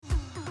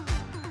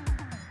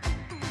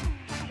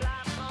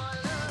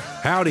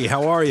Howdy,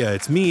 how are you?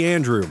 It's me,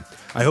 Andrew.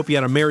 I hope you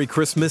had a Merry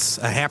Christmas,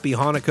 a Happy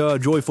Hanukkah, a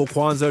joyful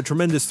Kwanzaa, a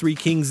tremendous Three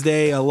Kings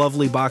Day, a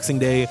lovely Boxing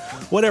Day,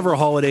 whatever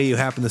holiday you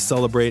happen to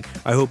celebrate.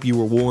 I hope you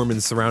were warm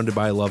and surrounded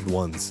by loved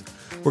ones.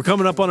 We're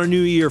coming up on a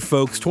new year,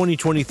 folks,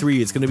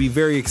 2023. It's going to be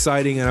very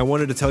exciting, and I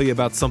wanted to tell you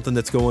about something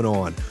that's going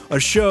on. A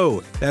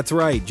show, that's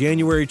right,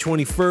 January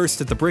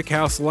 21st at the Brick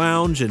House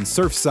Lounge in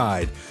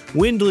Surfside.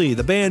 Windley,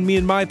 the band me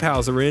and my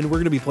pals are in. We're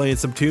going to be playing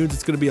some tunes.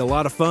 It's going to be a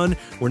lot of fun.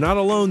 We're not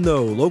alone,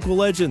 though. Local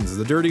legends,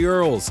 the Dirty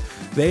Earls.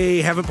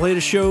 They haven't played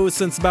a show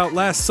since about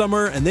last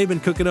summer, and they've been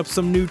cooking up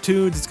some new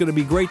tunes. It's going to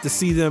be great to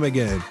see them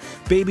again.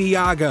 Baby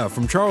Yaga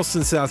from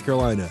Charleston, South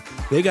Carolina.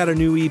 They got a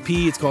new EP.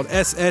 It's called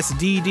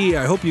SSDD.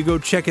 I hope you go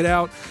check it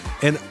out.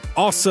 And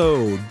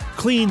also,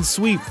 Clean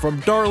Sweep from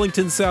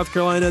Darlington, South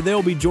Carolina.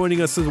 They'll be joining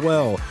us as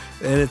well.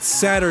 And it's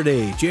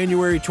Saturday,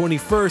 January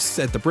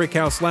 21st at the Brick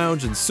House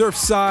Lounge in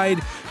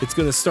Surfside. It's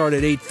going to start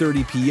at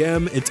 8:30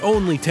 p.m. It's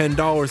only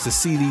 $10 to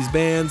see these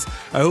bands.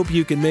 I hope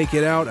you can make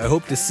it out. I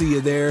hope to see you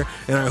there.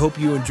 And I hope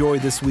you enjoy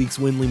this week's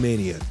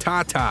WindleyMania.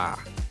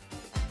 Ta-ta!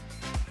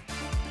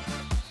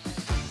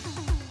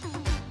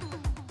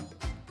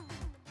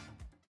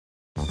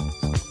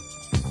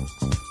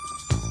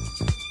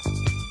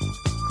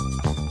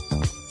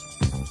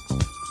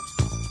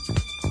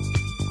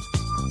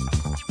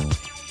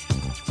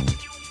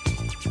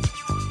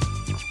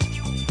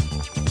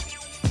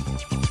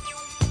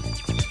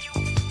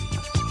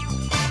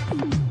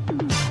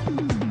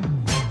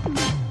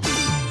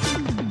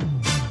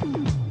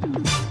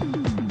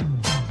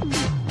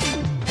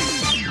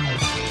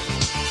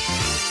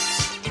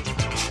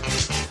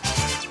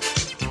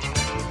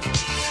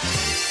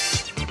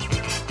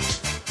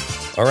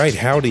 All right,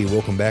 howdy.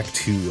 Welcome back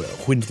to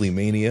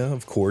WindleyMania.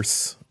 Of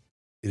course,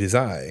 it is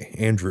I,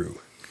 Andrew.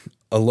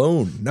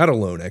 Alone. Not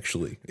alone,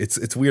 actually.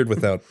 It's weird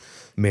without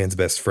man's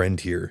best friend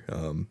here.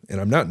 And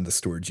I'm not in the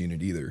storage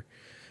unit either,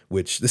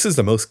 which this is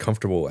the most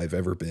comfortable I've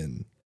ever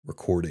been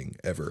recording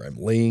ever. I'm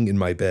laying in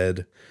my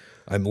bed.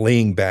 I'm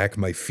laying back.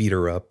 My feet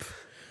are up.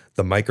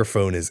 The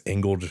microphone is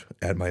angled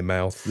at my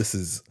mouth.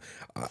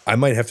 I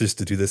might have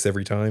to do this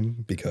every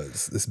time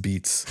because this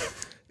beats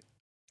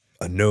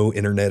a no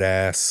internet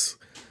ass,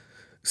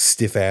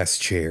 stiff ass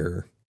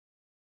chair,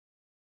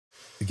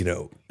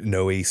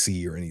 no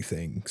AC or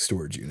anything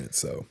storage unit.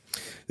 So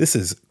this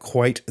is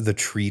quite the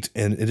treat,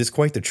 and it is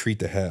quite the treat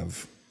to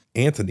have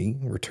Anthony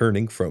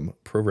returning from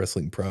Pro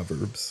Wrestling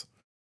Proverbs.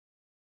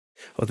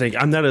 Well, thank you.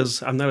 I'm not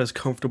as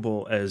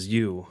comfortable as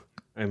you.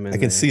 I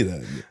can see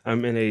that.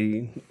 I'm in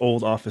a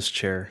old office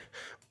chair,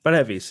 but I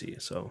have AC,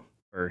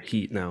 or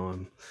heat now.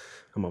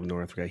 I'm up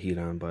north. We got heat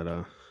on,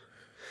 but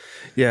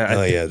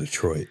yeah.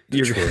 Detroit.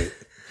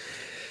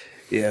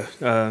 Yeah,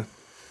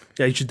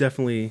 you should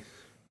definitely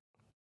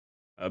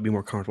be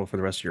more comfortable for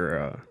the rest of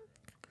your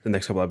the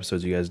next couple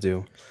episodes you guys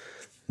do.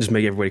 Just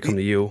make everybody come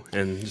to you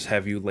and just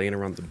have you laying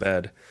around the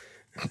bed.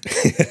 I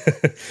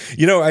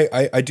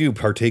do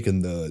partake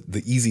in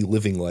the easy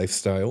living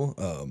lifestyle.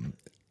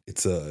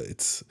 It's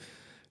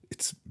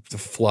the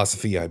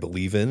philosophy I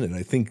believe in, and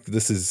I think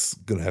this is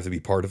going to have to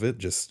be part of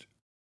it.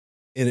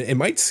 And it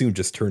might soon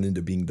just turn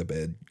into being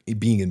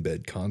in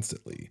bed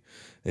constantly,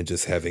 and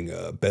just having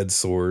bed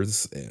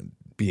sores and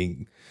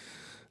being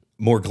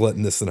more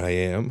gluttonous than I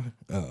am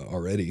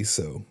already.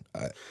 So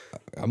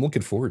I'm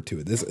looking forward to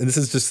it. This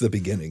is just the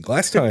beginning.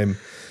 Last time,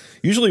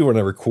 usually when I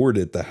record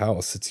at the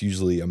house, it's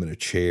usually I'm in a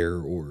chair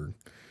or,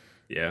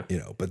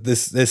 but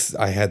this,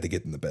 I had to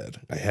get in the bed.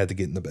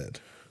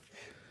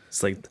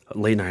 It's like a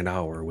late night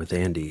hour with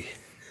Andy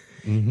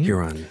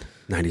here on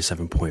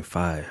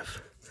 97.5.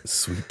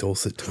 Sweet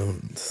dulcet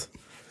tones.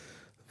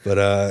 But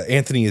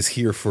Anthony is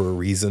here for a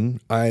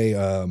reason.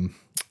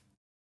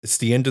 It's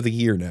the end of the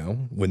year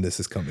now when this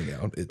is coming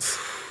out. It's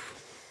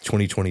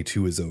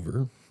 2022 is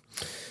over.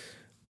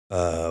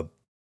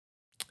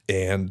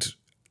 And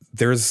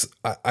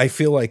I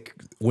feel like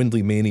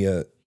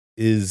WindleyMania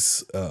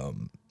is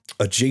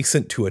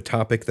adjacent to a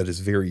topic that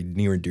is very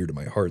near and dear to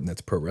my heart, and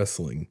that's pro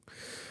wrestling.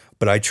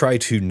 But I try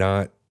to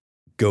not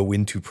go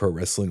into pro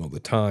wrestling all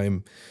the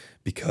time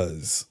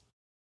because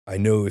I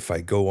know if I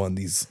go on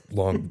these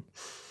long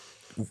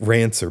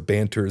rants or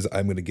banters,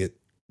 I'm going to get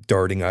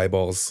darting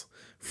eyeballs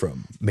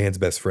from man's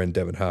best friend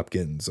Devin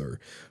Hopkins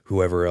or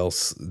whoever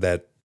else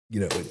that,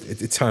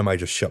 it's time I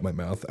just shut my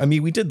mouth. I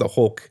mean, we did the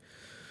Hulk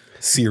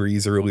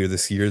series earlier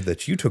this year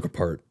that you took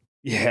apart.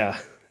 Yeah.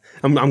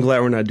 I'm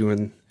glad we're not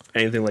doing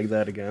anything like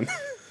that again.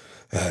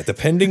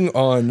 Depending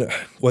on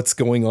what's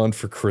going on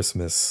for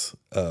Christmas,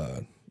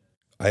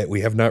 we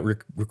have not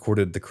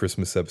recorded the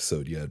Christmas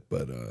episode yet,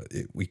 but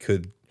we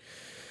could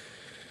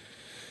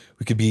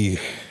be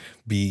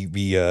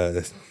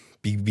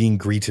being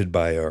greeted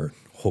by our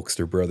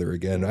Hulkster brother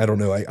again. I don't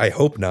know. I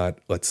hope not.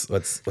 Let's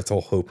all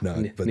hope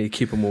not. But need to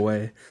keep him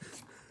away.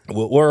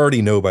 We'll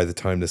already know by the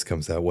time this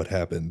comes out what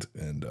happened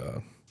and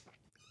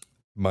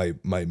my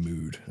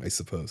mood, I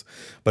suppose.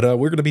 But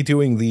we're going to be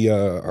doing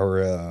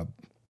our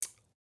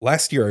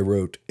last year. I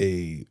wrote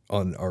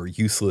on our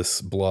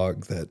useless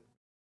blog that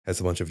has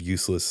a bunch of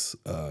useless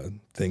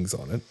things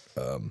on it.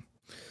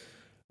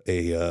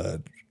 a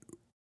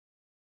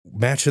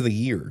match of the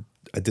year.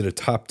 I did a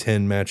top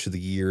 10 match of the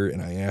year,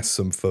 and I asked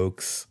some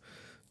folks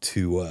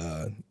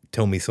to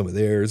tell me some of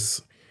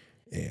theirs.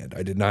 And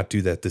I did not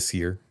do that this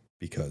year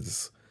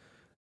because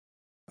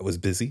I was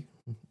busy,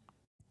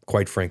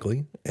 quite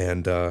frankly.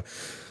 And now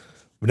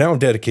I'm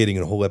dedicating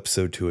a whole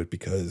episode to it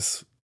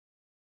because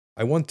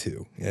I want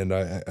to. And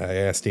I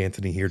asked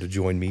Anthony here to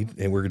join me,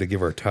 and we're going to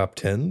give our top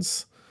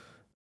 10s.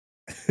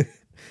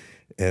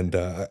 And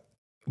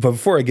but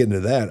before I get into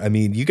that, I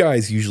mean, you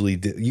guys usually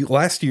did.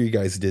 Last year, you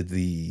guys did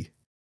the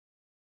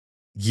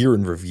year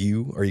in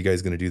review. Are you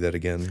guys going to do that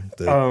again?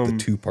 The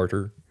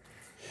two-parter?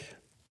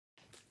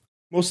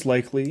 Most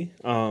likely.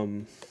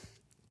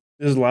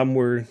 There's a lot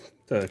more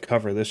to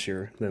cover this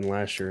year than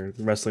last year.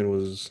 Wrestling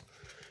was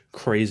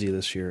crazy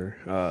this year.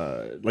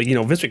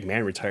 Vince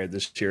McMahon retired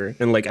this year,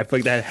 and I feel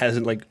like that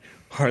hasn't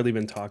hardly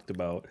been talked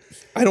about.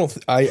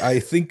 I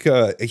think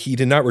he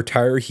did not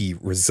retire. He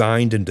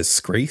resigned in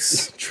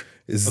disgrace.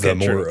 Is the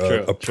more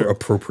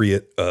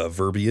appropriate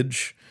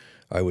verbiage,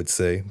 I would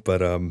say.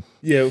 But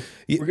we're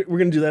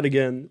gonna do that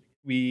again.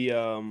 We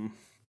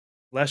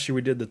last year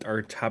we did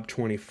our top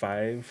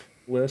 25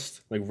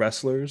 list,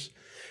 wrestlers,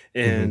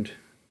 and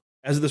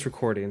as of this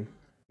recording,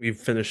 we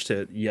finished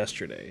it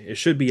yesterday. It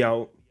should be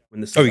out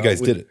when this. Oh, you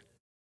guys did it?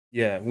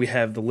 Yeah, we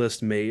have the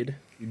list made.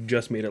 We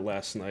just made it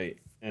last night,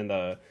 and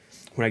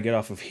when I get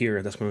off of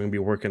here, that's when I'm gonna be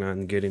working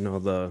on getting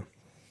all the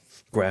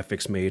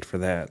graphics made for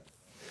that.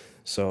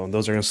 So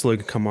those are gonna slowly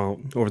come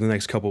out over the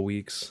next couple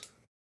weeks.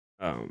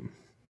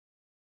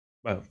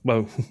 But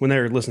when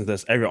they're listening to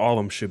this, all of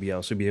them should be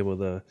out. So be able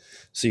to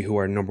see who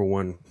our number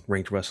one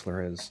ranked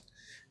wrestler is.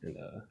 And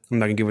I'm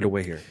not gonna give it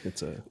away here.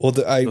 It's a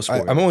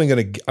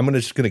I'm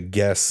just gonna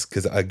guess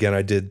because again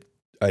I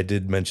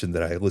did mention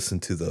that I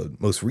listened to the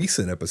most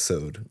recent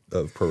episode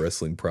of Pro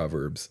Wrestling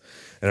Proverbs,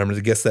 and I'm gonna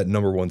guess that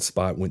number one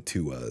spot went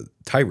to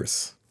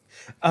Tyrus.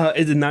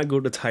 It did not go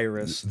to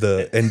Tyrus,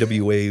 the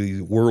NWA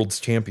World's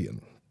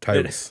Champion.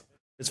 Tyrus.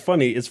 It's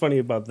funny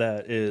about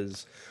that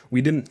is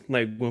we didn't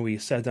when we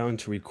sat down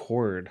to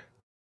record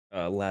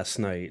last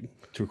night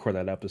to record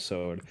that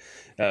episode.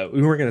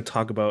 We weren't going to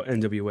talk about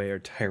NWA or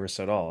Tyrus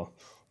at all.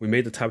 We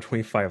made the top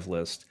 25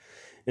 list,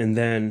 and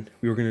then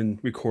we were going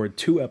to record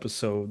 2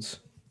 episodes.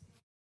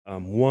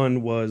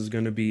 One was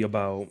going to be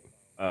about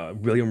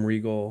William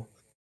Regal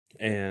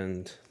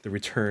and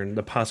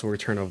the possible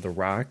return of The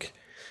Rock,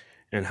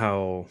 and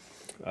how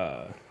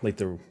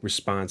the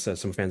response that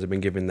some fans have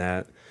been giving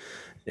that.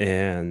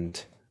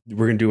 And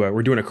we're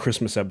doing a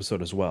Christmas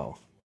episode as well.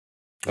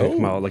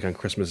 Come out on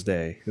Christmas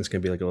Day. It's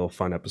gonna be a little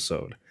fun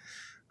episode,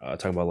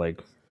 talking about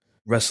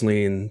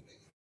wrestling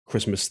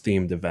Christmas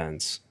themed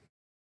events.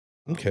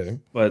 Okay,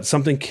 but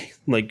something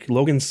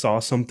Logan saw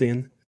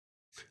something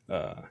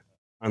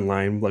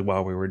online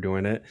while we were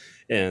doing it,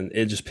 and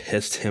it just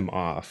pissed him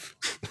off.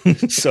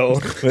 So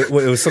it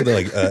was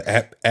something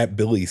at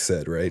Billy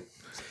said, right?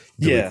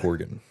 Billy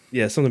Corgan.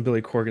 Yeah, something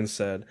Billy Corgan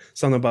said.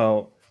 Something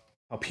about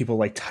how people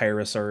like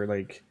Tyrus are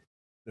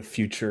the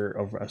future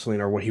of wrestling,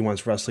 or what he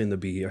wants wrestling to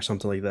be, or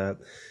something like that.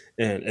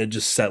 And it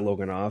just set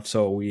Logan off.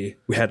 So we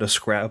had to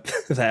scrap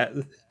that.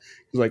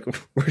 We're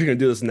gonna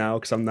do this now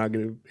because I'm not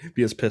gonna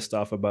be as pissed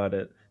off about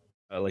it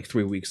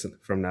 3 weeks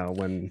from now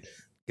when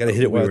gotta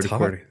hit it while it's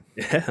hot.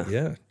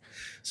 Yeah.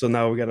 So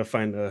now we gotta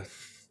find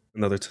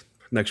another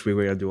next week.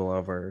 We gotta do a lot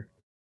of our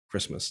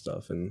Christmas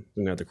stuff, and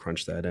we're gonna have to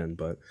crunch that in.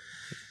 But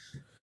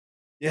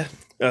yeah,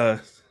 I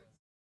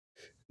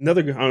don't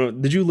know,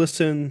 did you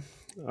listen?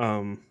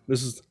 I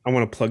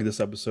want to plug this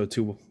episode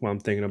too while I'm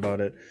thinking about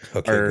it.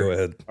 Okay, go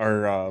ahead.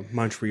 Our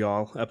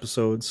Montreal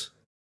episodes.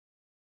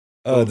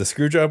 The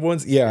Screwjob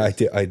ones? Yeah, I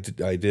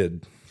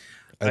did.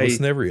 I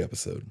listened to every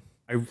episode.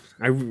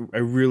 I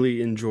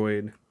really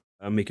enjoyed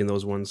making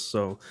those ones.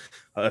 So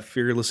if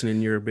you're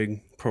listening, you're a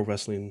big pro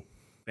wrestling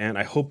fan.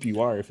 I hope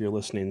you are if you're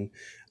listening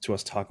to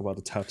us talk about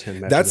the top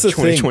 10 matches of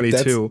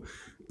 2022.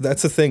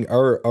 That's the thing.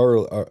 Our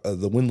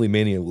the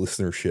WindleyMania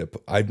listenership,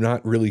 I'm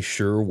not really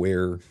sure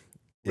where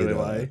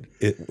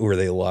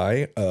they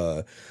lie.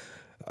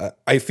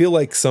 I feel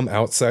like some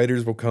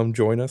outsiders will come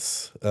join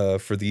us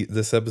for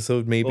this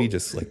episode, maybe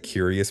just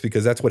curious,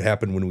 because that's what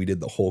happened when we did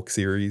the Hulk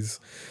series.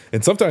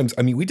 And sometimes,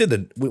 I mean,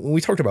 when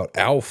we talked about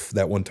Alf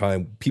that one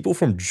time, people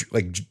from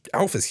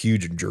Alf is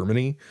huge in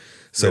Germany.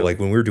 So really?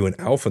 When we were doing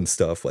Alf and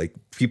stuff,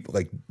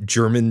 people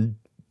German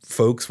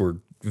folks were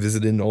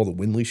visiting all the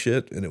Windley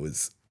shit, and it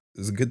was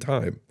a good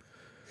time.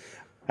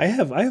 I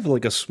have I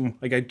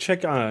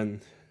check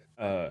on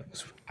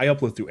I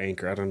upload through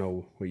Anchor. I don't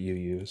know what you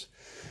use.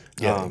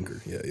 Yeah,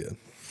 Anchor. Yeah.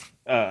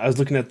 I was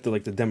looking at the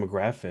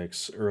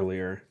demographics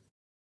earlier,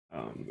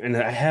 and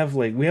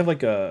we have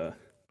a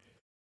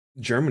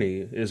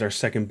Germany is our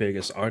second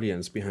biggest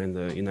audience behind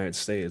the United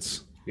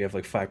States. We have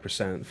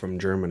 5% from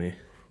Germany,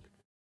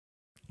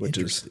 which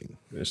is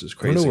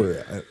crazy.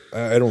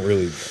 I don't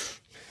really.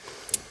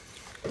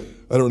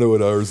 I don't know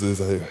what ours is.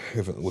 I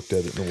haven't looked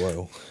at it in a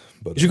while.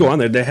 But you should go on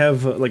there. They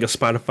have a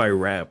Spotify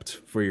Wrapped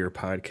for your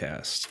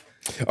podcast.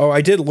 Oh,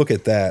 I did look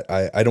at that.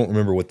 I don't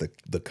remember what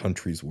the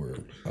countries were.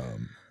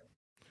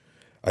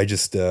 I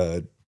just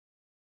I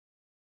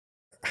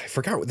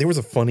forgot, there was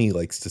a funny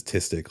like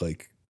statistic,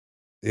 like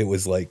it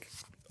was like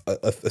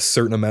a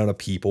certain amount of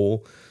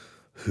people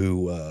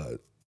who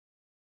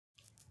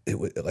it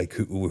was like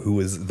who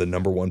was the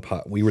number one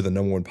we were the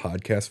number one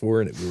podcast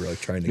for, and we were like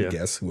trying to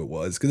guess who it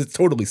was, because it's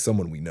totally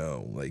someone we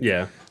know,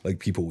 like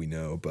people we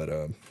know, but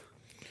I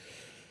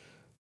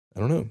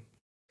don't know.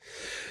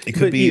 It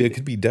could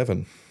be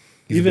Devin.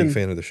 He's a big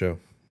fan of the show.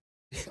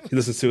 He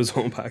listens to his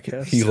own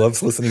podcast. He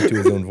loves listening to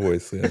his own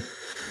voice. Yeah.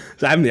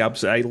 So I'm the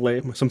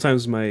opposite.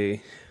 Sometimes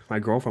my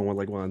girlfriend would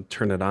like want to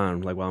turn it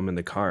on like while I'm in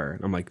the car.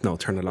 I'm like, no,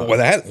 turn it on.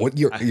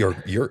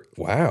 Your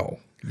wow.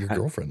 Your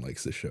girlfriend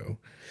likes the show.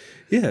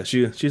 Yeah,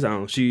 she's I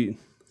don't know. She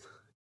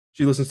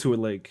listens to it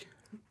like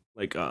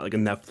a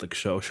Netflix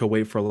show. She'll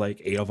wait for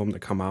like 8 of them to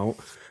come out,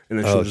 and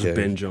then she'll just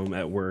binge them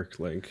at work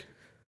like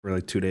for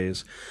like 2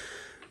 days.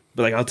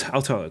 But like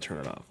I'll tell her to turn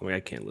it off. Like I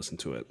can't listen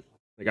to it.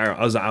 Like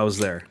I was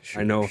there.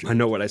 Sure, I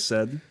know what I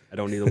said. I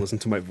don't need to listen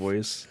to my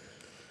voice.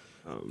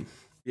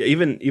 Yeah,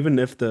 even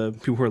if the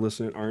people who are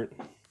listening aren't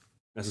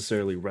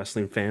necessarily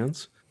wrestling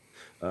fans,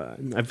 I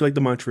feel like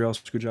the Montreal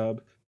Screw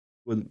Job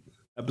with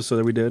episode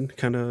that we did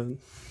kind of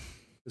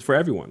is for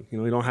everyone. You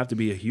know, you don't have to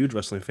be a huge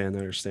wrestling fan to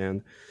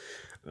understand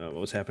what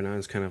was happening.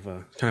 It's kind of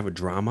a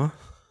drama.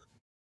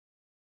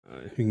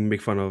 You can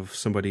make fun of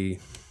somebody,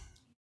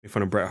 make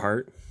fun of Bret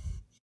Hart.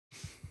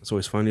 It's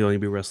always fun. You don't need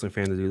to be a wrestling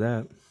fan to do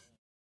that.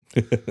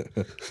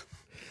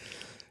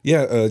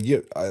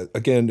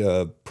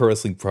 Again, Pro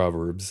Wrestling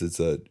Proverbs. It's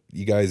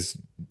you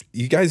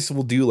guys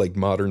will do like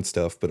modern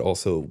stuff, but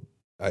also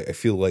I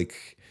feel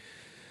like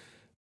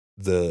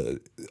a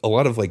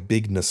lot of like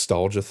big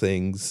nostalgia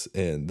things,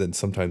 and then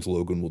sometimes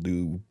Logan will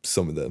do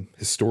some of the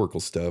historical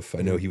stuff.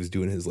 I know he was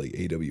doing his like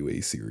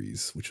AWA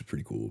series, which is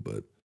pretty cool.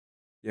 But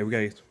yeah, we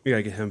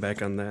gotta get him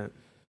back on that.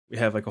 We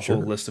have like a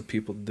whole list of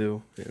people to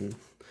do, and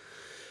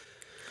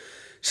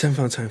just haven't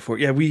found time for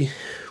it. Yeah, we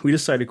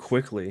decided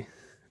quickly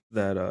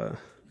that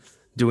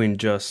doing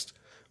just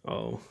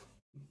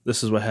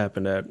this is what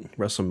happened at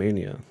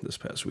WrestleMania this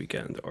past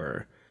weekend,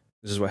 or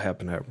this is what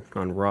happened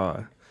on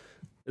Raw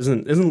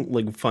isn't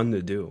like fun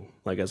to do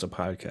like as a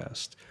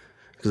podcast,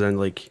 because then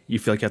like you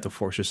feel like you have to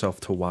force yourself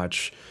to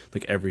watch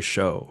like every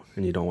show,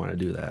 and you don't want to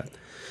do that.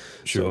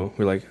 Sure. So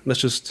we're like, let's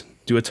just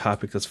do a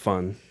topic that's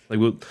fun. Like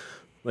we'll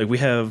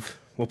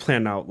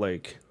plan out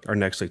like our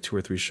next like 2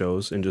 or 3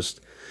 shows and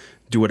just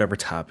do whatever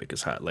topic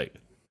is hot. Like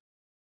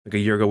a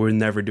year ago, we would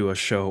never do a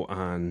show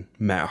on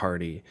Matt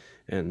Hardy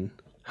and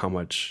how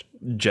much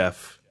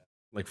Jeff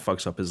like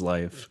fucks up his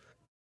life.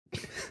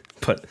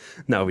 But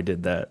now we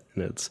did that,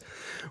 and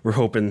we're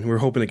hoping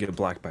to get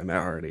blocked by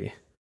Matt Hardy.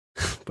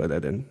 But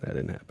that didn't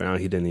happen.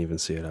 He didn't even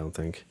see it, I don't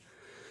think.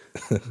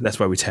 That's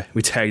why we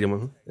tagged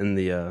him in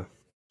the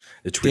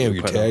tweet. Damn,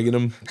 you're tagging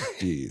him?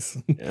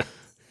 Jeez. Yeah.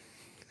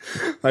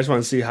 I just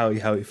want to see how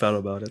he felt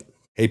about it.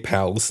 Hey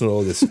pal, listen to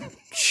all this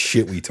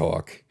shit we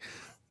talk.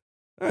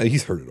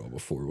 He's heard it all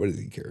before. What does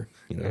he care?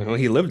 You know? Well,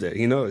 he lived it.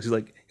 He knows. He's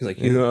like,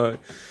 you know,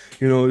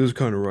 it was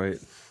kind of right.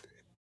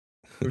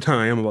 Every time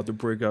I am about to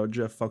break out,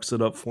 Jeff fucks it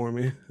up for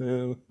me.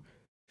 Yeah.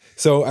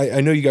 So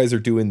I know you guys are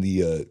doing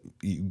the.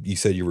 You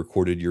said you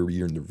recorded your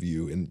year in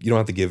review, and you don't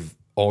have to give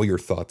all your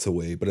thoughts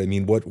away. But I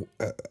mean,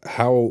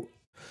 how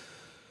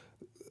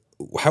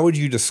would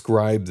you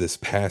describe this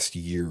past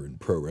year in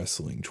pro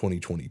wrestling,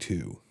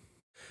 2022?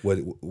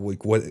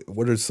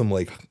 What are some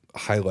like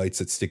highlights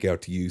that stick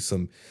out to you?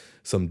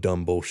 Some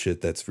dumb bullshit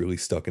that's really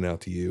stuck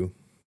out to you?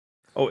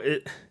 Oh,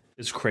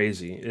 it's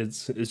crazy. It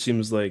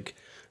seems like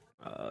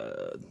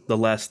the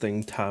last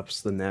thing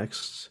tops the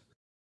next,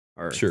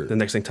 or the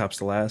next thing tops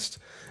the last.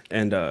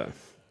 And like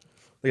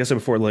I said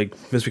before, like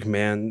Vince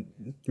McMahon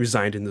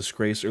resigned in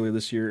disgrace earlier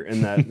this year,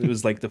 and that it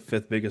was like the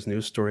 5th biggest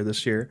news story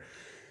this year.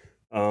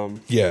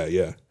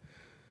 Yeah.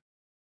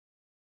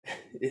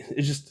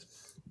 It just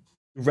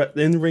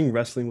in-ring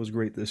wrestling was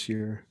great this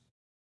year.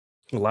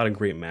 A lot of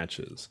great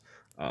matches.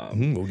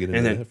 We'll get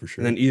into that for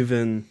sure. And then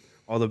even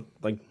all the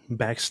like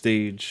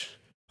backstage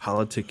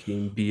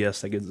politicking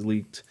BS that gets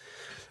leaked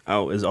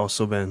out has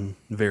also been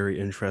very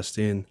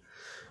interesting.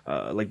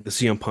 Like the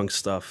CM Punk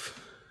stuff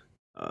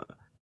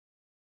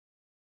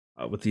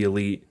with the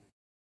Elite.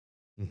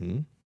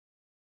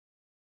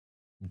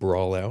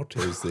 Brawl out,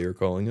 as they are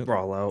calling it.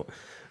 Brawl out.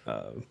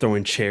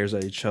 Throwing chairs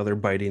at each other,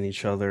 biting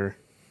each other.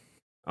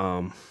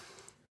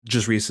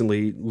 Just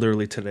recently,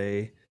 literally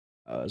today,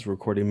 as we're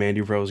recording,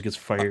 Mandy Rose gets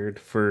fired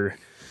for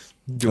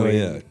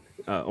doing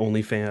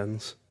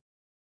OnlyFans.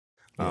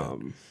 Yeah.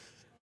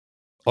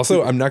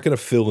 Also, I'm not going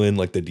to fill in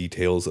like the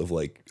details of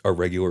like our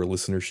regular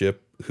listenership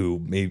who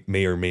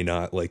may or may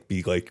not like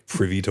be like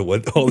privy to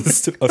what all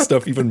this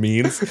stuff even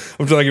means.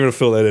 I'm just not going to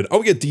fill that in.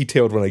 I'll get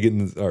detailed when I get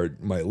in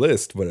my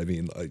list, but I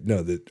mean,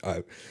 no,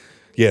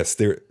 yes,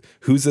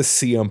 who's a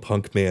CM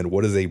Punk man?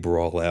 What is a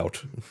brawl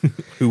out?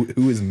 Who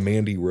is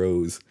Mandy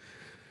Rose?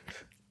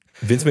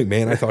 Vince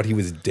McMahon, I thought he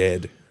was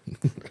dead.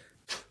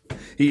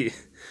 I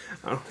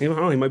don't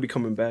know, he might be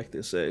coming back,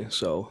 they say.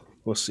 So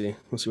we'll see.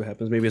 We'll see what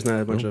happens. Maybe it's not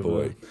as much of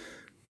a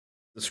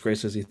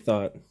disgrace as he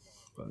thought.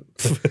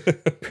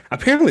 But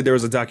apparently there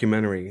was a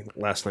documentary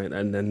last night,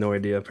 and then no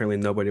idea. Apparently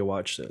nobody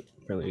watched it.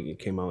 Apparently it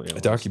came out.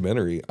 A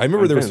documentary. I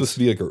remember there was supposed to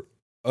be like a.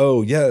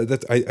 Oh yeah,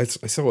 that I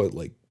saw it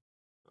like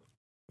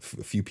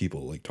a few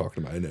people like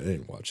talking about it. I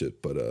didn't watch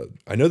it, but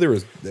I know there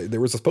was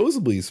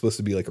supposedly supposed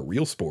to be like a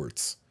Real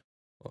Sports,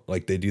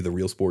 like they do the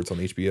Real Sports on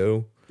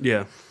HBO.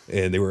 Yeah,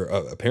 and they were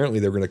apparently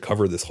they were going to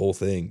cover this whole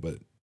thing, but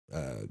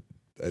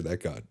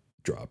that got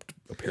dropped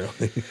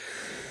apparently.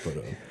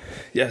 But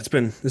yeah, it's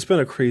been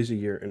a crazy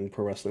year in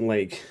pro wrestling.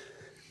 Like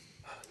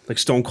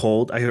Stone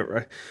Cold.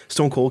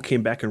 Stone Cold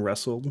came back and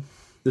wrestled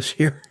this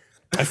year.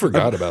 I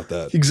forgot about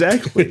that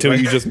exactly until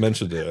you just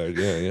mentioned it.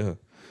 Yeah.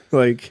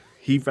 Like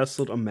he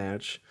wrestled a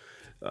match.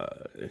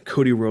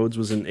 Cody Rhodes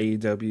was in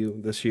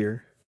AEW this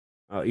year,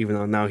 even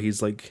though now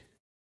he's like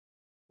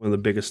one of the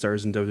biggest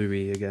stars in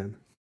WWE again.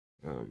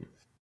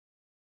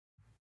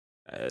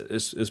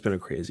 It's been a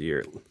crazy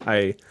year.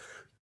 I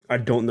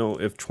don't know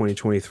if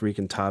 2023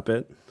 can top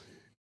it.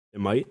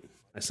 It might.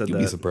 I said You'd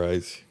that. Be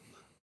surprised.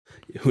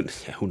 Who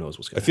knows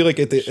what's going to happen? I feel like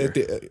at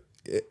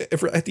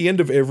the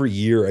end of every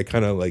year, I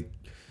kind of like,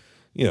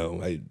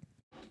 I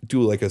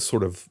do like a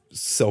sort of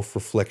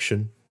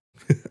self-reflection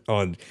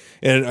on,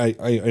 and I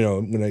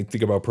when I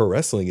think about pro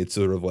wrestling, it's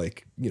sort of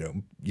like,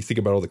 you think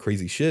about all the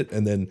crazy shit,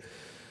 and then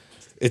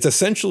it's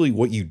essentially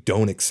what you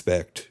don't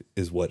expect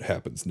is what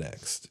happens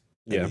next.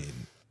 Yeah.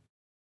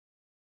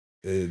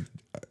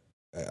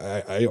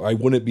 I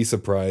wouldn't be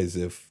surprised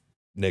if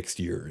next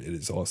year it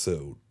is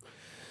also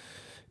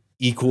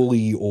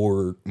equally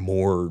or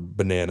more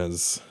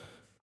bananas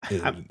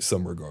in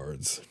some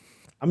regards.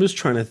 I'm just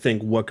trying to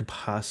think what could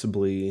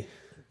possibly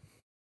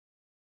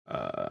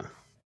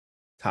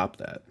top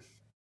that.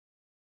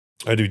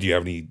 Do you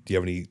have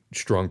any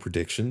strong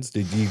predictions?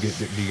 Do you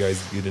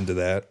guys get into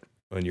that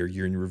on your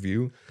year in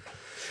review?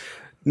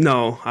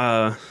 No,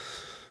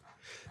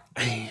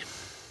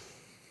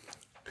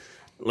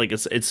 like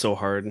it's so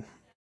hard.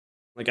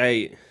 Like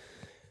I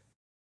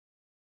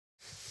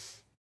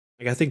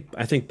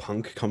think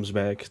Punk comes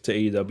back to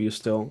AEW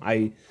still.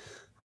 I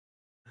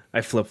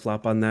flip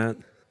flop on that.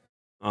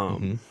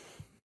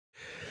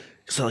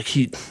 So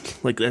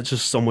like that's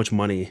just so much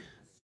money,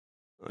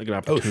 like an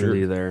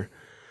opportunity there.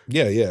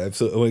 Yeah.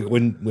 So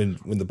when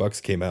the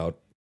Bucks came out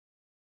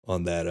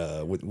on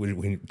that,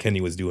 when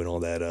Kenny was doing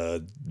all that,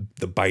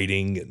 the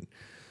biting, and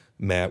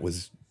Matt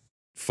was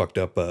fucked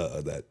up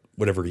that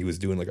whatever he was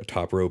doing, like a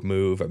top rope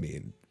move. I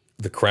mean,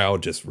 the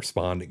crowd just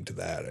responding to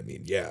that. I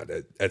mean, yeah,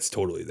 that's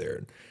totally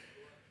there.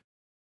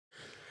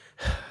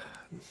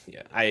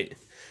 Yeah,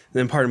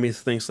 then part of me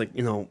thinks like,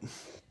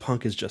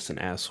 Punk is just an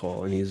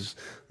asshole and he's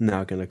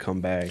not gonna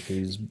come back.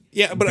 He's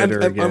but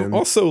I'm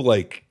also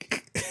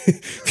like,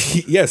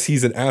 yes,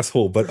 he's an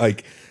asshole, but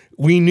like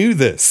we knew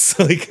this.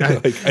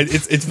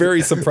 It's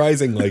very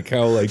surprising like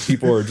how like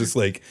people are just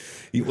like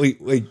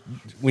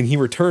when he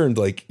returned,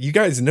 like you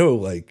guys know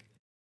like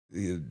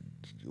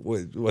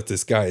what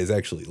this guy is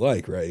actually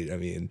like, right? I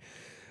mean,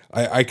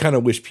 I kind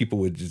of wish people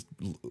would just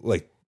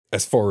like,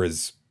 as far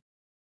as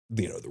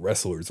the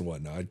wrestlers and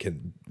whatnot,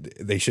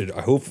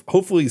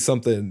 hopefully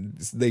something,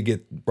 they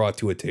get brought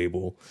to a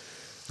table,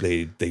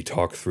 they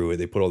talk through it,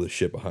 they put all the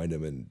shit behind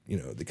them, and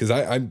because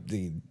I'm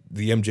the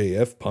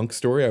MJF Punk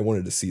story, I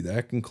wanted to see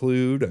that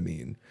conclude. I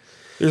mean,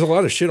 there's a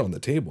lot of shit on the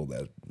table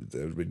that would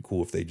have been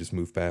cool if they just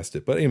moved past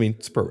it, but I mean,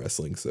 it's pro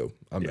wrestling, so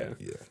I'm not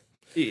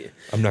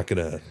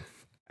gonna.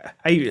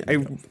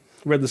 I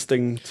read this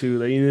thing too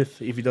that even if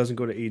he doesn't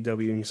go to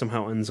AEW and he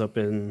somehow ends up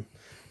in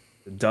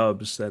the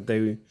Dubs, that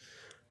they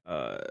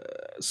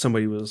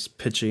somebody was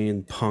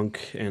pitching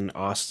Punk and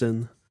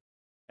Austin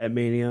at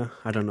Mania.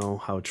 I don't know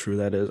how true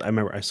that is. I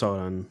remember I saw it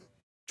on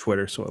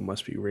Twitter, so it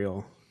must be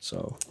real.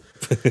 So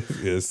yeah,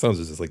 it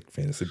sounds just like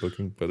fantasy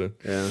booking, but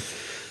yeah,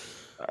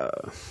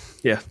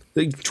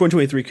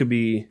 2023 could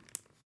be.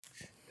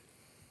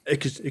 It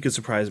could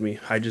surprise me.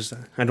 I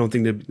don't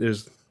think that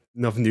there's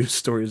enough news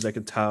stories that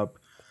could top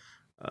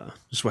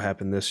just what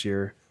happened this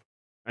year.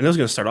 I know it's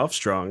gonna start off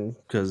strong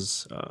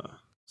because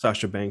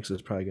Sasha Banks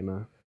is probably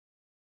gonna.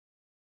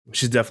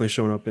 She's definitely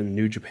showing up in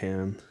New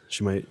Japan.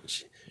 She might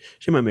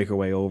make her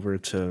way over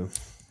to.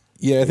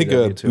 Yeah, I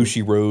think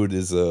Bushi Road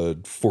is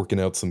forking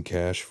out some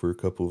cash for a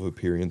couple of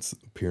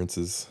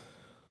appearances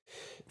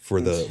for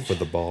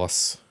the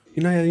boss.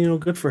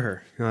 Good for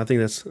her. I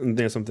think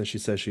that's something she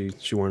said she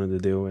wanted to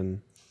do,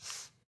 and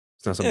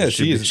it's not something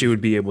she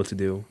would be able to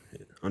do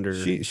under.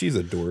 She's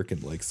a dork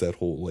and likes that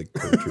whole like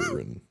culture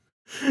and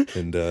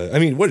I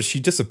mean, she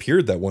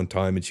disappeared that one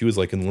time, and she was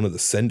like in one of the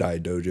Sendai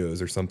dojos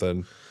or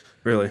something.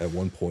 Really? At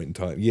one point in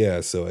time.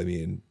 Yeah, so I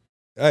mean,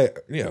 I'm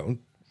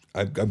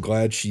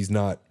glad she's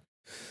not,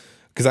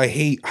 because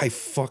I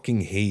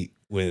fucking hate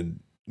when,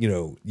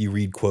 you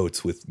read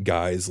quotes with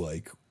guys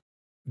like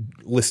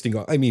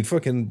listing, I mean,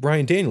 fucking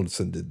Bryan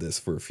Danielson did this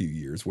for a few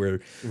years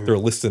where they're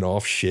listing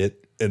off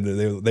shit and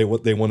then they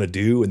what they want to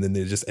do, and then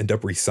they just end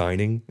up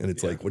resigning, and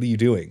it's like, what are you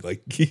doing?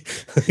 Like,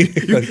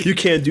 you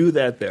can't do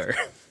that there.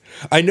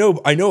 I know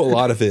a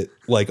lot of it,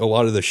 like a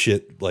lot of the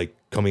shit like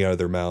coming out of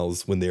their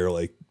mouths when they're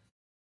like,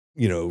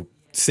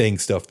 saying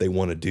stuff they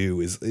want to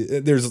do is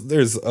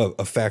there's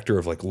a factor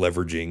of like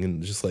leveraging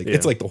and just like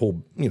it's like the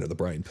whole the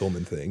Brian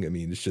Pillman thing. I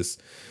mean, it's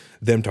just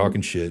them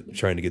talking shit,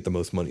 trying to get the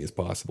most money as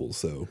possible.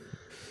 So,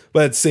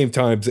 but at the same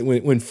time,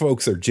 when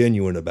folks are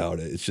genuine about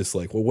it, it's just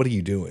like, well, what are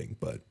you doing?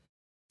 But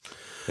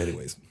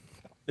anyways,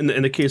 in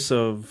the case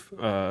of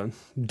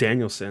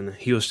Danielson,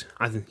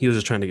 I think he was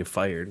just trying to get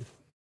fired,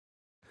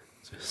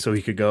 so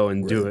he could go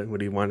and do it what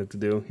he wanted to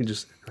do.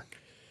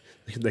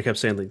 They kept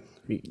saying like,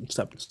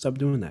 stop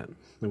doing that.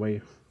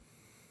 Like,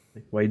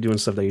 why are you doing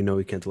stuff that you know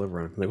you can't deliver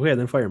on? Like, well, yeah,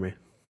 then fire me.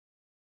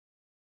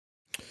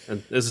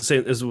 And it's the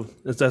same.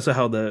 That's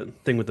how the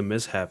thing with the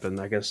Miz happened.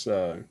 I guess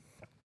Brian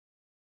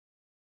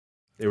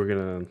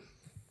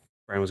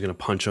was gonna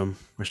punch him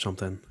or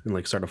something and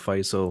like start a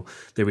fight. So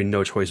there'd be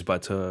no choice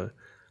but to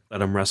let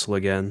him wrestle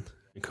again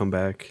and come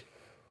back.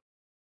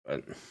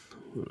 But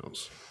who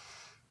knows?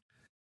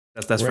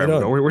 That's right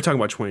forever. We're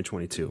talking about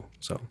 2022.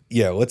 So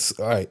yeah, all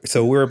right.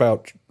 So we're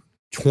about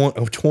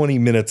 20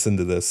 minutes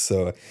into this,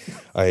 so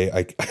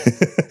I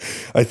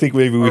I think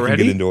maybe we can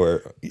get into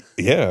our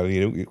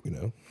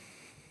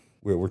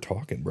we're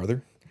talking,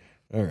 brother.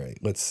 All right,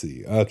 let's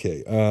see.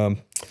 Okay,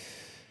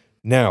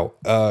 now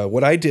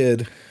what I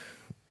did,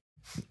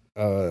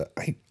 I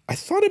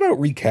thought about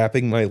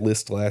recapping my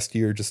list last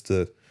year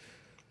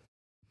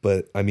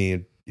but I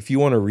mean, if you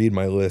want to read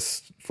my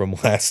list from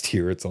last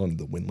year, it's on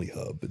the Windley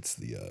Hub. It's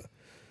the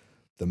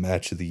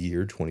match of the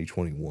year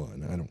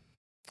 2021.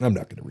 I'm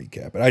not going to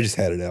recap it. I just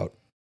had it out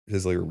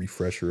as like a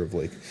refresher of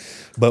like,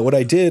 but what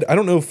I did, I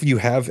don't know if you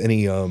have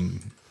any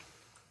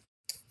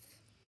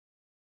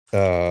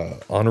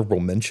honorable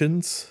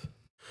mentions.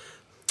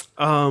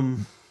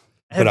 But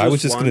I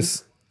was just going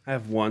to, I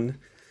have one.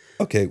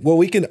 Okay.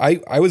 Well,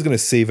 I was going to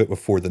save it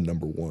before the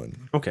number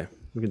one. Okay.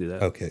 We can do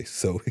that. Okay.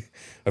 So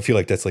I feel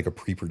like that's like a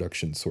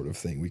pre-production sort of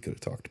thing we could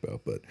have talked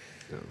about, but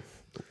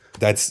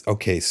that's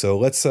okay. So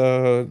let's,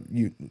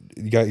 you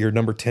got your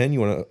number 10.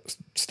 You want to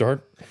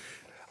start?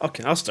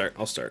 Okay, I'll start.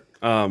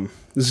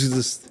 This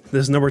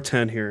is number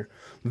 10 here.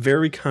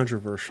 Very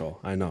controversial,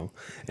 I know.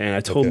 And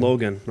I told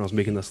Logan when I was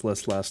making this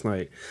list last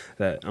night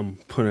that I'm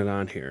putting it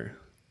on here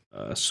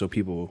so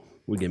people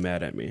would get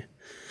mad at me.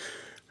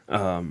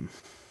 Number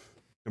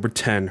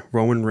 10,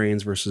 Roman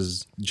Reigns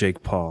versus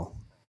Jake Paul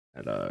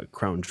at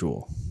Crown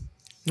Jewel.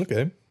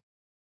 Okay.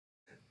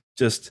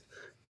 Just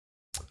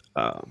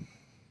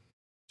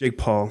Jake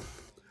Paul,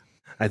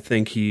 I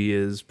think he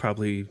is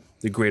probably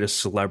the greatest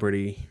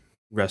celebrity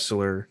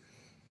wrestler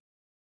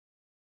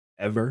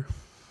ever.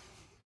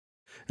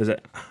 Is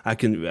that I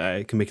can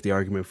make the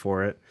argument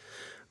for it.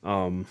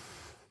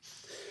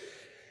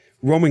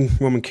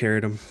 Roman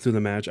carried him through the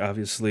match,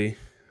 obviously,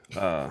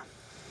 but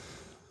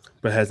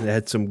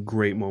had some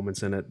great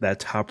moments in it.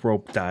 That top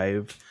rope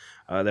dive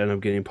that ended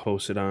up getting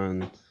posted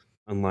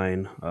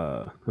online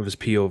of his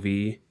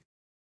POV,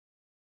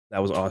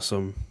 that was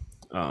awesome.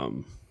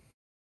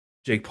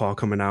 Jake Paul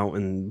coming out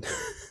and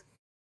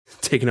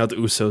taking out the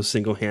Usos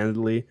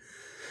single-handedly.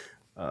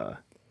 Not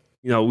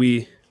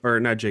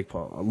Jake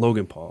Paul,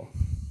 Logan Paul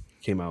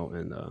came out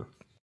and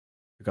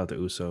took out the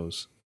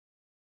Usos.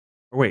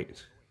 Or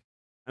wait,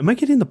 am I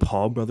getting the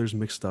Paul brothers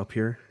mixed up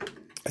here?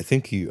 I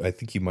think you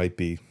might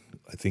be.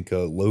 I think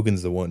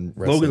Logan's the one.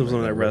 Logan was the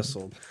one that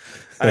wrestled.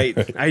 I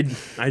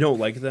don't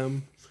like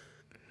them.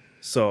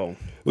 So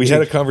we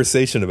had a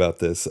conversation about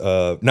this.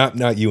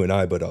 Not you and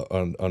I, but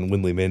on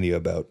WindleyMania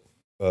about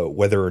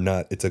whether or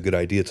not it's a good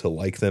idea to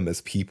like them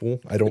as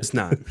people. It's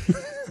not.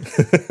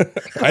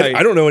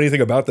 I don't know anything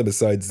about them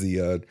besides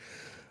the.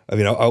 I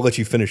mean, I'll let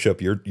you finish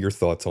up your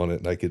thoughts on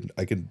it, and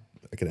I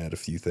can add a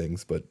few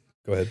things, but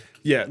go ahead.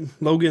 Yeah,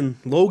 Logan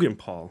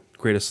Paul,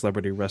 greatest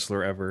celebrity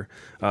wrestler ever,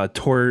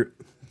 tore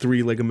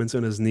 3 ligaments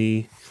in his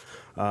knee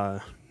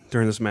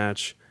during this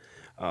match.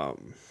 I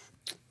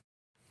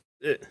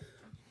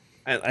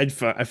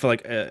feel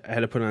like I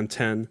had to put it on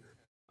 10.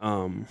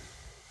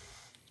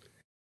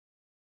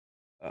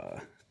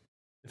 I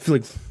feel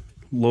like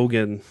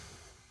Logan,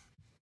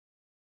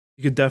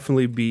 he could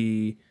definitely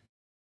be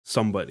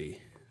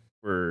somebody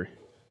for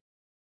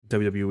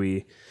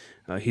WWE.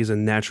 He's a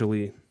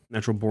natural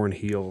born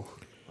heel.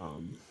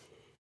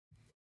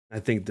 I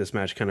think this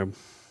match kind of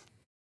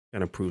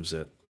proves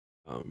it.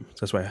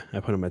 That's why I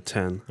put him at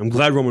 10. I'm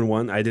glad Roman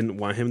won. I didn't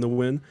want him to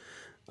win,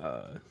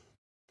 but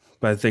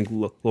I think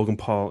Logan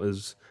Paul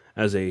is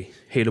as a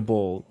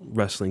hateable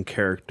wrestling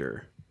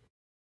character.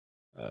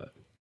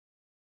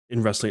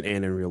 In wrestling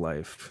and in real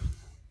life,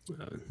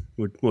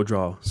 we'll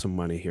draw some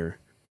money here.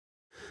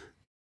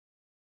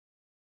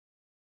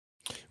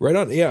 Right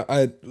on. Yeah,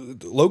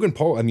 Logan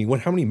Paul. I mean,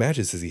 how many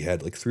matches has he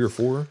had? Like 3 or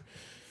 4?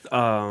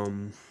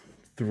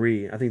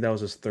 3. I think that was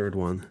his third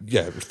one.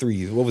 Yeah,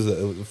 3. What was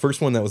the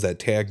first one? That was that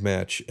tag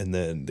match, and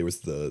then there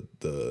was the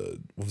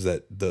what was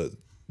that the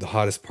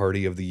hottest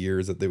party of the year?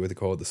 Is that they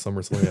call it the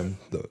SummerSlam?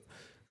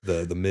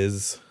 the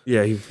Miz.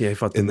 Yeah, he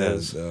fought the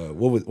Miz.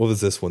 What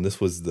was this one? This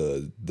was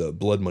the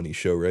Blood Money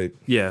show, right?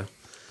 Yeah.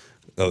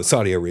 Oh,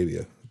 Saudi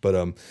Arabia. But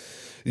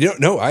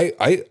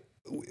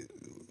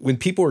when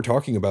people are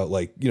talking about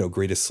like,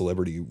 greatest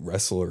celebrity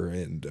wrestler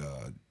and,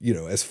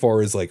 as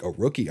far as like a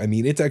rookie, I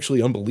mean, it's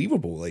actually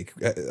unbelievable. Like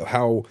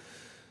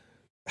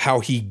how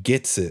he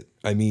gets it.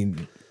 I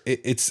mean,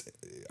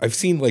 I've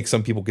seen like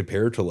some people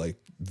compare to like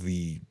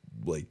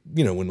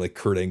when like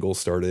Kurt Angle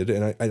started,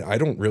 and I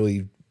don't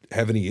really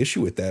have any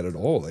issue with that at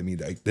all. I mean,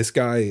 this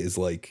guy is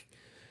like,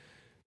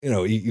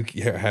 you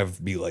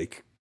have be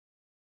like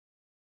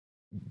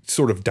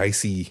sort of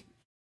dicey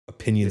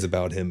opinions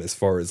about him as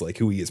far as like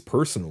who he is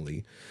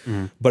personally.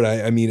 But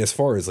I mean, as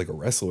far as like a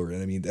wrestler,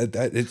 and I mean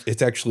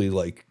it's actually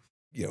like,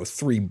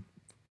 three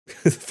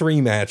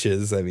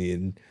matches. I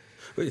mean,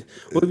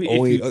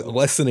 only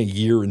less than a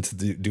year into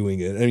doing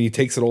it, and he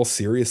takes it all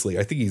seriously.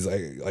 I think he's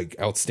like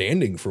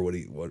outstanding for what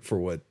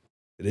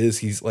it is.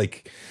 He's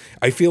like,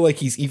 I feel like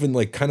he's even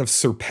like kind of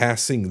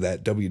surpassing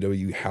that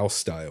WWE house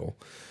style,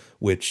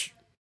 which,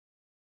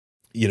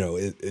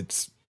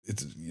 it's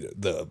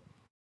the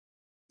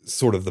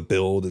sort of the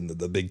build and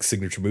the big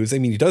signature moves. I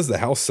mean, he does the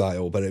house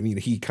style, but I mean,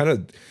 he kind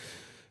of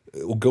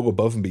will go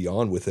above and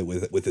beyond with it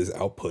with his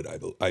output.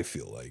 I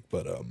feel like,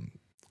 but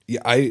yeah,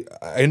 I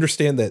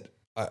understand that.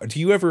 Do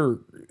you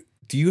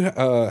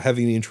have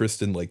any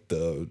interest in like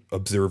the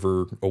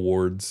Observer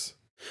Awards?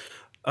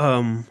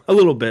 A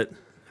little bit.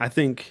 I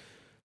think.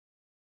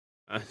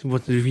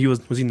 Was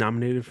he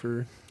nominated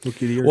for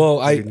Rookie of the Year? Well,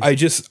 I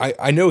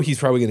know he's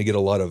probably going to get a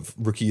lot of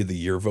Rookie of the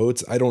Year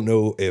votes. I don't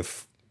know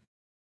if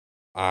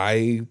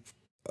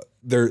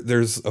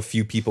there's a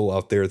few people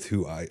out there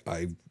who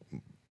I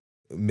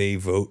may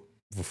vote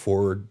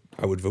before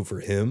I would vote for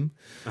him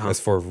as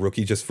far as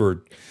rookie, just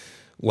for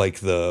like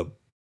Takuma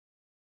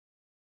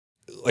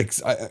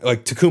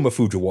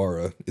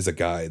Fujiwara is a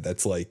guy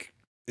that's like,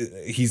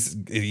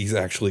 he's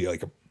actually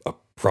like a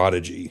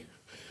prodigy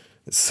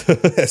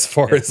as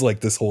far as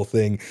like this whole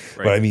thing.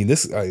 Right. But I mean,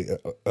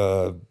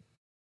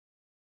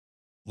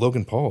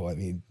 Logan Paul, I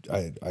mean,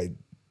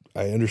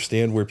 I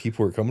understand where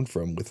people are coming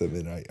from with him,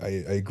 and I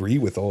agree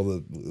with all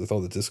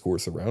the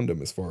discourse around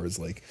him as far as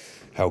like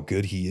how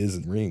good he is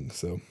in ring.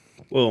 So,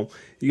 well,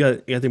 you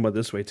got to think about it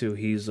this way too.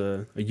 He's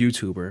a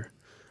YouTuber,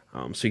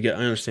 so I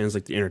understands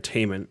like the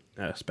entertainment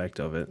aspect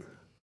of it.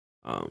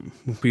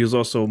 He was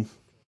also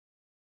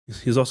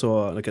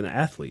like an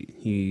athlete.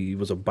 He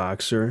was a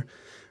boxer.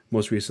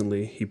 Most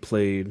recently, he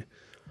played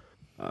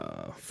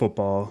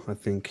football. I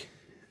think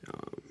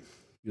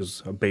he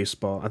was a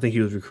baseball. I think he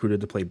was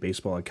recruited to play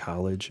baseball at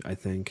college, I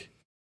think.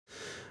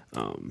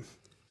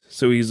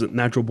 So he's a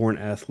natural born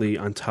athlete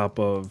on top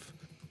of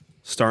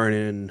starring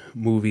in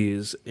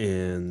movies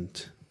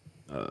and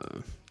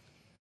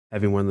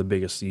having one of the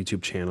biggest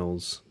YouTube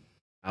channels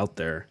out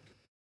there.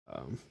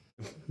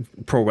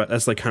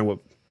 That's like kind of what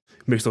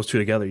mix those two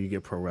together. You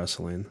get pro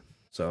wrestling.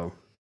 So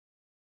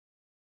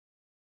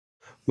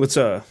what's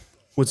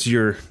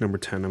your number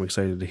 10? I'm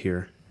excited to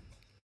hear.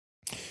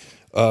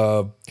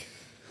 Well,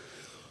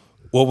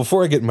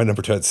 before I get my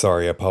number 10,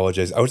 sorry, I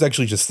apologize. I was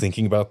actually just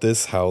thinking about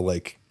this, how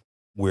like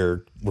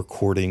we're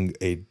recording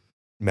a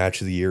match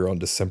of the year on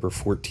December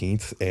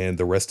 14th, and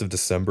the rest of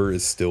December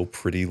is still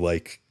pretty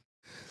like,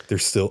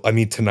 there's still, I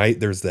mean, tonight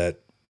there's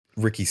that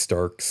Ricky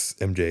Starks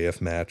MJF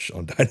match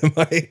on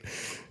Dynamite,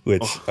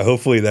 which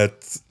hopefully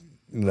that's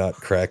not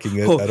cracking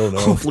it. I don't know.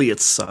 Hopefully it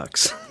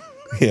sucks.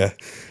 Yeah.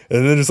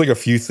 And then there's like a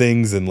few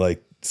things, and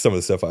like some of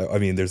the stuff, I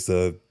mean, there's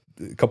a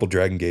couple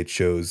Dragon Gate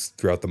shows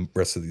throughout the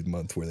rest of the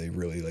month where they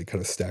really like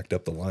kind of stacked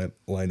up the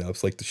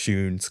lineups, like the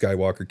Shun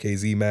Skywalker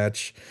KZ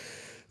match.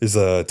 There's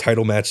a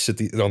title match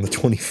on the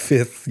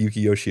 25th,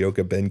 Yuki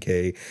Yoshioka, Ben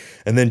K.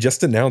 And then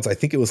just announced, I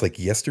think it was like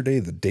yesterday,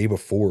 the day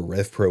before,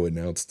 Rev Pro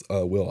announced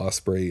Will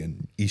Ospreay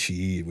and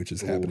Ishii, which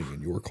is happening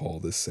in York Hall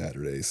this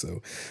Saturday.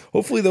 So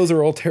hopefully those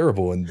are all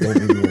terrible and don't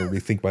make me want to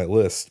rethink my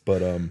list.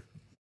 But you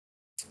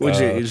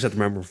just have to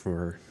remember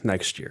for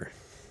next year.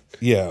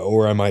 Yeah,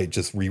 or I might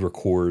just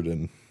re-record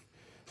and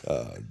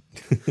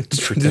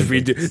just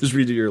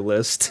redo your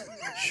list.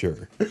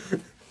 Sure.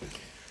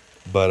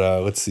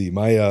 But let's see,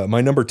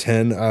 my number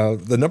 10,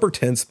 the number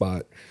 10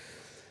 spot.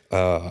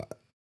 I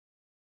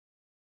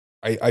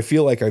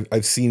feel like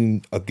I've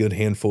seen a good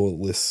handful of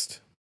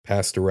lists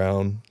passed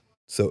around,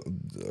 so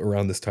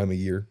around this time of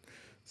year,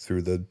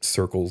 through the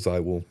circles I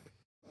will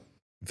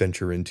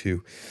venture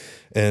into,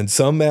 and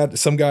some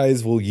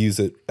guys will use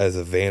it as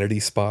a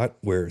vanity spot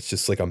where it's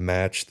just like a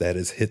match that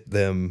has hit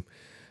them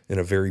in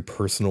a very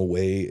personal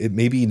way. It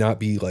maybe not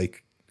be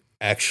like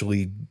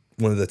actually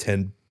one of the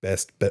 10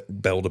 best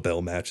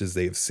bell-to-bell matches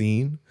they've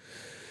seen.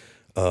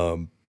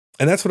 And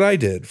that's what I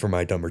did for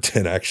my number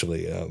 10,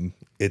 actually.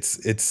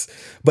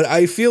 But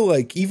I feel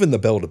like even the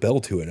bell-to-bell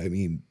to it, I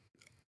mean,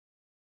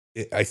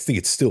 I think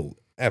it's still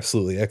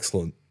absolutely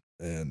excellent.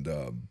 And,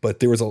 but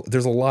there's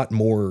a lot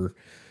more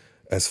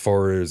as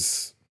far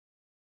as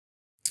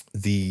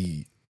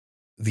the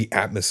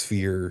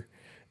atmosphere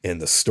and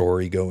the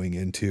story going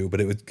into, but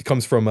it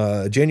comes from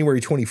January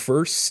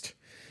 21st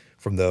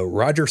from the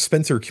Roger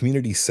Spencer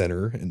Community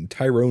Center in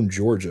Tyrone,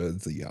 Georgia.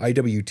 The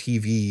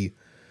IWTV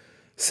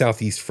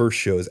Southeast First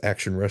show is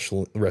Action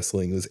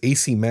Wrestling. It was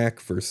AC Mack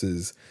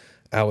versus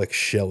Alex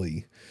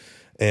Shelley.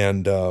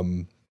 and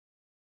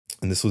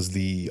this was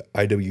the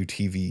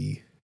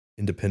IWTV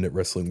Independent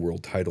Wrestling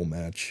World Title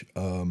match.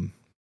 I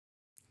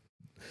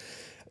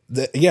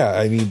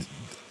mean,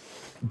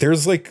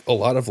 there's like a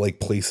lot of like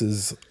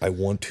places I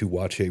want to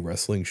watch a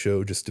wrestling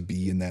show just to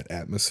be in that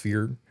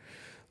atmosphere.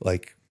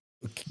 Like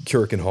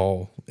Kurikan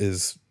Hall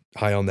is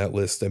high on that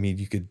list. I mean,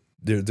 you could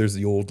there's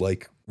the old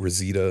like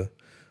Rosita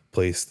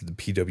place that the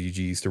PWG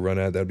used to run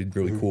at. That'd be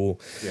really cool.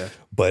 Yeah.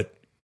 But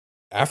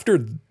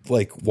after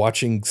like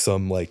watching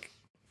some like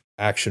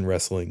action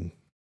wrestling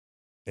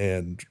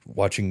and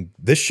watching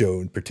this show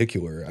in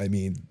particular, I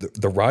mean,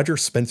 the Roger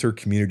Spencer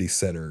Community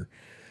Center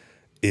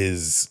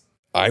is,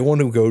 I want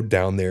to go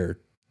down there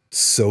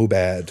so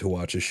bad to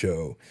watch a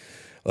show.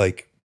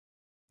 Like,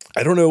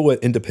 I don't know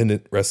what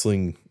independent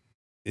wrestling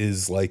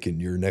is like in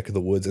your neck of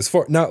the woods. As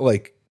far, not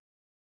like,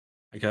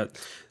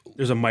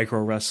 there's a micro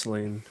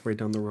wrestling right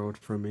down the road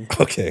from me.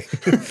 Okay.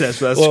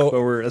 that's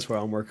what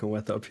I'm working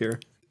with up here.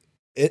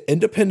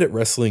 Independent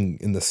wrestling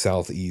in the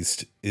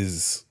Southeast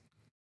is,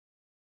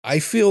 I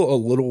feel, a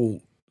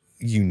little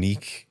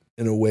unique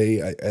in a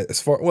way.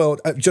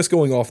 Just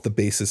going off the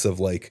basis of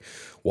like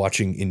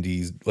watching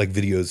indies, like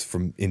videos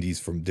from indies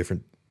from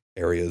different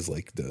areas,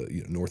 like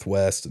the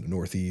Northwest and the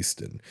Northeast,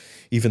 and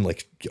even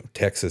like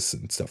Texas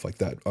and stuff like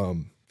that.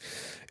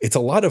 It's a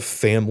lot of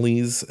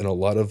families and a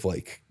lot of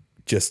like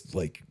just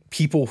like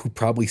people who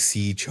probably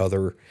see each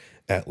other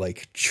at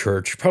like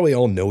church, probably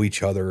all know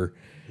each other.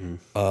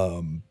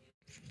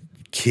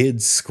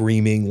 Kids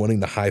screaming, wanting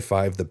to high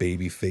five the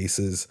baby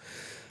faces.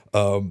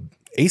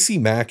 AC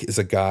Mack is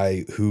a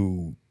guy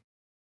who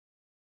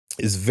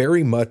is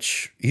very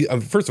much,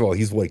 first of all,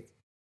 he's like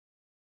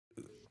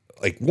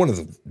one of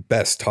the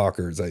best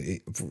talkers.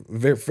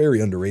 Very, very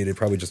underrated,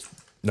 probably just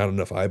not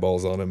enough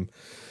eyeballs on him,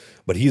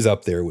 but he's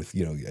up there with,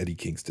 Eddie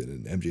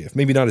Kingston and MJF.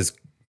 Maybe not as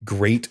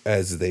great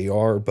as they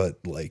are, but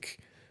like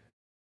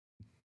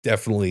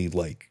definitely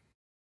like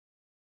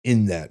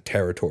in that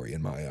territory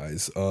in my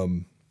eyes.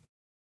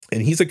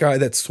 And he's a guy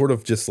that's sort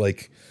of just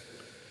like,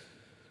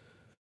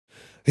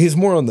 he's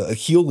more on the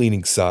heel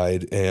leaning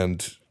side.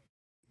 And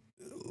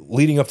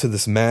leading up to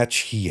this match,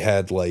 he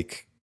had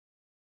like,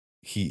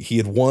 he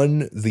had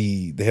won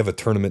they have a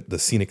tournament, the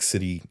Scenic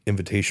City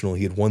Invitational.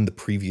 He had won the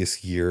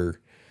previous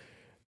year,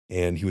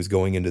 and he was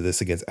going into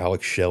this against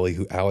Alex Shelley,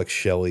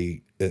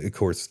 of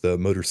course, the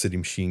Motor City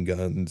Machine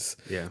Guns.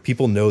 Yeah.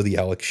 People know the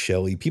Alex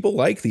Shelley. People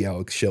like the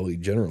Alex Shelley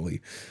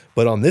generally.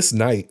 But on this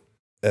night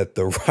at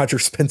the Roger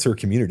Spencer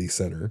Community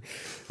Center,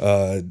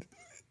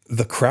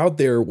 the crowd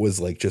there was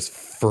like just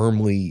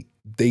firmly,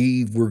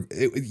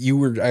 you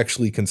were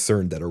actually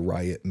concerned that a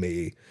riot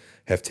may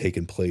have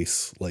taken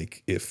place,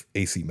 like if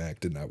AC Mack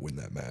did not win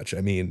that match.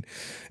 I mean,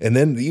 and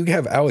then you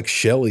have Alex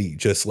Shelley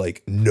just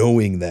like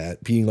knowing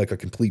that, being like a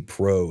complete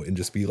pro and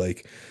just be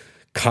like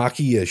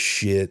cocky as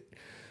shit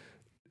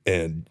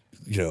and,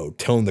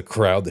 telling the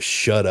crowd to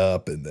shut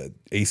up and that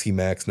AC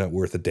Mack's not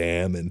worth a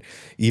damn. And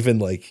even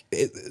like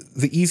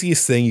the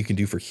easiest thing you can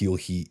do for heel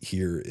heat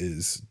here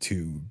is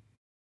to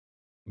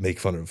make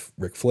fun of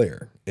Ric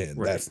Flair. And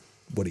That's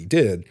what he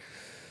did.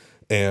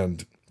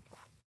 And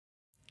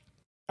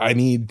I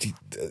mean,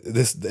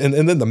 this, and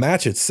then the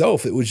match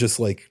itself, it was just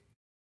like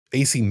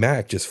AC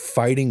Mack just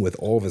fighting with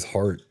all of his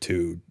heart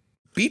to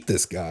beat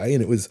this guy.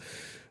 And it was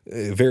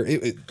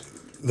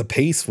the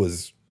pace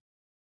was,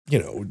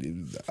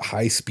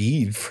 high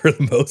speed for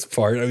the most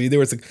part. I mean, there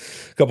was a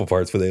couple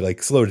parts where they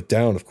like slowed it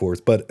down, of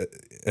course,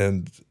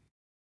 and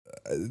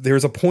there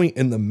was a point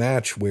in the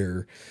match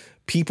where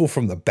people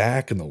from the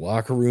back in the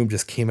locker room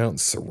just came out and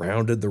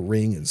surrounded the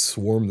ring and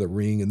swarmed the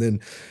ring. And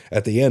then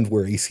at the end,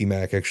 where AC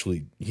Mack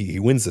actually, he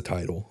wins the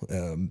title,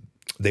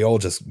 they all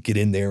just get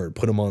in there and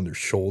put him on their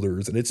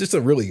shoulders. And it's just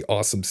a really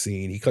awesome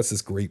scene. He cuts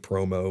this great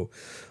promo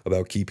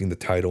about keeping the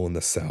title in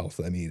the South.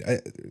 I mean,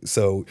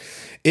 so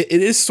it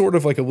is sort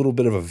of like a little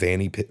bit of a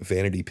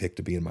vanity pick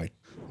to be in my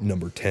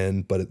number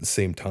 10, but at the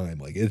same time,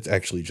 like it's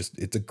actually just,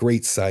 it's a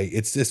great sight.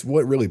 It's just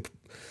what really,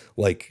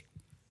 like,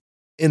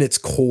 in its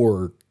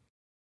core,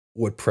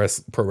 what pro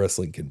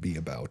wrestling can be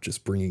about.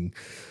 Just bringing,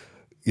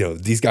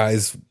 these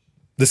guys,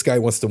 this guy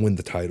wants to win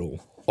the title.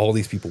 All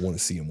these people want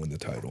to see him win the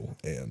title,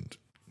 and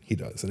he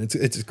does. And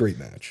it's a great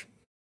match.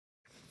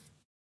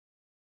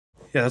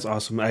 Yeah, that's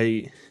awesome.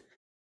 I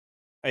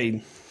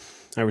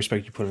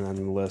respect you putting it on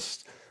the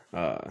list.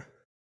 It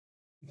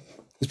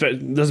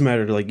doesn't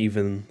matter, like,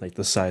 even like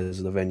the size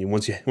of the venue.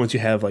 Once you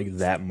have like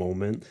that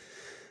moment,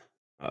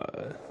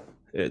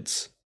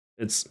 that's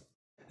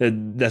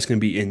gonna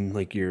be in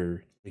like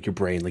your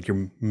brain, like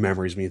your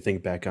memories when you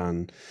think back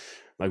on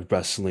like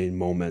wrestling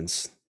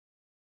moments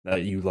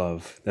that you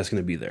love. That's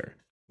gonna be there,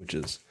 which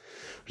is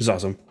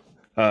awesome.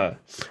 I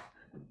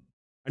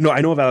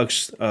know of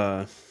Alex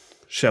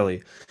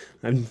Shelley.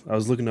 I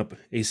was looking up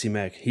AC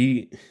Mack.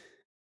 He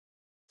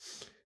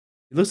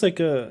looks like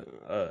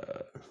a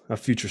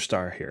future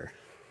star here.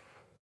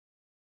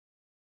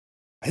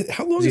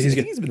 How long has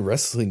he's been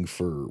wrestling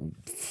for?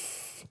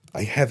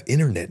 I have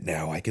internet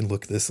now. I can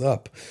look this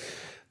up.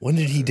 When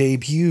did he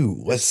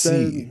debut? Let's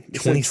see.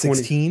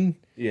 2016?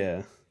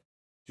 Yeah.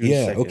 June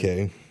Yeah, 2nd.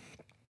 okay.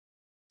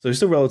 So he's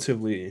still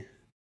relatively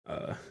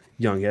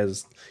young. He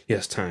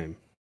has time.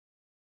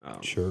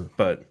 Sure.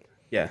 But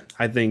yeah,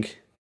 I think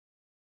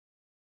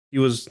he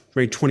was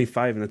ranked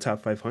 25 in the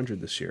top 500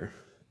 this year.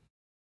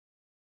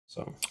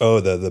 So Oh,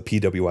 the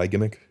PWI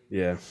gimmick?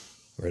 yeah,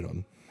 Right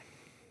on.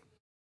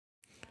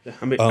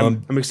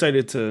 I'm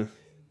excited to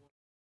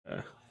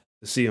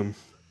see him.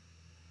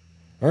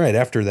 All right,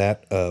 after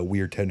that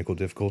weird technical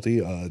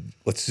difficulty,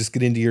 let's just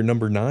get into your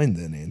number 9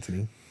 then,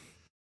 Anthony.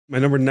 My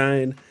number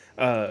 9,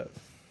 I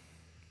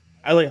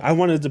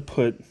wanted to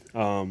put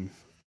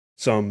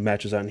some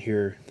matches on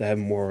here that have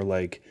more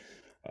like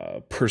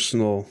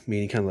personal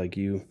meaning, kind of like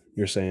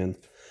you're saying,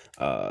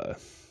 uh,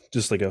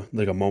 just like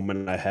a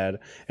moment I had,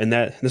 and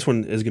this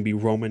one is gonna be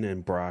Roman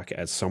and Brock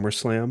at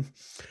SummerSlam,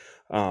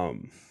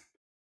 um,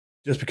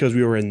 just because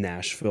we were in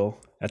Nashville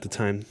at the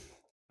time.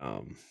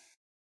 Um,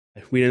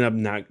 we ended up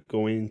not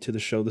going to the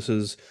show. This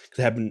is because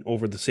it happened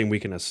over the same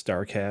weekend as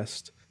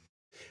Starcast,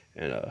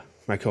 and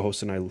my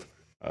co-host and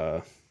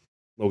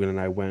Logan and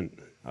I went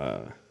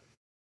to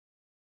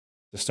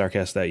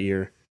Starcast that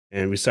year,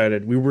 and we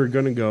decided we were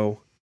gonna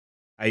go.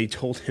 I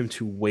told him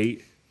to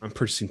wait on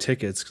purchasing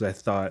tickets because I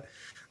thought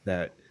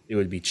that it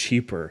would be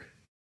cheaper,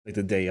 like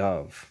the day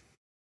of,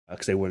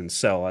 because they wouldn't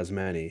sell as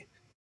many.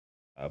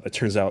 But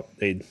turns out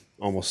they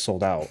almost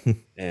sold out,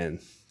 and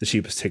the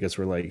cheapest tickets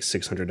were like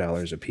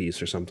 $600 a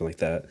piece or something like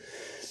that.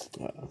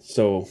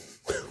 So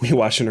we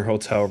watched in our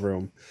hotel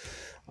room.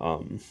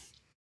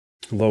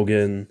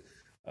 Logan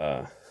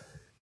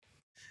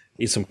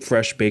ate some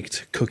fresh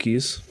baked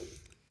cookies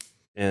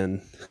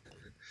and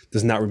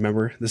does not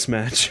remember this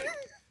match.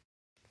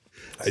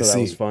 So that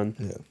was fun.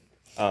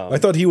 Yeah. I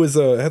thought he was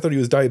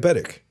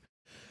diabetic.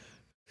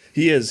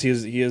 He is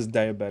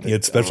diabetic. He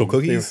had special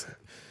cookies.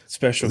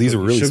 Special. These are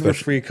really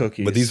sugar-free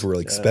cookies, but these were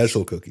like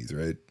special cookies,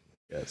 right?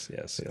 Yes.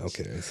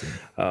 Okay, I see.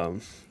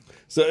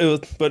 So it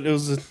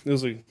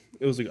was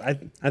like I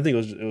think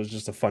it was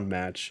just a fun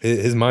match.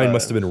 His mind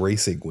must have been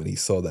racing when he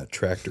saw that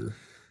tractor.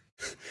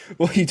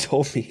 Well, he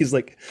told me he's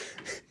like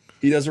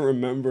he doesn't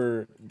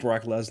remember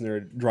Brock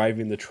Lesnar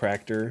driving the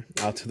tractor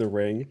out to the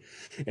ring,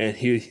 and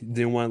he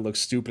didn't want to look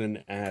stupid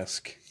and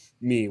ask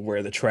me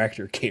where the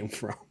tractor came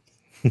from.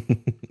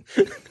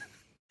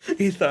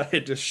 He thought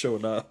it just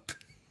showed up.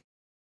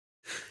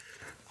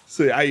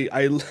 So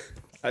I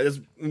that's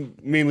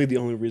mainly the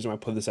only reason I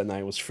put this at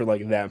 9 was for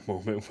like that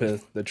moment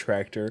with the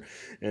tractor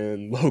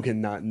and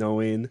Logan not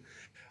knowing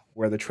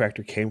where the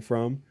tractor came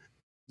from.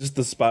 Just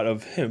the spot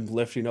of him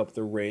lifting up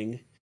the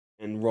ring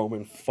and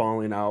Roman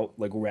falling out,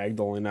 like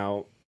ragdolling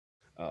out.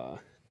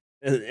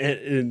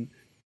 And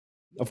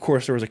of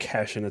course there was a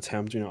cash in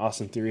attempt. You know,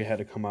 Austin Theory had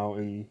to come out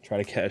and try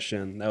to cash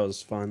in. That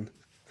was fun.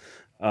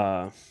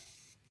 The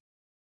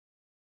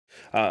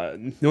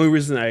only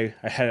reason I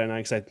had it on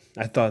because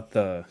I thought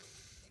the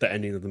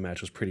ending of the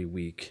match was pretty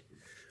weak.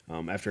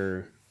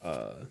 After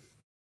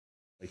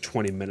like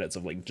 20 minutes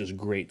of like just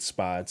great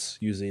spots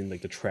using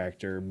like the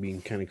tractor,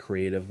 being kind of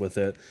creative with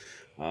it,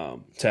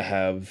 to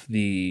have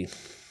the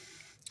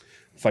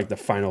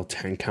final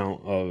 10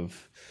 count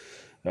of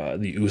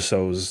the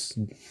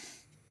Usos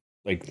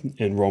like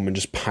and Roman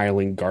just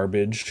piling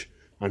garbage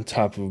on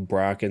top of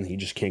Brock and he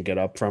just can't get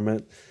up from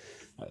it.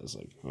 I was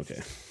like,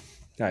 okay,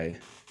 I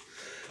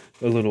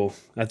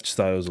just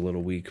thought it was a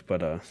little weak,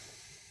 but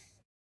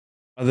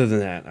other than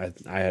that,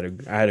 I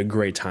had a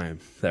great time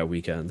that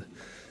weekend.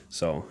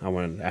 So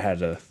I had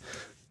to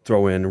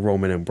throw in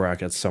Roman and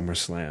Brock at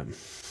SummerSlam.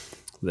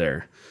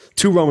 There,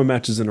 2 Roman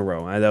matches in a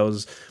row. But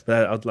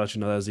I'll let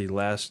you know that was the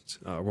last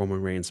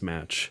Roman Reigns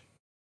match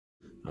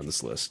on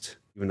this list.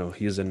 Even though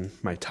he's in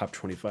my top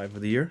 25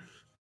 of the year,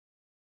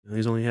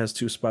 he only has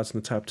 2 spots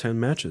in the top 10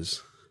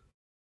 matches.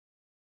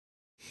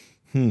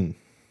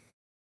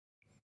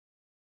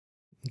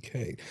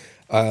 Okay.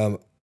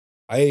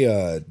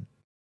 I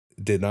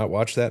did not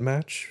watch that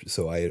match,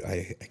 so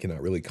I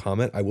cannot really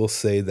comment. I will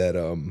say that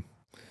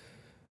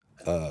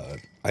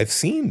I've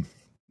seen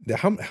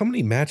how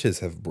many matches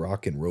have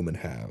Brock and Roman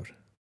had?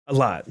 A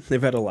lot.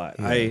 They've had a lot.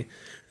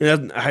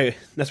 Yeah. I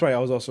that's why I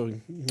was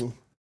also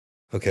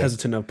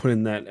hesitant of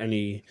putting that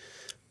any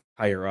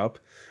higher up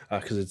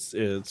because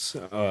it's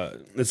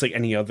like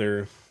any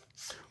other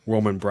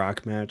Roman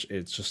Brock match.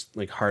 It's just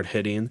like hard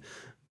hitting,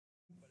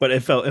 but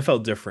it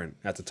felt different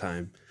at the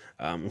time.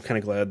 I'm kind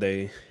of glad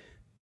they,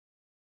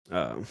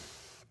 for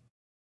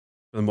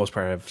the most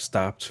part, have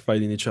stopped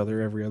fighting each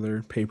other every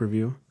other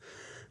pay-per-view.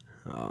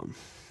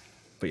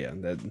 But yeah,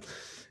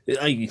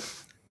 I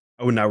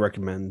would not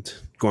recommend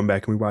going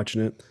back and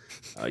rewatching it.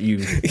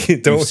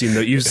 Don't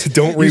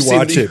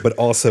rewatch it, but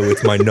also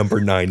it's my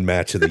number 9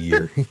 match of the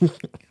year.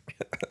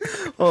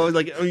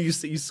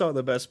 You saw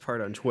the best part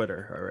on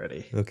Twitter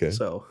already. Okay,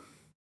 so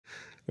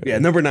yeah,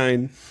 number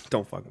 9.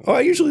 Don't fuck with. Oh,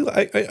 I usually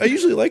like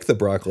the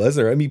Brock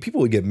Lesnar. I mean,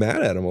 people would get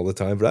mad at him all the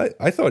time, but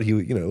I thought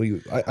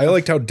I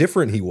liked how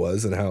different he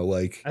was and how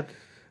like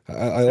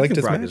I liked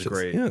his Brock matches. Is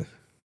great. Yeah,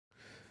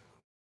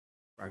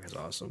 Brock is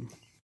awesome.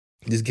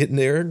 Just getting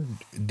there,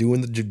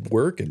 doing the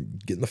work,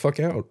 and getting the fuck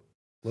out.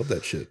 Love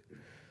that shit.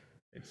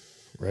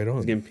 Right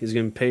on. He's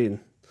getting paid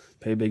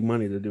big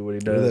money to do what he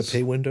Go to that does.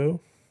 pay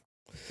window.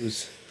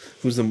 Who's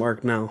the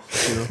mark now?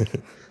 You know,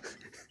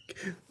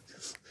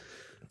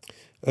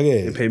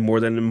 Okay. they pay more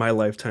than in my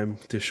lifetime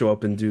to show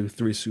up and do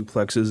 3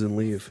 suplexes and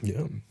leave.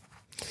 Yeah.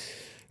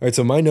 All right,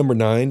 so my number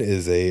 9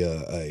 is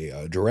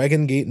a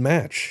Dragon Gate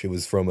match. It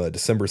was from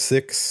December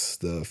 6th,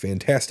 the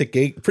Fantastic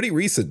Gate, pretty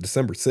recent,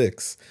 December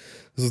 6th.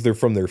 This is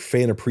from their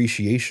fan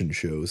appreciation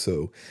show,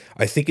 so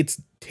I think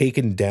it's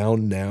taken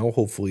down now.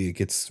 Hopefully it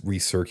gets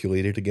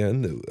recirculated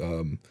again.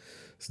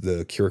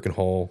 The Kurikan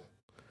Hall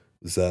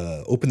was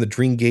Open the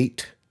Dream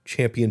Gate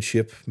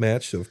Championship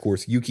match. So, of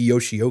course, Yuki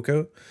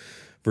Yoshioka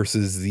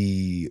versus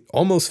the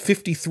almost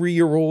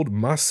 53-year-old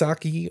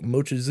Masaki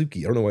Mochizuki.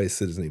 I don't know why I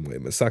said his name right.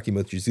 Masaki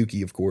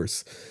Mochizuki, of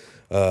course.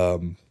 I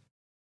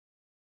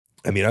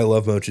mean, I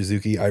love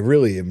Mochizuki. I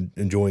really am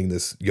enjoying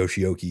this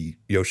Yoshioka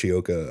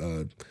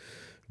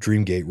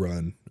Dreamgate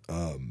run.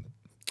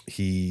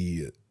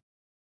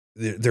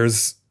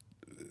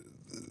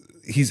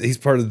 He's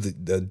part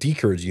of the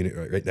D-Courage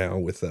unit right now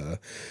with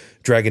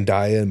Dragon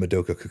Daya and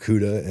Madoka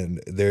Kakuta,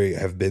 and they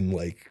have been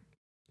like,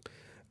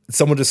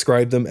 someone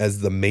described them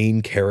as the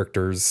main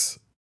characters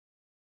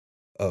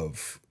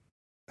of,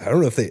 I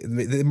don't know if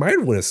they might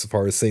have went as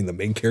far as saying the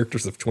main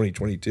characters of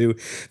 2022.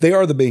 They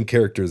are the main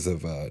characters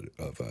of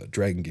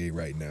Dragon Gate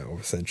right now,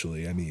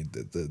 essentially. I mean,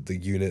 the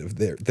unit of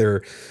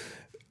their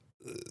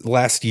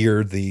last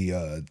year,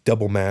 the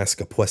double mask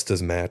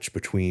Apuestas match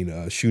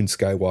between Shun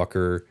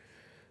Skywalker,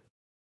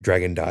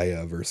 Dragon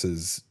Daya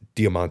versus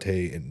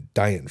Diamante and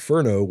Daya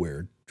Inferno,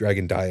 where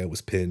Dragon Daya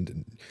was pinned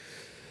and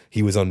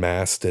he was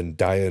unmasked, and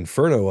Daya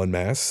Inferno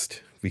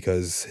unmasked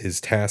because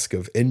his task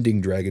of ending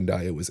Dragon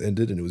Daya was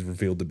ended, and it was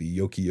revealed to be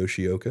Yuki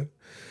Yoshioka.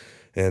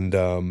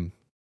 And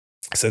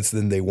since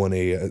then, they won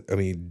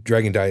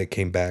Dragon Daya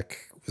came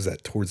back, was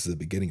that towards the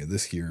beginning of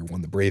this year,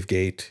 won the Brave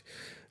Gate,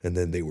 and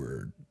then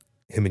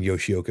him and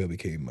Yoshioka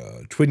became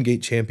Twin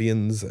Gate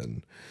champions,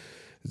 and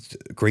it's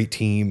a great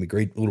team, a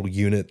great little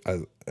unit.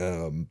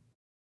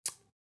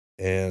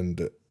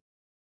 And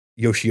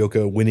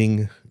Yoshioka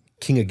winning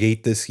King of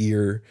Gate this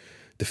year,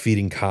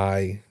 defeating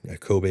Kai at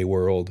Kobe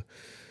World,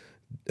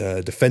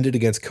 defended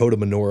against Kota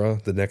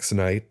Minoura the next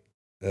night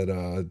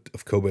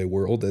of Kobe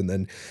World, and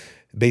then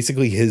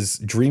basically his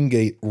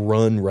Dreamgate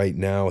run right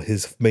now,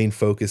 his main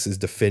focus is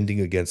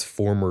defending against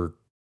former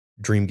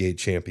Dreamgate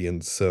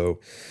champions. So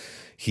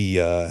he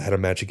had a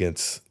match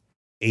against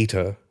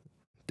Eita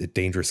at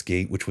Dangerous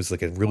Gate, which was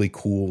like a really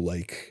cool,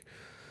 like,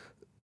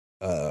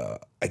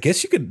 I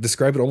guess you could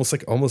describe it almost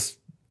like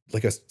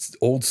a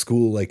old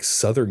school, like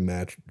Southern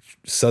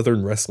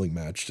wrestling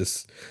match,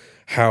 just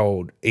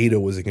how Ada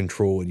was in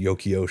control and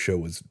Yoki-Osho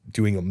was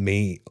doing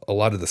a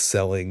lot of the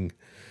selling,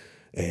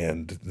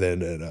 and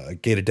then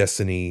at Gate of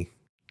Destiny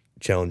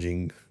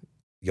challenging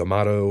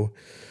Yamato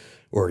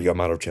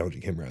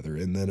challenging him rather,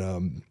 and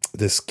then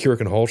this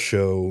Kurikan Hall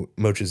show,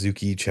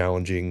 Mochizuki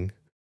challenging,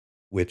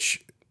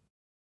 which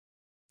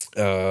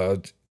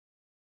Mochizuki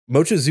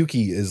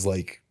is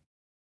like,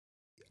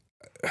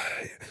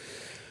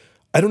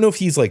 I don't know if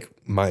he's like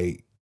my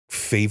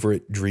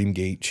favorite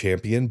Dreamgate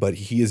champion, but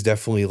he is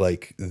definitely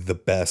like the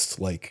best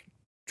like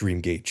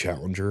Dreamgate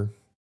challenger.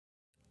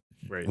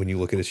 Right. When you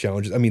look at his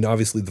challenges, I mean,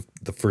 obviously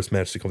the first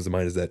match that comes to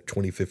mind is that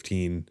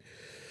 2015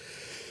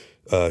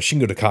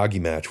 Shingo Takagi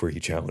match where he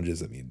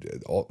challenges. I mean,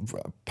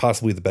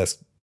 possibly the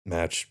best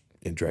match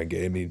in Dragon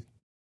Gate. I mean,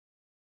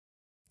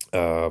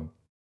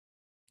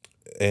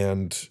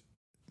 and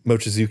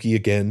Mochizuki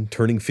again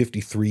turning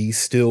 53,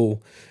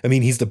 still. I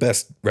mean, he's the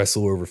best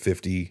wrestler over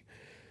 50.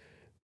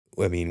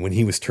 I mean, when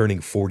he was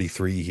turning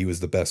 43, he was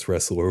the best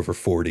wrestler over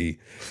 40.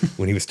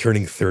 When he was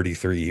turning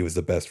 33, he was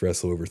the best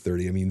wrestler over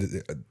 30. I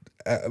mean,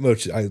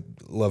 I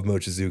love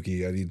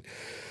Mochizuki. I mean,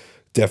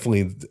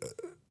 definitely,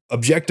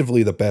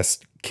 objectively, the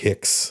best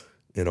kicks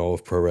in all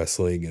of pro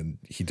wrestling, and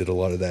he did a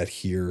lot of that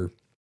here.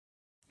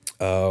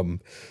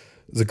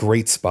 It's a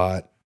great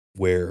spot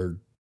where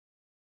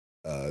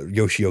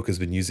Yoshioka's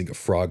been using a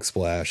frog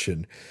splash,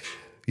 and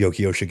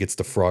Yoki-Osho gets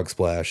the frog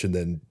splash, and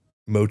then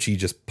Mochi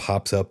just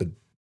pops up and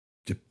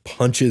just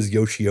punches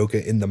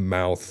Yoshioka in the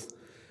mouth,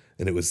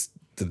 and it was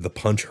the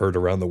punch heard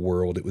around the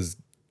world. It was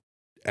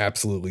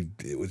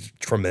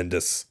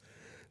tremendous.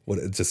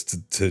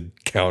 Just to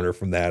counter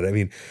from that, I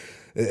mean,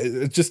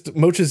 it's just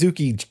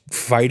Mochizuki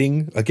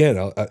fighting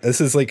again. This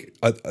is like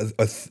a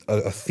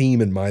theme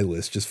in my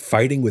list, just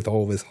fighting with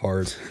all of his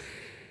heart.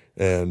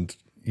 And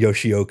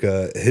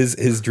Yoshioka,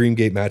 his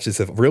Dreamgate matches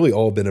have really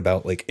all been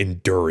about like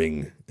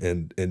enduring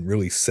and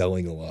really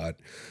selling a lot.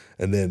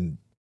 And then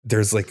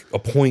there's like a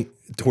point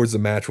towards the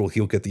match where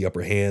he'll get the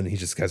upper hand. He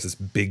just has this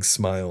big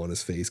smile on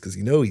his face because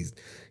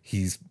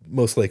he's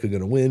most likely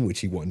going to win, which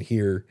he won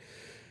here.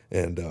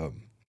 And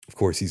of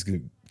course, he's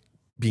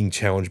being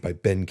challenged by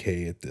Ben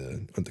K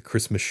on the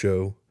Christmas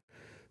show.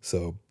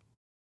 So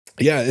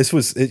yeah, this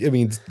was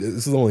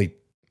only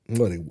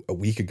a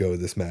week ago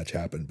this match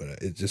happened, but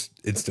it just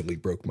instantly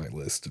broke my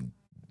list and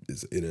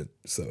is in it.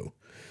 So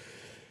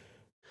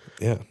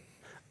yeah,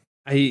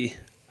 I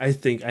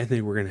think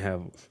we're gonna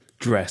have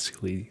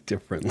drastically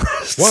different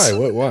lists. Why?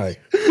 What? Why?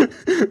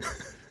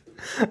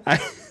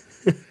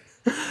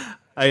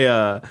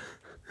 I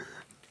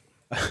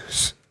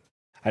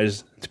I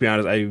just, to be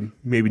honest, I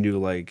maybe knew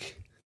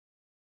like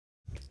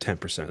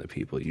 10% of the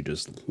people you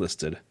just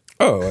listed.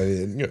 Oh, I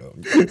mean, you know,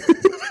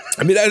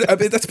 I mean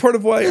that's part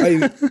of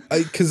why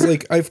because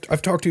like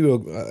I've talked to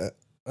you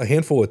a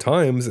handful of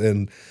times,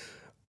 and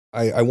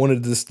I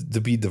wanted this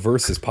to be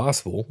diverse as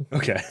possible.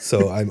 Okay,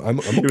 so I'm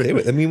okay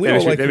with. I mean, we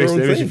all like our own things.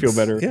 That makes you feel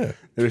better. Yeah,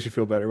 that makes you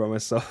feel better about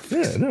myself.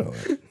 Yeah, no.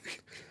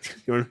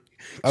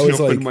 I was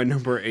like, my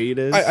number 8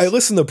 is. I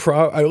listen to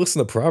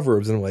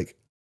Proverbs, and I'm like,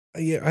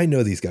 yeah, I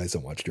know these guys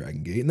don't watch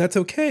Dragon Gate, and that's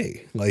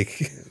okay.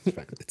 Like,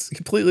 it's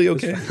completely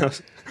okay.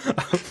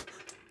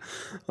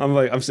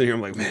 I'm sitting here.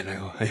 I'm like, man,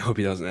 I hope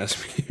he doesn't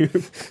ask me.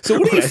 So,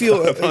 what do you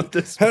feel about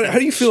this? How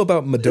do you feel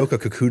about Madoka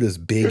Kakuta's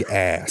big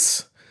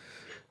ass?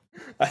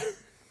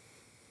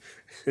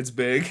 It's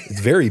big. It's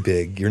very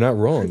big. You're not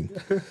wrong.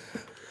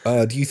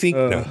 Do you think?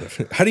 No.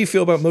 How do you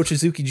feel about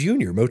Mochizuki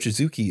Jr.?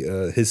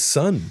 Mochizuki, his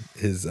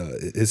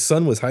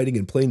son was hiding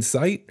in plain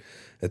sight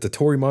at the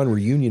Torimon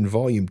Reunion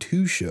Volume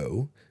 2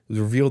 show. It was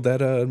revealed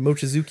that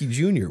Mochizuki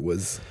Jr.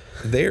 was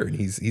there, and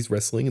he's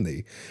wrestling, and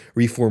they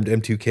reformed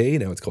M2K.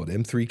 Now it's called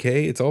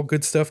M3K. It's all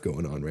good stuff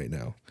going on right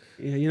now.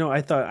 Yeah, you know,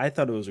 I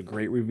thought it was a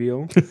great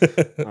reveal.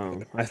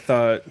 I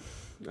thought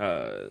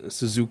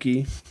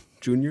Suzuki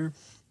Jr.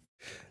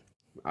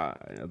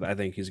 I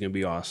think he's gonna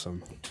be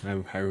awesome.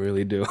 I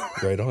really do.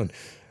 Right on.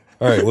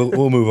 All right,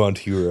 we'll move on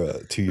to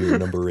your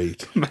number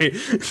 8.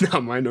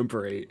 My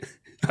number 8,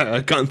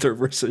 Gunther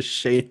versus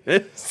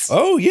Sheamus.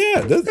 Oh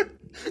yeah,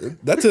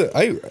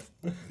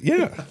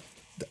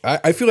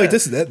 I feel like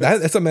that's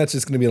a match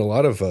that's going to be in a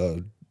lot of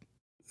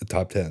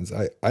top 10s.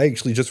 I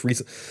actually just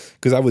recently,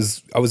 because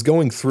I was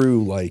going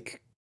through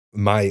like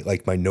my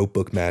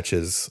notebook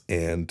matches,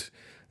 and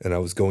I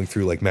was going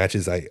through like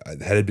matches I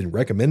had been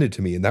recommended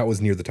to me, and that was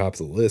near the top of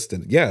the list.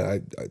 And yeah,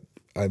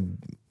 I'm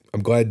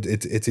glad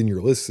it's in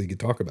your list so you can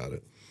talk about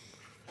it.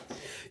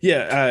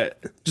 Yeah,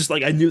 just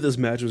like I knew this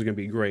match was going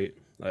to be great,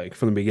 like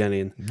from the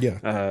beginning.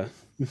 Yeah,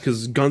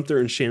 because Gunther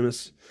and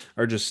Sheamus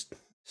are just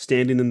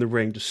standing in the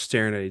ring, just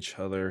staring at each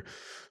other,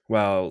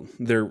 while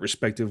their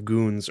respective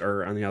goons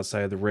are on the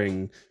outside of the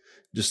ring,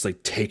 just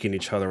like taking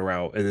each other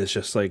out. And it's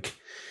just like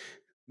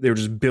they were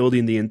just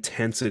building the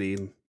intensity,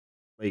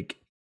 like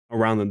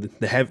around them.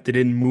 They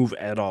didn't move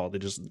at all. They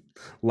just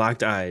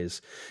locked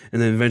eyes,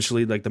 and then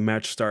eventually, like the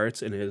match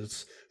starts, and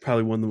it's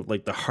probably one of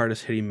the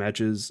hardest hitting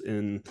matches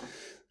in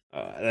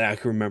that I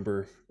can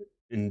remember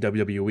in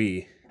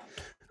WWE.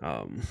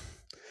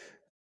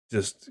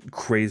 Just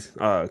crazy.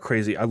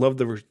 I love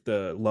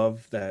the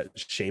love that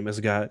Sheamus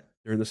got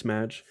during this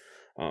match.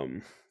 I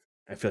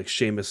feel like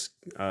Sheamus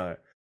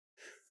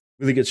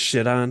really gets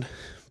shit on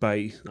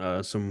by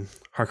some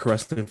hardcore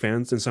wrestling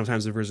fans, and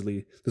sometimes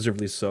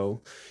deservedly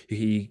so.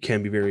 He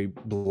can be very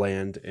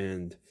bland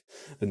and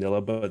vanilla,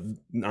 but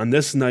on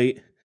this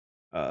night,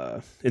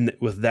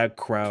 with that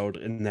crowd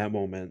in that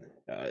moment,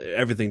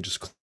 everything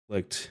just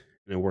clicked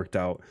and it worked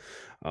out.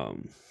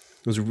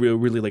 It was a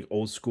really like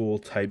old school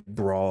type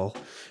brawl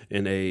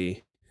in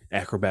a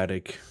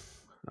acrobatic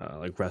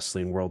like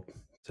wrestling world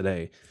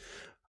today.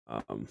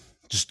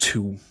 Just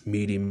two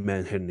meaty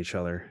men hitting each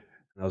other.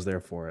 I was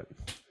there for it.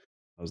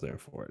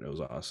 It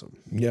was awesome.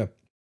 Yeah.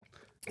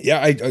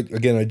 I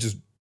just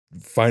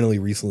finally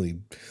recently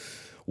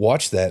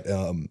watched that.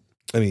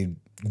 I mean,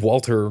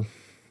 Walter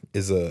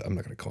is I'm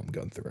not going to call him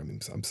Gunther. I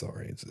mean, I'm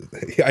sorry.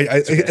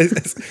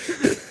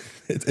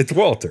 It's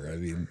Walter. I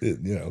mean, it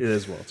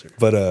is Walter.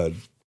 But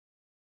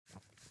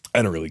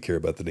I don't really care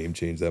about the name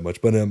change that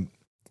much. But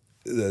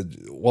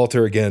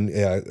Walter again,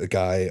 yeah, a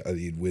guy. I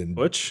mean, when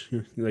Butch,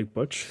 you like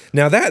Butch?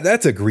 Now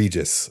that's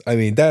egregious. I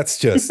mean, that's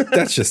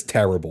just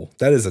terrible.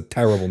 That is a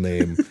terrible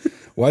name.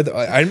 Why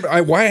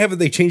why haven't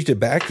they changed it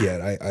back yet?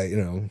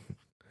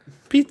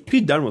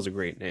 Pete Dunne was a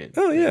great name.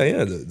 Oh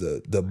yeah,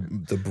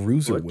 the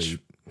bruiser weight.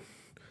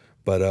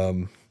 But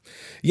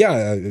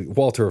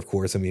Walter, of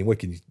course. I mean, what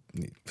can you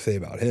say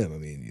about him? I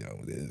mean,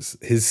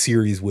 his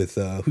series with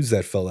who's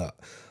that fella?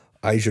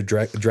 Aja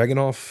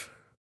Dragunov.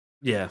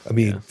 Yeah. I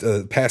mean,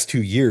 the past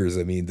 2 years,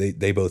 I mean,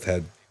 they both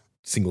had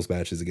singles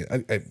matches again.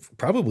 I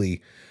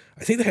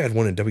think they had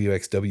one in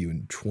WXW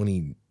in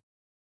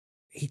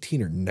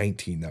 2018 or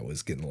 19 that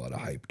was getting a lot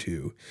of hype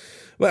too.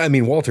 Well, I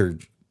mean, Walter,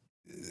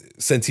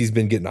 since he's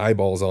been getting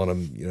eyeballs on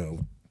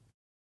him,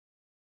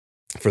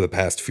 for the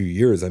past few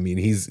years, I mean,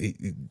 he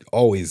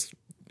always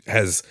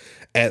has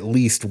at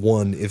least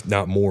one, if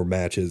not more,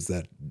 matches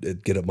that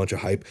get a bunch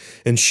of hype.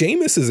 And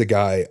Sheamus is a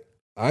guy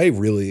I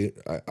really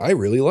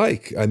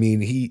like. I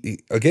mean, he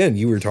again,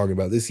 you were talking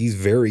about this. He's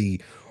very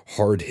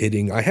hard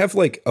hitting. I have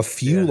like a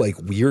few like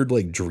weird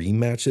like dream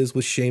matches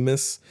with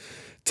Sheamus.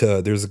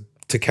 There's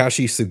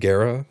Takashi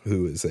Sugera,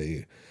 who is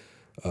he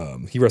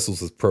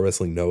wrestles with Pro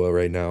Wrestling Noah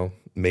right now.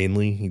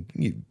 Mainly,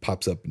 he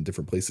pops up in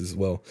different places as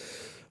well.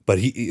 But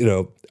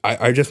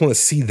I just want to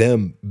see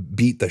them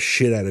beat the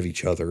shit out of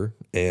each other,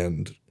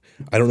 and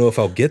I don't know if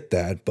I'll get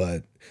that,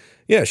 but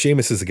Yeah,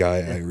 Sheamus is a guy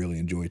I really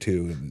enjoy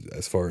too,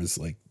 as far as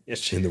like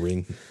in the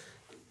ring.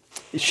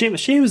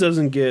 Sheamus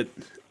doesn't get,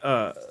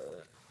 I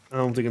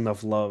don't think,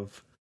 enough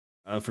love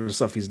for the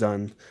stuff he's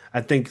done.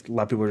 I think a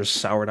lot of people are just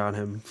soured on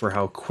him for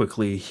how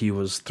quickly he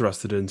was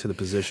thrusted into the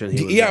position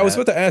he was Yeah, I was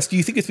at. about to ask, do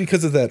you think it's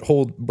because of that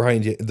whole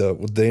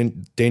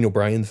Daniel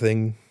Bryan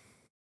thing?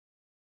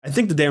 I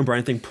think the Dan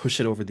Bryan thing pushed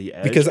it over the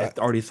edge. Because I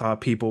already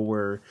thought people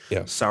were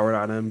yeah, soured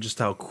on him, just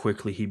how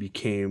quickly he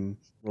became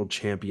world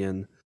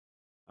champion.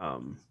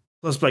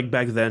 Plus, like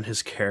back then,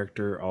 his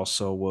character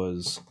also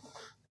was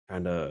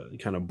kind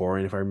of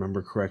boring, if I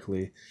remember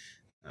correctly.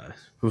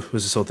 Was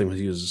this whole thing was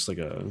he was just like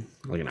an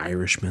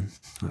Irishman?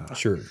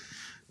 sure.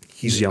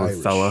 He's a young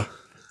Irish. fella.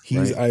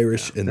 He's right?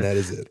 Irish, and that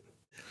is it.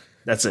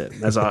 That's it.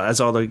 That's all. That's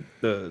all the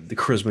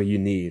charisma you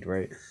need,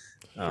 right?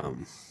 But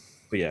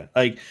yeah,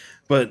 but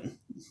I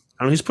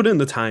don't know. He's put in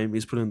the time.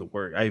 He's put in the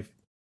work.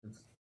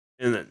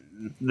 And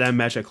that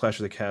match at Clash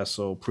of the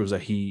Castle proves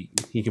that he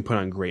can put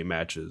on great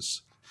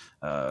matches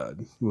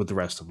with the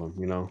rest of them.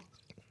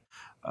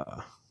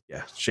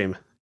 Yeah,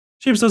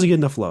 Sheamus doesn't get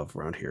enough love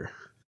around here.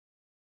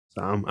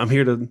 So I'm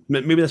here to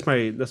maybe that's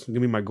gonna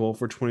be my goal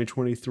for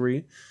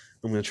 2023.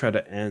 I'm gonna try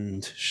to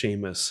end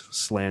Sheamus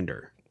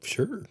slander.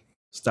 Sure.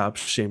 Stop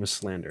Sheamus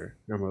slander.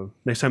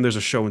 Next time there's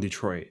a show in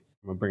Detroit,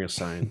 I'm gonna bring a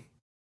sign.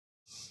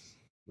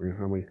 I'm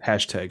gonna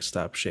hashtag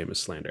stop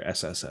Sheamus slander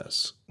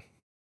SSS.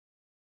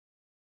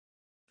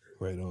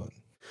 Right on.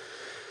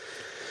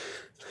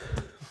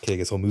 Okay, I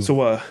guess I'll move.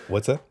 So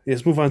what's that?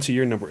 Let's move on to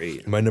your number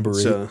 8. My number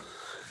 8.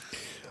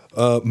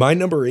 My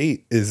number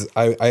 8 is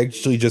I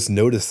actually just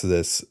noticed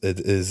this. It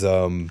is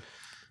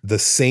the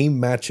same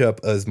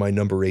matchup as my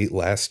number 8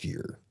 last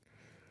year.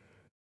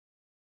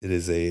 It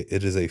is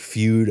a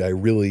feud I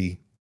really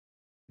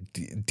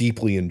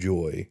deeply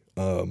enjoy.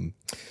 It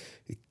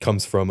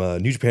comes from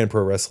New Japan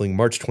Pro Wrestling,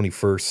 March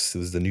 21st. It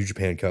was the New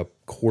Japan Cup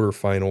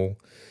quarterfinal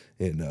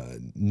in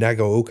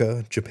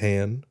Nagaoka,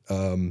 Japan.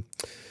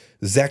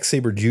 Zack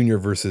Sabre Jr.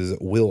 versus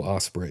Will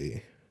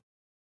Ospreay,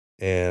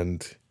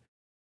 and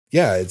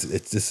yeah,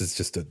 this is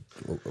just a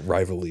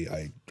rivalry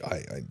I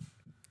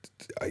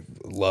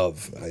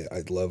love.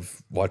 I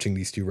love watching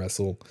these two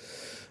wrestle.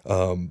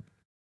 I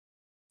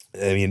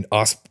mean,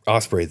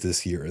 Ospreay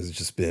this year has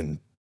just been.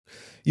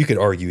 You could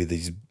argue that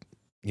he's,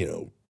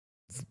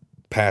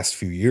 past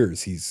few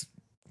years he's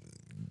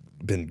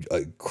been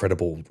a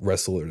credible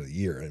wrestler of the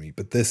year. I mean,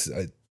 but this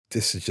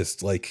is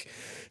just like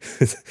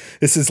this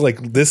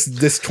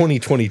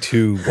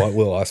 2022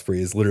 Will Ospreay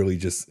is literally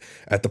just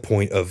at the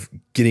point of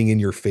getting in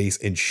your face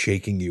and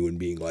shaking you and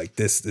being like,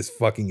 this is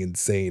fucking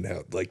insane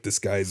how like this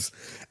guy's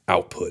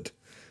output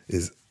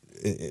is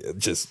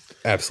just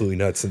absolutely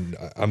nuts. And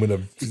I'm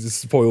gonna,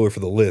 spoiler for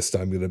the list,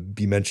 I'm gonna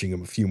be mentioning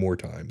him a few more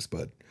times,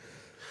 but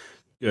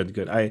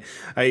Good. I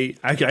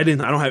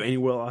don't have any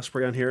Will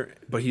Ospreay on here,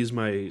 but he's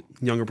my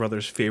younger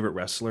brother's favorite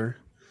wrestler.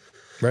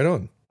 Right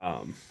on.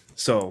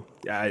 So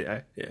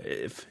yeah,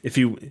 if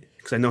you,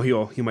 because I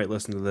know he might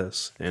listen to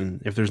this,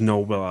 and if there's no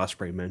Will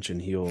Ospreay mention,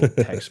 he'll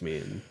text me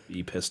and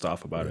be pissed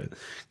off about it.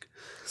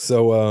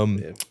 So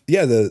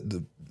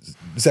the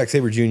Zack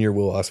Sabre Jr.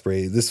 Will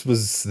Ospreay. This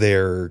was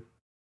their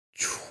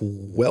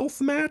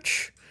 12th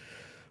match,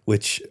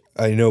 which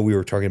I know we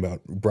were talking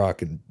about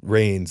Brock and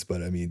Reigns,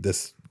 but I mean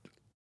this.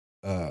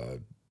 I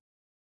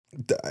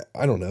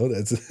don't know.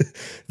 That's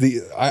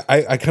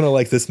I kind of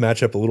like this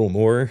matchup a little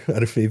more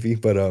out of maybe,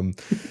 but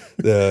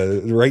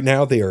right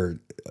now they are.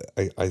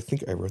 I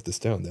think I wrote this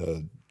down.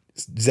 The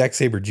Zack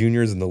Sabre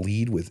Jr. is in the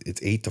lead with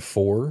it's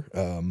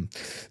 8-4.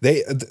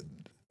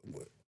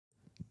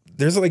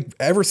 There's like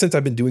ever since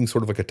I've been doing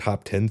sort of like a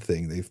top 10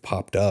 thing, they've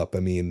popped up. I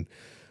mean,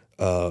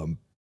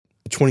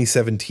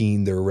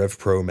 2017 their Rev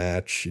Pro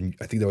match, and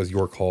I think that was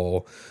York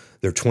Hall.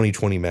 Their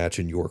 2020 match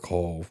in York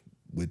Hall,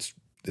 which.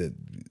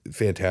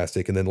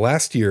 Fantastic. And then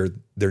last year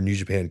their New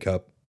Japan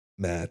Cup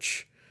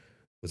match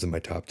was in my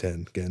top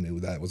 10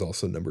 again. That was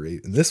also number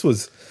 8, and it's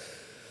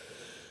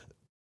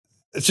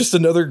just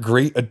another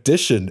great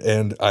addition.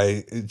 And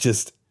I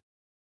just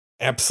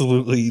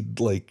absolutely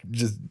like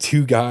just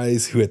two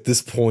guys who at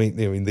this point,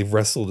 I mean, they've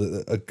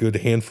wrestled a good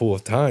handful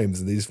of times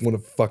and they just want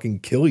to fucking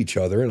kill each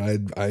other.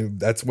 And I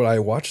that's what I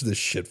watch this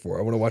shit for.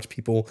 I want to watch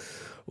people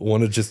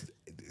want to just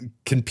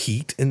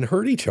compete and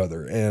hurt each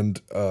other.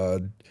 And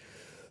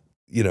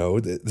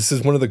this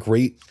is one of the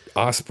great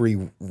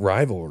Ospreay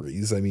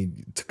rivalries. I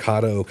mean,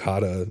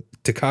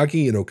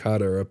 Takagi and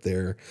Okada are up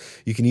there.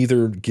 You can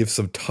either give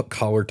some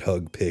collar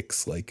tug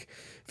picks, like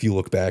if you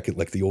look back at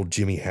like the old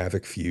Jimmy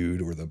Havoc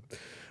feud or the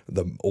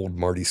old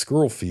Marty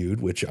Scurll feud,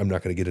 which I'm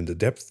not going to get into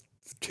depth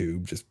to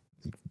just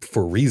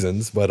for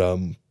reasons, but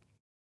and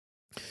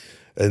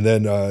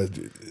then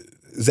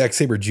Zack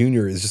Sabre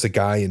Jr. is just a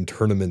guy in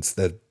tournaments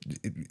that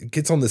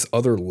gets on this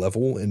other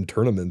level in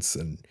tournaments.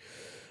 And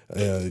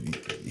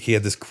he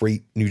had this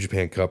great New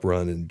Japan Cup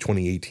run in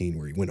 2018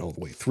 where he went all the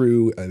way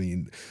through. I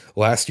mean,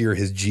 last year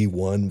his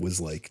G1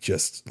 was like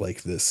just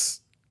like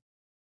this,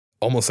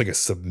 almost like a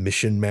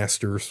submission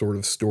master sort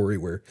of story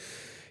where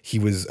he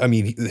was. I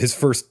mean, his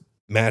first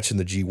match in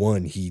the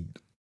G1,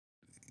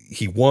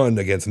 he won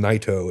against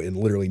Naito, and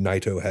literally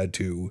Naito had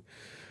to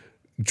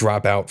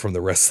drop out from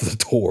the rest of the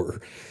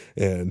tour,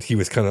 and he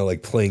was kind of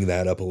like playing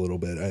that up a little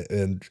bit.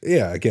 And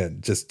yeah, again,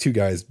 just two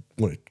guys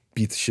want to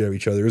beat the shit out of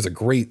each other. It was a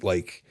great,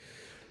 like,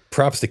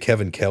 props to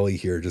Kevin Kelly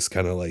here, just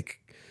kind of like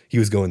he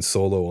was going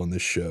solo on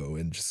this show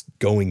and just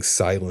going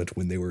silent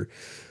when they were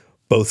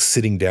both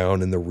sitting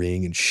down in the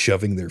ring and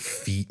shoving their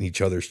feet in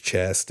each other's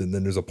chest. And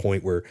then there's a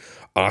point where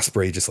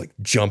Ospreay just like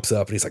jumps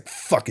up and he's like,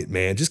 fuck it,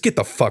 man, just get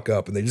the fuck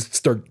up. And they just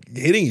start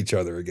hitting each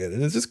other again.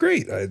 And it's just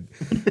great. A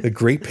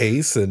great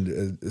pace.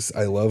 And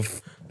I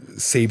love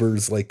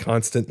Saber's like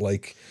constant,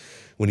 like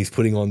when he's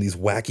putting on these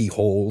wacky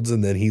holds.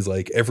 And then he's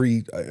like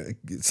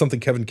something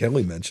Kevin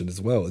Kelly mentioned as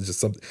well. It's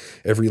just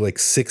every like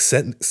 6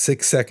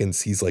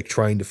 seconds, he's like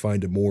trying to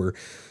find a more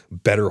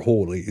better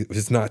hold. Like, if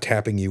it's not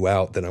tapping you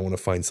out, then I want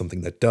to find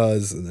something that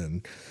does. And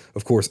then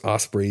of course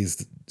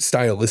Ospreay's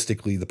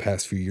stylistically the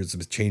past few years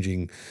is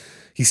changing.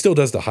 He still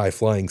does the high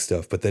flying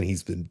stuff, but then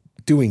he's been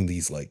doing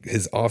these, like,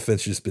 his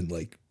offense just been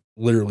like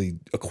literally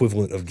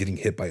equivalent of getting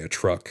hit by a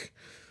truck,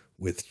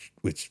 which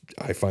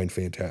I find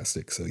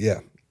fantastic. So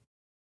yeah,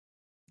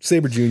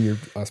 Saber Jr.,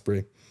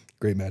 Ospreay,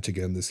 great match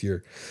again this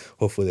year.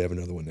 Hopefully they have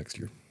another one next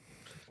year.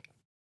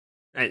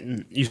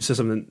 And you said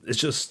something. It's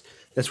just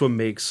that's what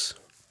makes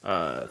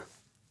like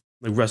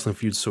wrestling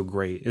feuds so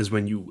great, is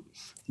when you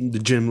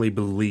legitimately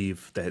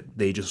believe that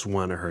they just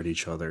want to hurt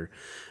each other,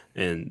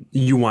 and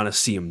you want to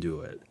see them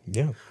do it.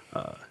 Yeah.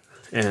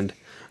 And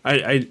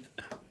I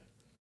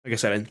like I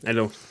said, I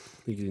don't,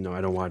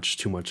 I don't watch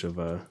too much of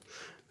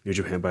New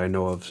Japan, but I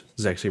know of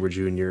Zack Sabre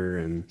Jr.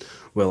 and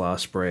Will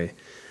Ospreay.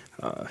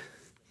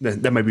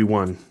 That might be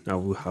one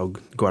I'll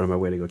go out of my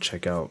way to go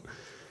check out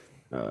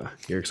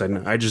here, because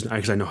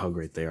I know how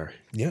great they are.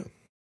 Yeah.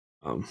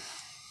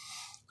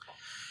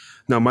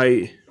 Now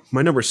my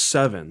number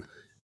 7,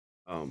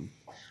 I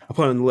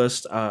put on the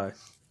list. I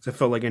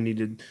felt like I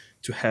needed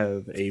to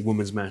have a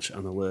women's match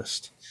on the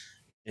list,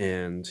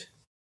 and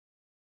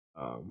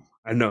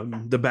I know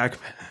the back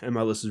in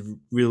my list is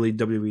really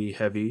WWE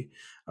heavy.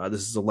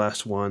 This is the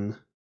last one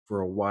for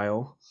a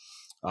while.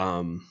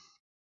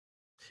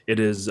 It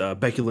is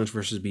Becky Lynch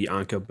versus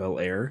Bianca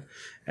Belair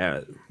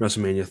at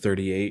WrestleMania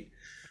 38.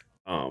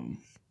 It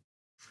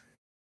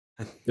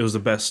was the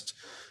best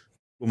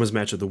women's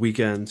match of the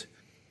weekend.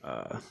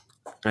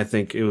 I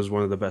think it was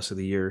one of the best of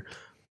the year.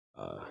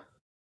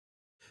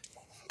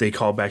 They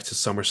call back to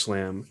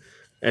SummerSlam.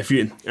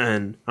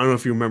 And I don't know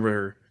if you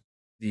remember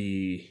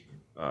the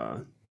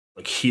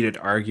like heated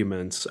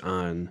arguments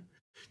on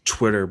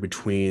Twitter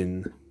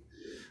between,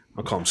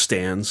 I'll call them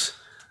stans.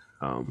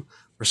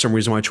 For some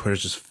reason, why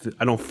Twitter's just,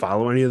 I don't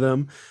follow any of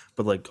them,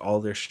 but like all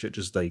their shit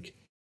just like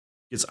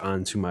gets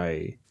onto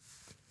my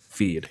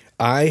feed.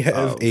 I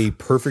have a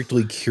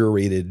perfectly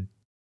curated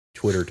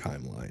Twitter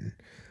timeline.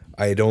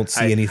 I don't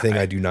see anything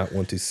I do not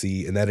want to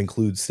see, and that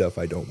includes stuff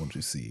I don't want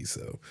to see.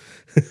 So,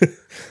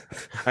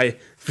 I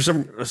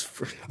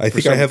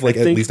think I have like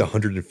at least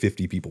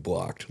 150 people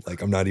blocked.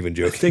 Like, I'm not even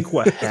joking. I think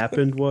what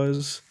happened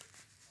was,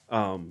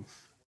 one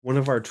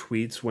of our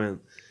tweets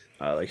went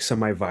like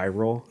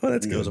semi-viral. Oh,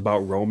 that's good. It was about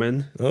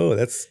Roman. Oh,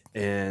 that's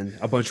and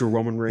a bunch of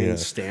Roman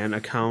Reigns stan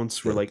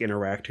accounts were like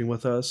interacting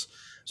with us.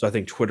 So I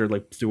think Twitter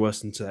like threw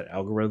us into that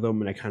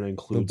algorithm, and it kind of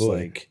includes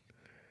like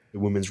the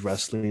women's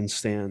wrestling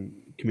stan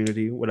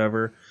community,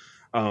 whatever.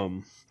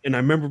 And I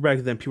remember back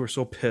then people were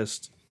so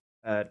pissed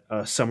at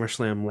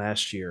SummerSlam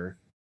last year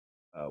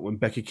when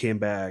Becky came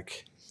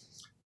back,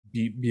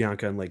 beat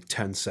Bianca in like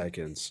 10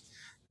 seconds.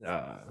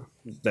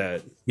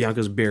 That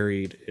Bianca's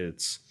buried.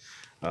 It's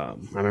I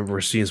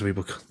remember seeing some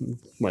people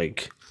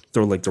like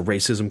throw like the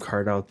racism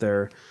card out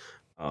there.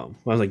 I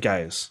was like,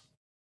 guys,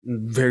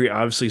 very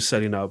obviously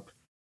setting up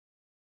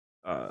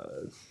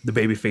the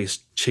babyface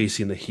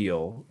chasing the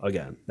heel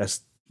again.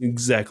 That's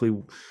exactly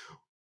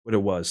what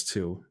it was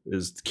too,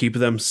 is keep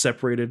them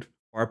separated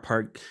far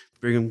apart,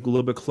 bring them a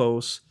little bit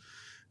close,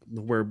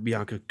 where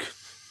Bianca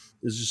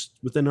is just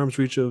within arm's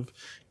reach of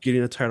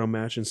getting a title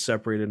match, and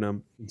separating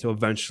them until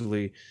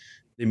eventually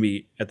they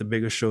meet at the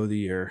biggest show of the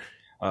year,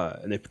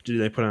 and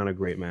they put on a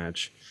great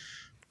match.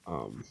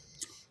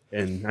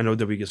 And I know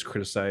WWE gets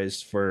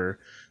criticized for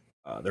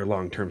their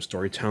long-term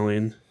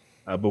storytelling,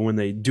 but when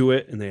they do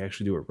it and they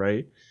actually do it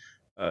right,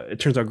 it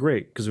turns out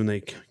great, because when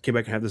they came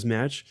back and have this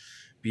match,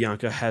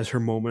 Bianca has her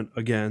moment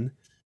again.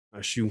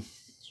 She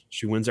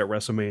wins at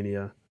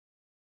WrestleMania,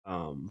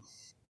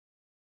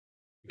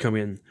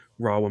 becoming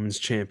Raw Women's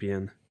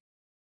Champion,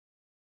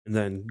 and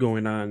then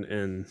going on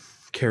and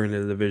carrying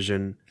the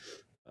division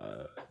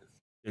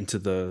into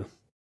the.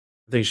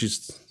 I think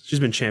she's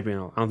been champion.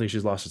 I don't think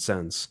she's lost it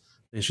since.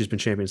 I think she's been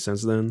champion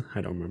since then.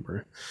 I don't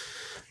remember,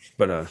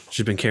 but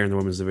she's been carrying the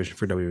women's division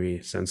for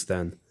WWE since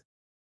then.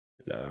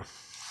 And,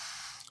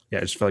 yeah,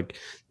 I just feel like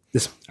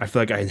this. I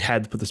feel like I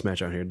had to put this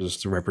match out here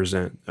just to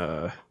represent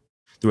the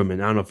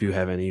women. I don't know if you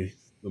have any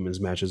women's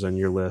matches on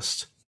your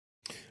list.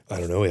 I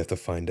don't know. We have to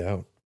find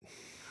out.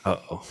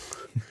 Uh-oh.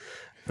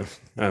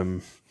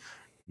 I'm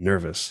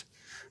nervous.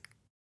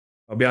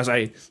 I'll be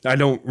honest, I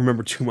don't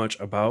remember too much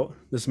about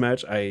this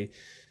match. I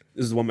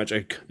this is the one match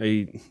I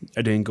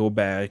didn't go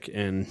back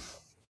and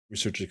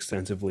research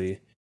extensively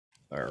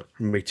or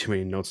make too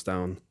many notes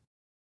down,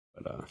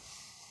 but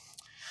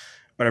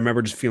I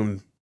remember just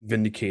feeling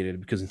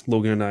vindicated because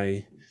Logan and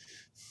I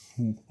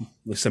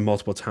said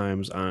multiple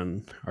times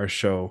on our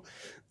show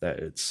that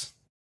it's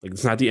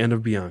not the end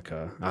of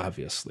Bianca.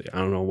 Obviously, I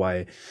don't know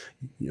why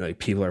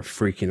people are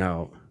freaking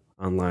out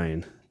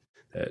online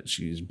that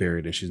she's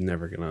buried and she's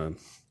never gonna.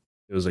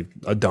 It was like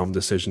a dumb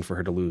decision for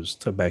her to lose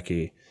to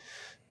Becky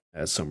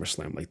at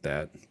SummerSlam like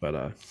that, but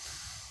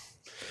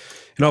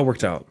it all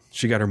worked out.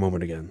 She got her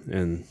moment again,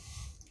 and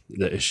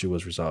the issue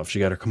was resolved. She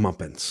got her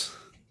comeuppance.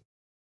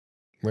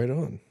 Right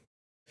on.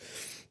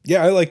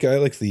 Yeah, I like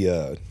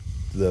the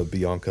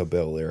Bianca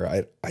Belair.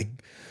 I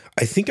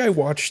think I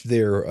watched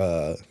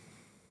their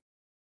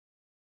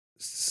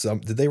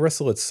did they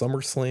wrestle at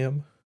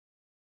SummerSlam?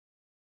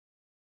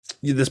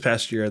 Yeah, this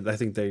past year, I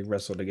think they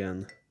wrestled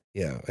again.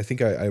 Yeah, I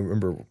think I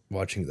remember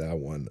watching that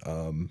one.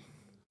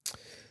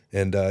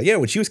 And yeah,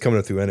 when she was coming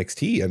up through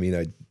NXT, I mean,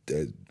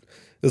 it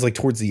was like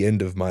towards the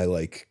end of my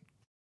like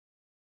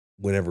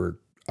whenever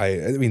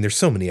I mean, there's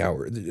so many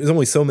hours. There's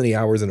only so many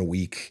hours in a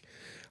week.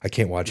 I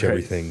can't watch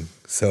everything.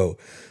 So,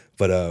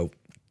 but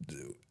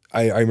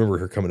I remember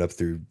her coming up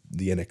through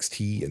the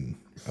NXT, and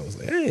I was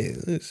like,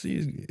 hey,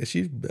 she's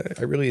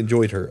I really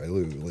enjoyed her. I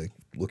like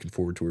looking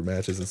forward to her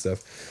matches and stuff.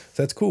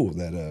 So that's cool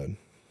that I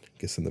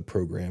guess in the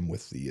program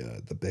with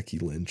the Becky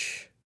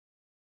Lynch.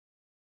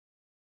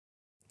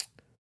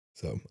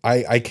 So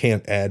I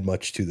can't add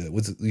much to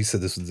the. You said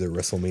this was their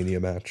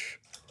WrestleMania match.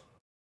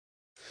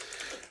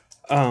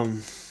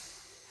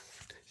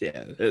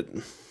 Yeah,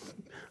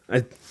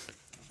 I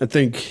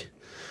think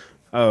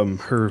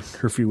her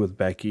feud with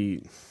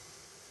Becky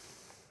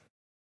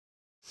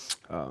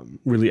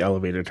really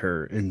elevated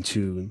her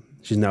into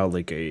she's now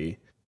like a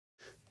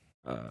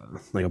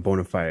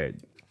bona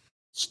fide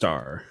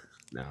star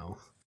now,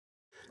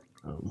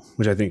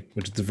 which is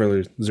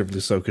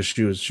deservedly so because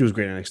she was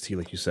great in NXT,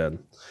 like you said,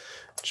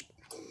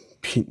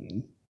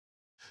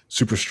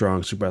 super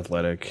strong, super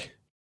athletic.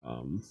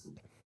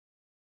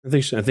 I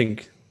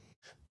think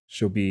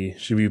she'll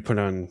be put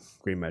on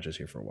great matches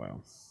here for a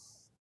while.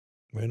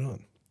 Right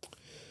on.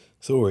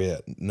 So where are we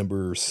at?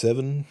 Number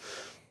 7?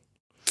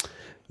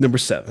 Number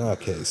 7.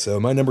 Okay,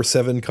 so my number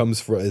 7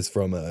 is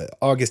from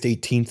August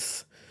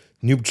 18th,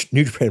 New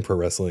Japan Pro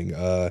Wrestling.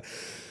 The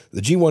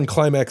G1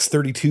 Climax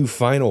 32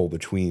 final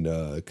between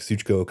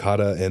Kazuchika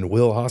Okada and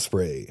Will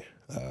Ospreay.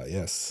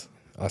 Yes,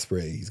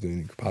 Ospreay, he's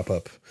going to pop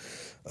up.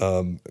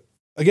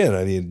 Again,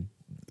 I mean,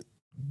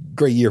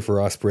 great year for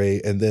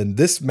Ospreay. And then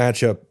this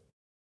matchup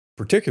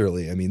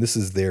particularly, I mean, this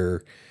was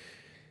their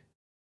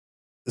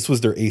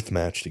 8th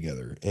match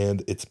together.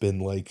 And it's been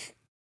like,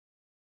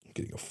 I'm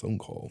getting a phone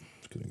call.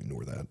 Gonna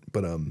ignore that.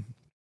 But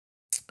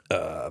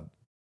what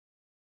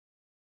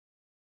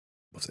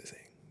was I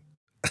saying?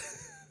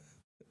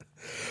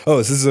 Oh,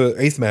 this is a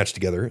 8th match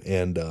together,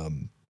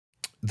 and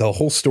the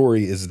whole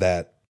story is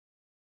that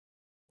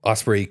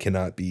Ospreay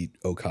cannot beat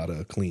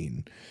Okada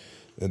clean,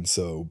 and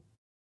so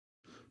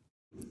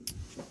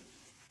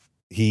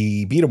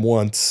he beat him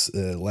once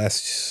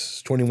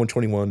last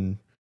 21-21.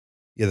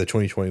 Yeah, the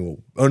 2020.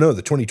 Oh no,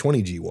 the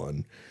 2020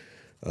 G1.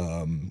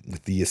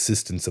 With the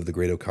assistance of the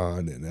Great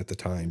O'Khan and at the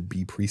time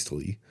B.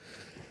 Priestley.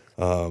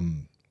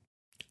 And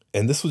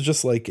this was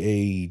just like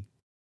this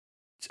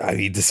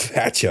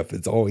matchup,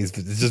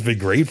 it's just been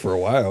great for a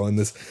while. And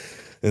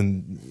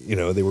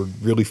they were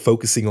really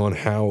focusing on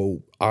how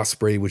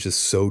Ospreay was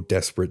just so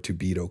desperate to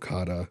beat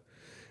Okada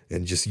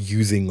and just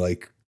using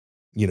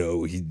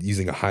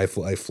using a high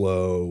fly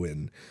flow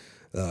and,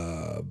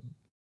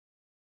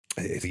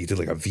 I think he did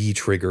like a V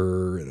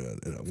trigger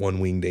and a one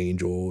winged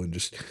angel and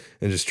just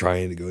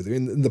trying to go there.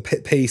 And the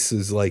pace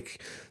is like,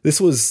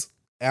 this was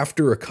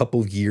after a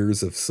couple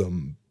years of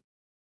some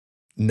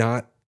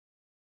not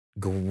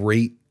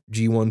great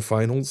G1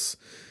 finals,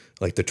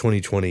 like the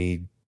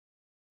 2020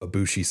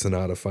 Ibushi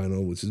Sonata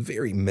final, which is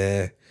very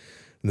meh.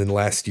 And then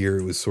last year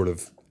it was sort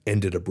of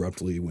ended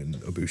abruptly when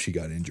Ibushi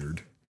got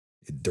injured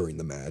during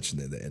the match and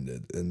then it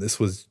ended. And this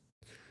was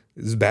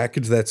back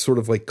into that sort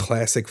of like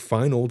classic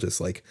final, just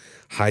like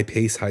high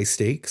pace, high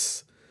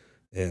stakes.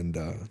 And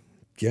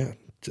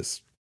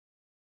just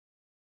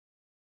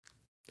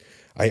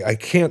I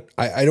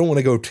don't want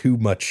to go too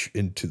much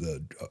into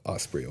the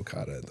Ospreay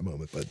Okada at the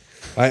moment, but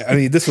I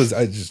mean, this was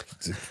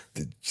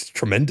just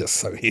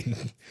tremendous. I mean,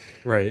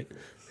 right.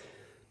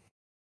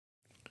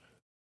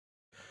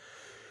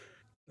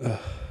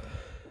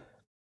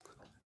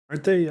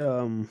 Aren't they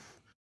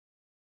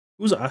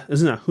who's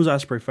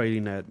Ospreay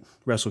fighting at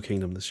Wrestle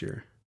Kingdom this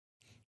year?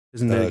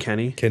 Isn't that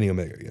Kenny? Kenny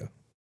Omega, yeah.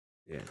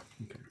 Yeah.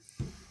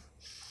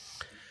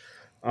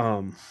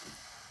 Okay.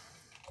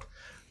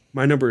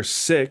 My number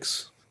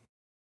 6,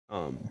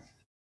 I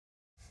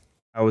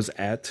was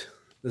at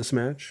this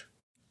match.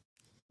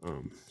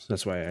 So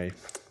that's why I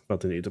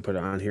felt the need to put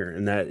it on here,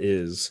 and that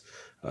is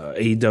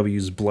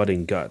AEW's Blood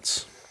and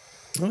Guts.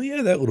 Oh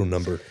yeah, that little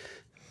number.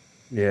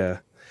 Yeah.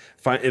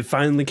 It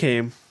finally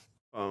came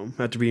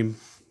after being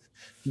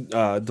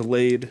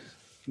delayed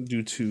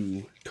due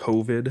to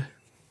COVID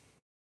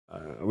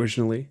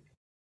originally.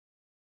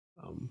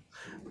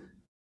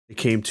 It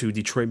came to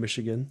Detroit,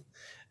 Michigan,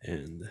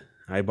 and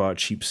I bought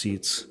cheap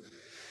seats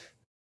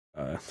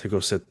to go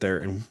sit there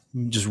and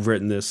just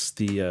witness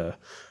the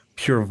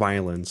pure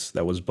violence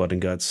that was Blood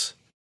and Guts.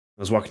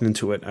 I was walking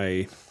into it.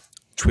 I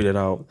tweeted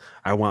out,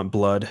 "I want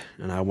blood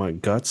and I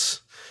want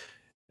guts,"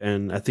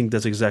 and I think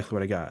that's exactly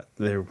what I got.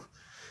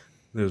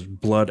 There's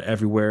blood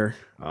everywhere,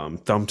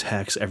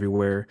 thumbtacks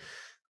everywhere,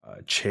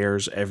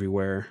 chairs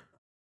everywhere.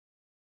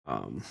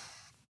 Um,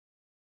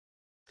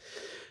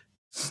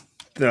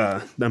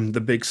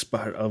 the big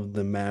spot of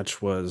the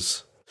match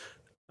was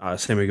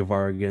Sammy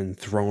Guevara getting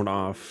thrown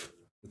off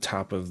the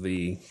top of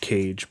the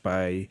cage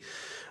by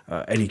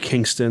Eddie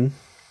Kingston.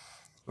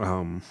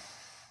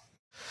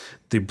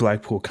 The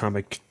Blackpool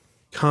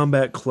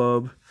Combat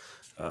Club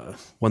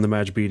won the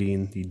match,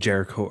 beating the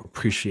Jericho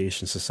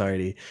Appreciation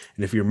Society.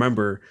 And if you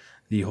remember,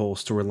 the whole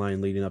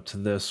storyline leading up to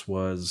this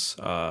was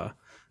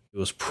it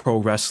was pro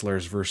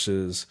wrestlers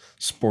versus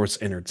sports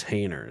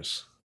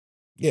entertainers.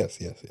 Yes.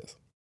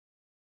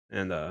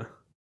 And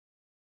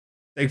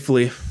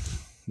thankfully,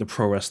 the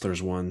pro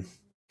wrestlers won.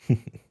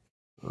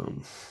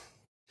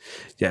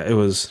 Yeah, it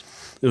was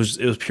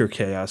pure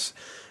chaos.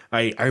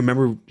 I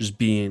remember just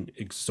being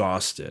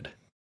exhausted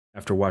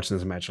after watching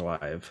this match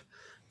live.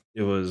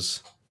 It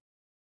was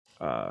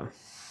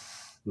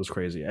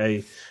crazy.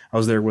 I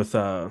was there with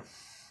my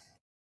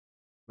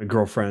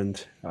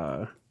girlfriend,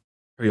 her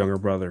younger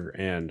brother,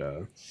 and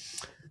her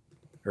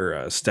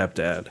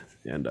stepdad,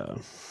 and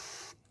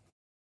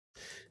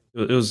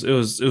it was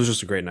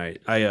just a great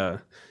night.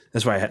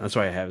 That's why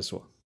I have it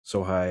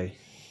so high.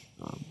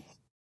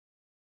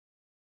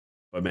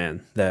 But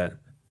man, that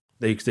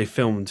they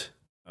filmed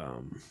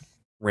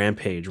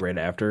Rampage right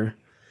after,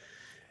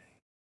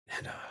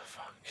 and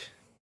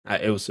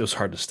it was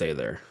hard to stay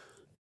there.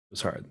 It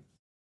was hard.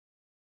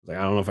 Like,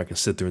 I don't know if I can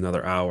sit through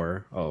another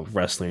hour of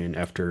wrestling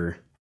after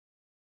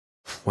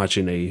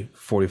watching a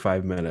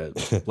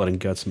 45-minute blood and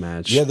guts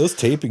match. Yeah, those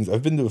tapings.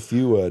 I've been to a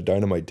few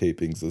Dynamite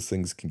tapings. Those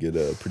things can get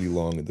pretty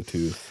long in the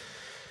tooth.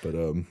 But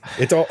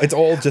it's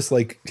all just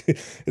like,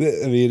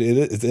 I mean,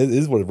 it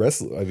is what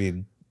wrestling. I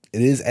mean,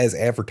 it is as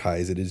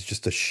advertised. It is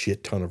just a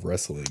shit ton of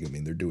wrestling. I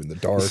mean, they're doing the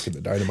Dark and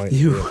the Dynamite and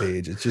the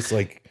Rampage. It's just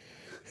like,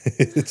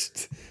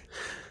 it's.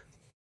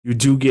 You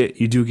do get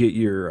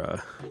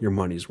your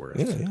money's worth.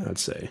 Yeah. I'd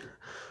say.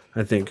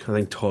 I think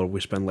total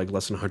we spend like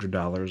less than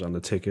 $100 on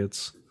the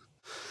tickets.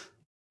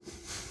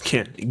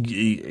 Can't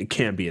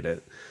beat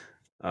it.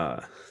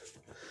 I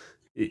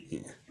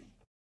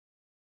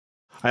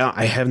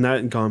have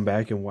not gone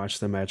back and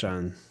watched the match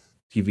on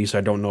TV, so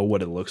I don't know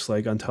what it looks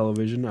like on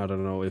television. I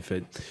don't know if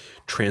it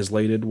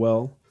translated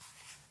well.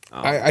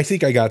 I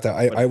think I got that.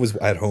 I was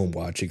at home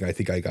watching. I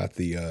think I got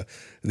the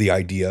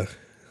idea.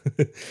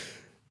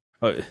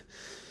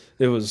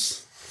 It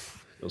was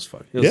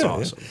fun. It was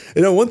awesome. Yeah.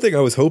 You know, one thing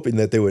I was hoping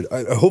that they would.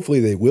 Hopefully,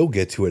 they will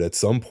get to it at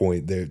some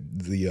point.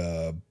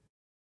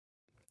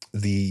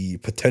 The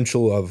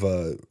potential of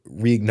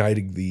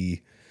reigniting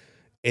the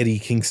Eddie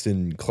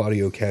Kingston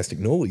Claudio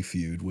Castagnoli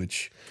feud,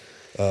 which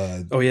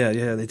they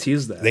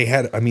teased that. They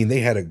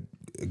had a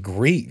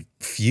great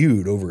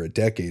feud over a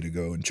decade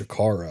ago in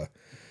Chikara.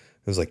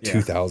 It was like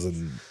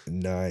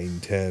 2009,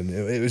 10.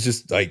 It was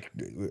just like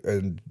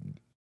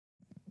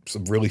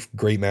some really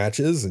great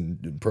matches and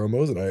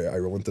promos, and I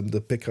want them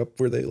to pick up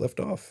where they left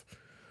off.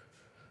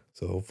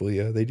 So hopefully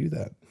they do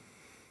that.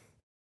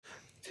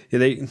 Yeah,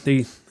 they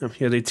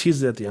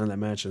teased it at the end of that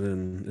match, and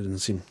then it didn't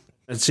seem.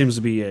 It seems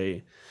to be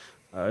a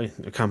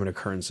common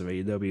occurrence of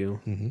AEW.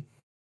 Mm-hmm.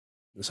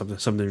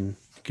 Something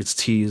gets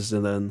teased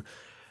and then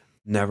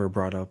never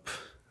brought up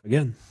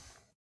again.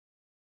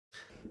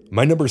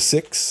 My number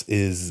 6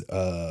 is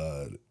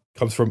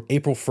comes from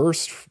April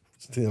 1st.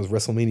 I think it was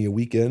WrestleMania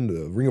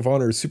weekend. Ring of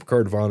Honor,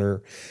 Supercard of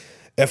Honor,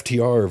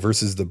 FTR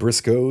versus the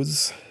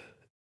Briscoes.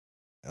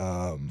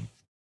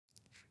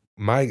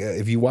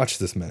 If you watch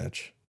this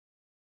match.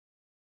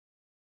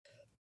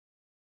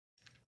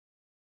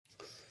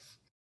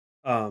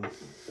 I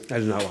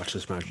did not watch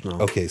this match. No.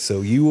 Okay,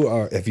 so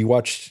have you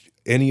watched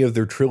any of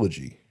their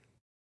trilogy?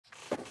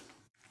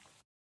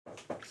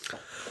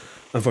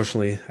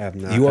 Unfortunately, I have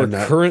not. You are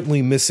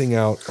currently missing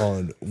out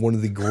on one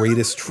of the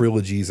greatest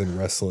trilogies in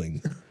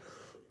wrestling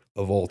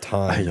of all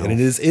time, and it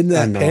is in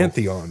that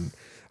pantheon.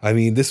 I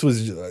mean, this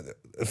was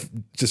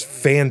just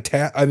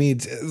fantastic. I mean,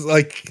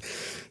 like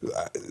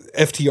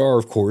FTR,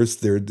 of course,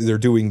 they're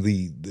doing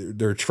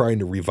they're trying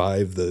to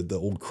revive the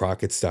old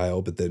Crockett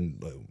style, but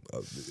then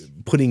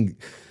putting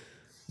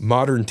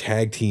modern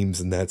tag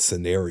teams in that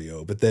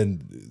scenario. But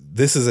then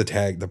this is the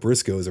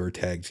Briscoes are a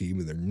tag team,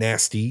 and they're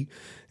nasty,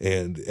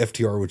 and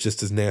FTR was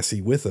just as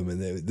nasty with them.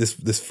 And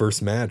this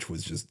first match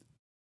was just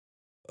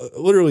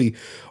literally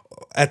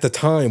at the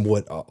time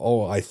what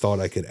all I thought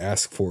I could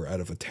ask for out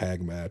of a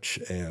tag match.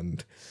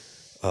 And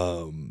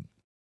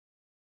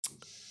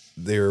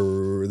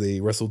they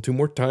wrestled 2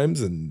 more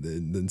times, and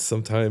then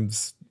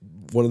sometimes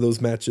one of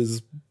those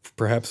matches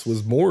perhaps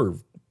was more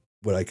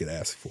what I could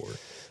ask for.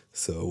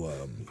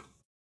 So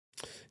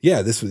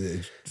yeah, this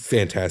was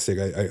fantastic.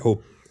 I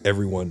hope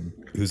everyone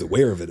who's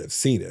aware of it have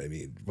seen it. I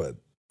mean, but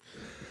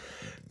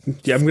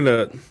yeah, I'm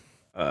gonna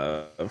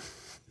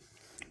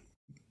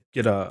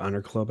get a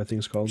Honor Club, I think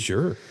it's called.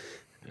 sure.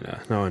 Yeah,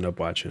 I'll end up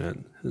watching it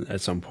at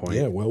some point.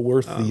 Yeah, well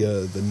worth the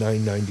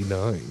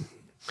 $9.99.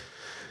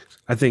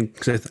 I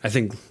think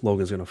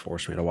Logan's gonna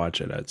force me to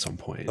watch it at some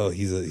point. Oh,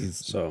 he's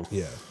so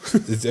yeah.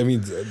 I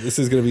mean, this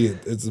is gonna be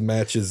it's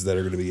matches that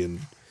are gonna be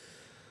in,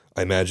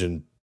 I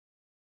imagine,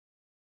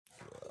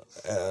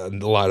 a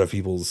lot of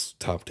people's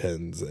top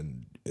tens,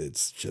 and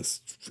it's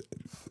just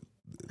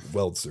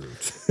well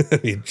deserved. I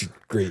mean,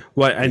 great.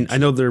 Well, I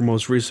know their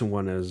most recent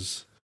one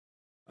is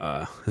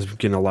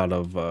getting a lot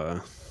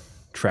of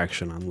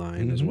traction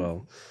online as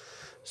well.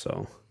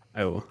 So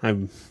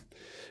I'm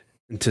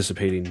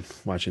anticipating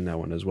watching that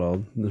one as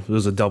well. It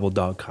was a double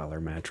dog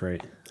collar match,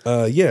 right?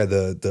 Yeah,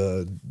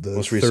 the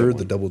Most third, recent the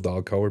one. double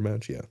dog collar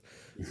match. Yeah,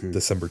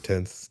 December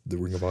 10th, the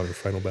Ring of Honor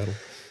final battle.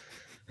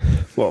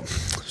 Well,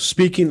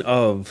 speaking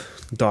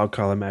of dog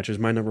collar matches,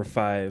 my number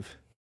 5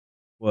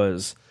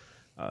 was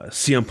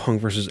CM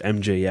Punk versus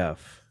MJF.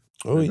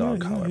 Oh,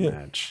 Dog collar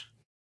match.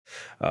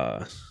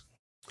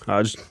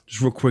 Just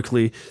real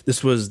quickly,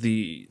 this was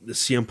the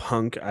CM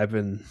Punk I've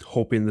been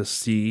hoping to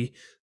see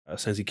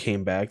since he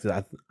came back.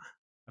 I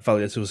felt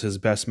like this was his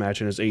best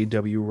match in his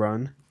AEW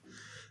run.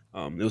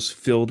 It was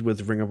filled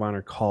with Ring of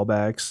Honor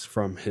callbacks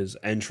from his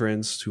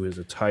entrance to his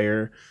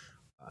attire,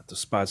 to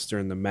spots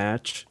during the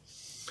match.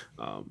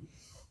 And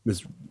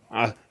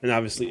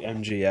obviously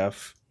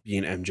MJF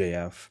being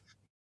MJF,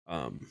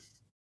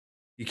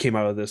 he came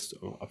out of this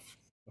a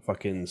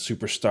fucking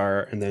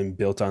superstar, and then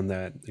built on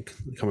that in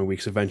the coming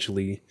weeks.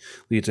 Eventually,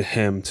 lead to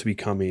him to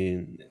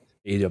becoming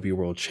AEW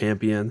World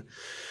Champion.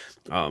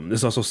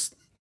 This also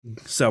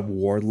set up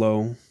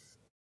Wardlow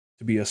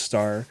to be a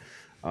star,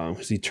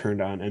 because he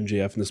turned on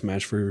MJF in this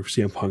match for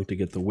CM Punk to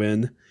get the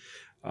win.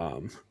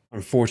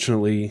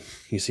 Unfortunately,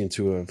 he seemed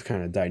to have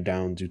kind of died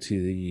down due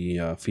to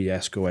the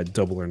fiasco at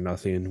Double or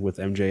Nothing with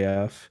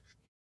MJF.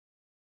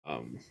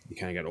 He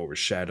kind of got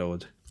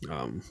overshadowed.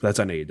 That's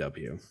on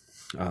AEW.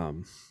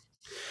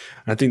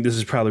 I think this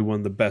is probably one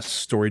of the best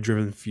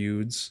story-driven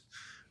feuds.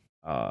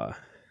 Or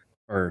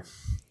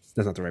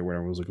that's not the right word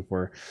I was looking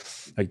for.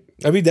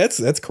 I mean,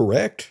 that's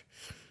correct.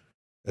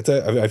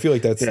 I feel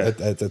like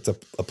that's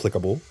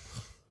applicable.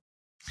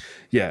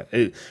 Yeah,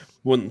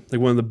 one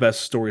of the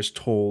best stories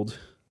told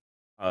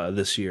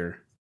this year.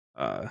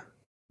 It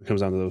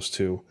comes down to those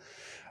two.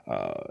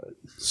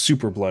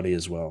 Super bloody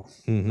as well.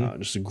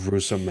 Just a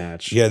gruesome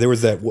match. Yeah, there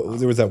was that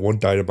one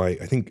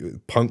Dynamite. I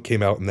think Punk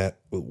came out in that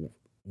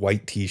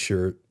white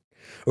T-shirt,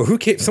 or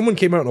someone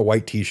came out in a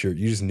white T-shirt.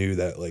 You just knew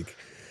that, like,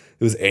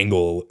 it was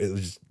Angle. It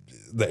was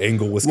the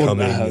angle was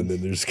coming, and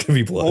then there's gonna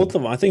be blood. Both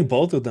of them, I think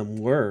both of them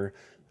were.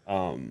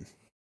 It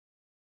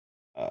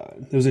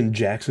was in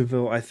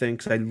Jacksonville, I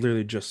think. 'Cause I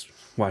literally just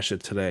watched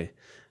it today.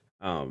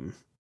 Like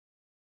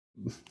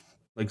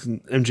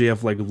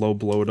MJF low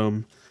blowed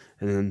him,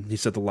 and then he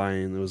set the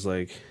line. It was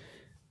like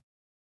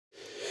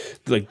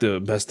the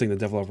best thing the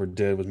devil ever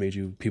did was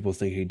made people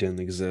think he didn't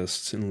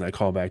exist, and I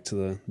call back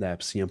to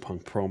that CM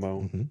Punk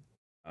promo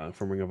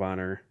from Ring of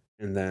Honor,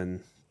 and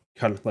then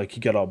kind of like he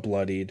got all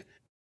bloodied,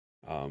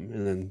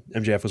 and then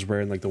MJF was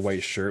wearing like the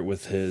white shirt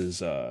with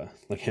his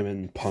like him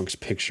and Punk's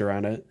picture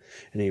on it,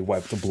 and he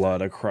wiped the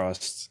blood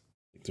across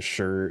the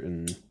shirt,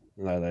 and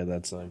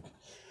that's like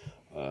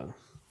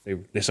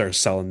they started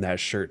selling that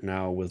shirt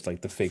now with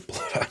like the fake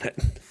blood on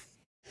it.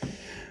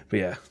 But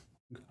yeah,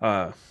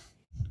 I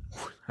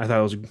thought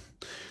it was a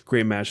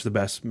great match, the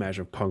best match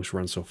of Punk's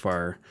run so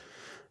far.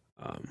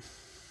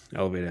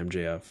 Elevated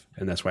MJF,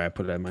 and that's why I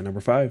put it at my number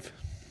 5.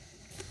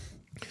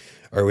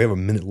 All right, we have a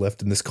minute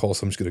left in this call,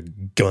 so I'm just gonna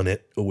gun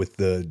it with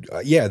the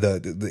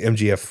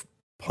MJF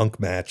Punk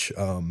match.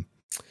 I'm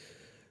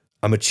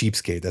a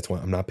cheapskate. That's why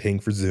I'm not paying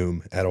for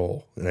Zoom at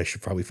all, and I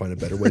should probably find a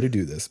better way to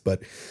do this.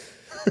 But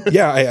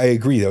yeah, I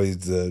agree. That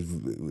was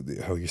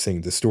how you're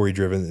saying, the story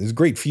driven. It was a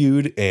great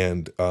feud,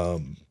 and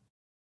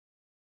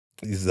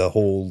the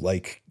whole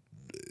like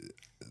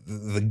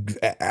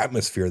the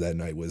atmosphere that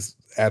night was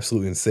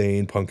absolutely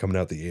insane. Punk coming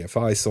out the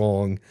AFI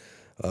song.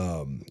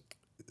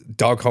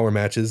 Dog collar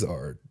matches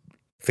are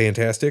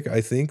fantastic.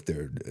 I think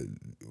they're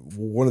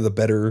one of the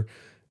better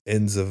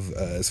ends of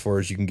as far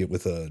as you can get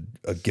with a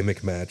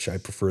gimmick match. I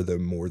prefer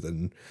them more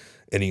than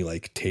any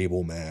like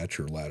table match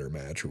or ladder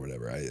match or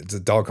whatever. It's a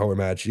dog collar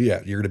match.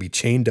 Yeah, you're gonna be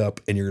chained up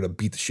and you're gonna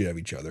beat the shit out of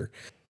each other.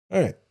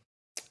 All right.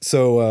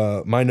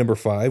 So my number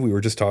 5, we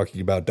were just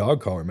talking about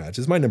dog collar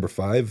matches. My number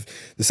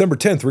 5, December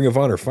 10th, Ring of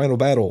Honor final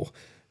battle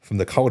from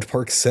the College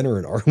Park Center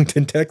in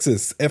Arlington,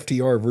 Texas.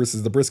 FTR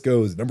versus the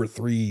Briscoes. Number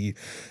 3,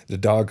 the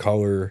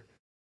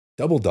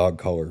double dog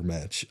collar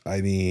match.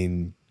 I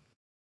mean,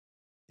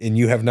 and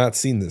you have not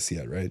seen this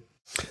yet, right?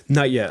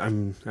 Not yet.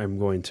 I'm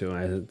going to.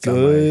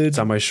 It's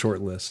on my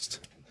short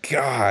list.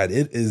 God,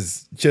 it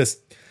is just.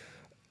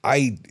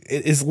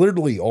 It is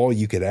literally all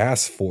you could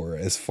ask for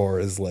as far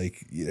as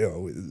like, you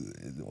know,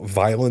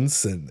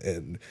 violence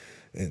and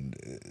and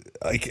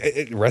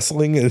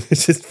wrestling is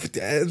just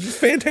it's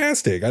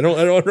fantastic. I'm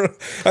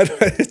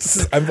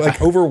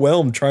like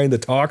overwhelmed trying to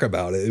talk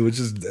about it. It was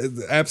just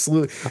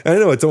absolutely. I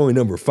know it's only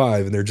number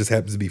 5, and there just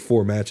happens to be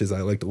 4 matches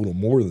I liked a little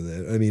more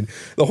than that. I mean,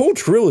 the whole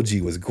trilogy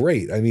was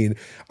great. I mean,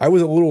 I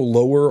was a little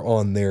lower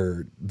on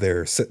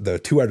the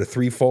 2 out of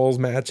 3 falls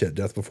match at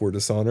Death Before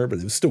Dishonor, but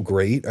it was still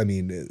great. I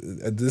mean,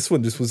 this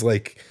one just was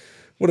like,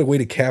 what a way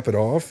to cap it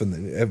off. And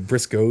then have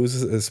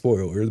Briscoes,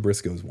 spoiler, the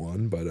Briscoes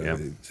won, but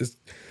just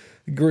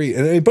great.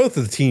 And I mean, both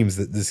of the teams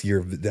that this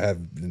year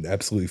have been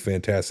absolutely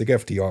fantastic.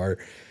 FTR,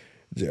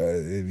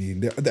 I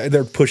mean,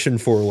 they're pushing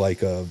for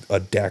like a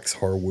Dax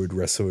Harwood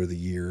Wrestler of the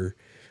Year.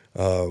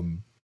 I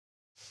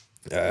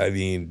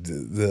mean,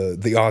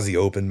 the Aussie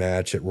Open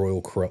match at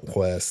Royal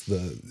Quest.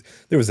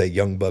 There was that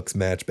Young Bucks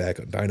match back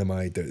on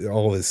Dynamite.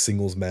 All of his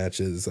singles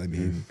matches. I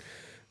mean,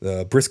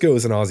 the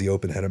Briscoes and Aussie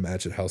Open had a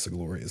match at House of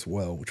Glory as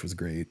well, which was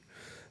great.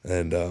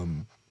 And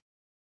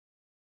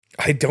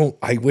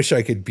I wish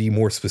I could be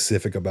more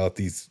specific about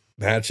these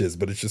matches,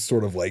 but it's just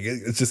sort of like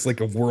it's just like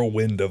a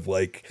whirlwind of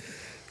like,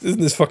 isn't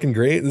this fucking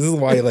great? This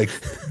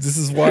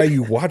is why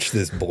you watch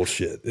this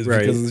bullshit, is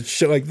because of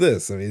shit like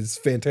this. I mean, it's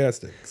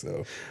fantastic.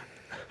 So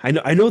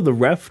I know the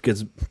ref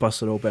gets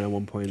busted open at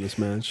one point in this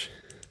match.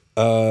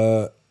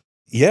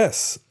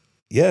 Yes.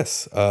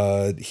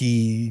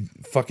 He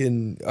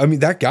fucking, I mean,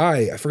 that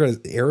guy, I forgot,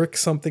 Eric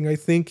something, I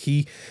think.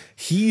 He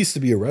used to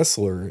be a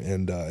wrestler,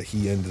 and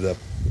he ended up,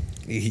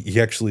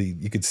 he actually,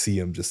 you could see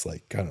him just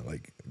like kind of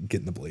like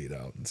getting the blade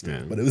out and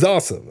stuff. Yeah. But it was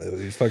awesome. It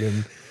was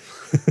fucking,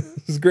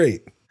 it was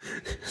great.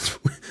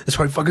 That's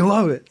why I fucking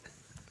love it.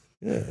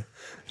 Yeah.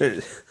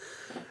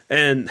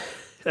 And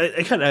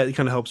it kind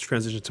of helps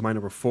transition to my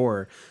number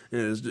 4.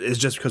 It's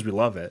just because we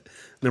love it.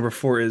 Number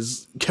 4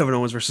 is Kevin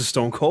Owens versus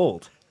Stone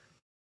Cold.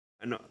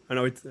 I know.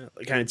 I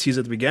kind of teased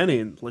at the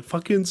beginning. Like,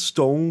 fucking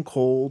Stone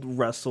Cold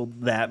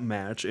wrestled that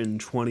match in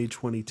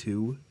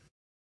 2022.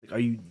 Like, are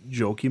you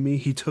joking me?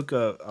 He took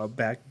a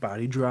back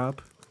body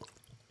drop.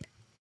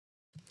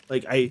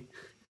 Like,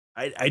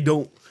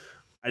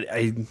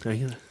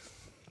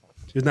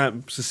 there's not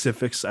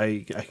specifics I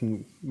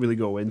can really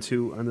go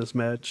into on this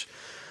match,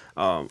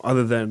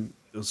 other than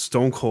it was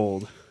Stone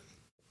Cold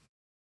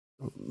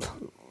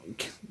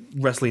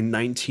wrestling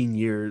 19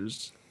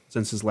 years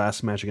since his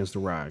last match against The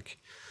Rock,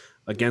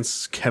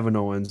 against Kevin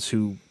Owens,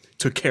 who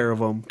took care of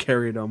him,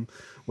 carried him,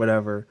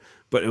 whatever.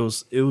 But it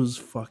was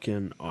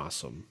fucking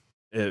awesome.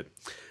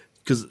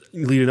 Because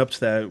leading up to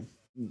that,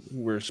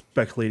 we're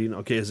speculating,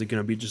 okay, is it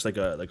gonna be just like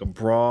a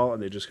brawl,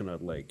 and they're just gonna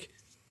like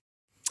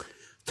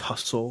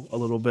tussle a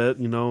little bit,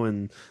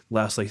 and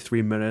last like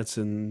 3 minutes,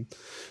 and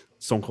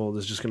Stone Cold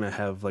is just gonna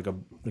have like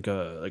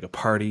a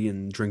party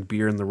and drink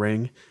beer in the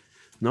ring.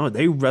 No,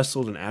 they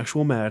wrestled an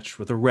actual match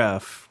with a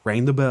ref,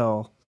 rang the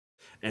bell,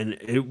 and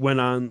it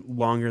went on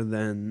longer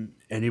than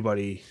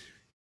anybody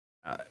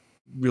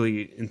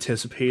really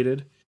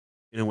anticipated.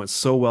 And it went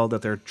so well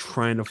that they're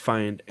trying to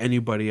find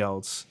anybody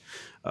else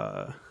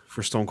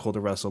for Stone Cold to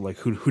wrestle. Like,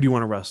 who do you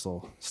want to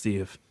wrestle,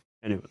 Steve?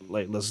 Anyway,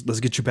 like let's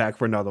get you back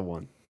for another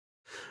one.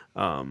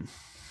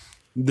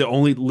 The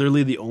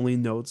only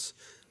notes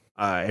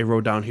I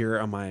wrote down here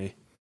on my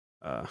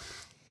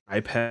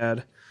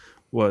iPad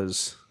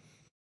was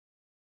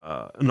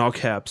in all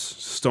caps,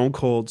 Stone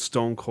Cold,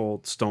 Stone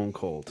Cold, Stone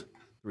Cold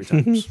 3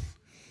 times.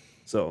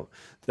 So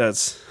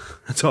that's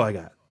all I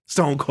got.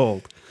 Stone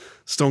Cold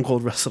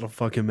wrestled a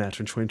fucking match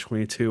in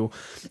 2022.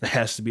 It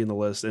has to be in the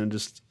list, and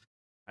just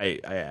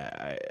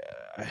I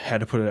had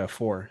to put it at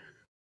 4.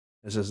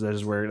 It's just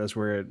that's where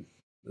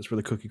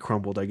the cookie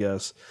crumbled, I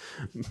guess.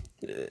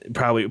 It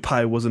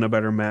probably wasn't a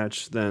better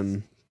match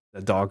than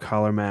the dog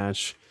collar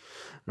match,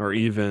 or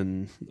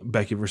even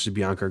Becky versus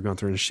Bianca,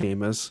 Gunther and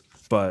Sheamus.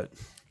 But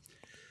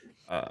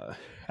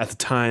at the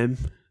time,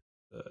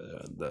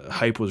 the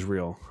hype was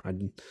real. I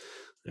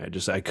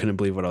couldn't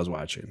believe what I was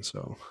watching.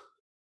 So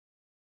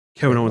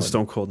Kevin Owens,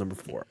 Stone Cold, number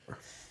 4.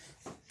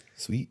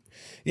 Sweet.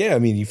 Yeah, I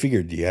mean, you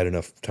figured you had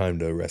enough time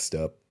to rest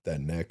up that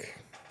neck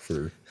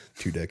for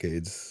 2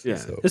 decades. Yeah,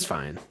 so. It's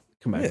fine.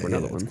 Come back for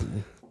another one.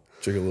 Cool.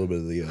 Drink a little bit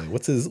of the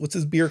what's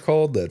his beer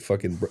called? That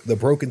fucking the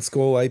Broken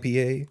Skull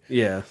IPA.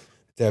 Yeah,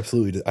 it's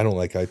absolutely. I don't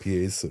like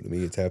IPAs, so to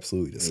me, it's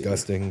absolutely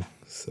disgusting. Yeah.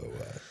 So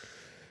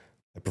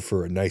I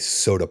prefer a nice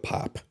soda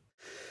pop.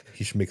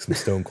 He should make some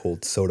Stone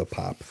Cold soda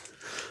pop.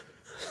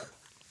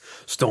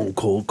 Stone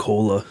Cold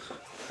Cola.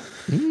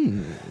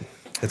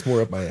 That's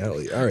more up my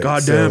alley. All right.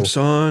 Goddamn,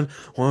 son,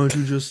 why don't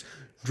you just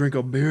drink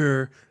a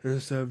beer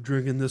instead of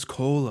drinking this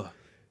cola?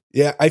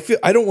 Yeah, I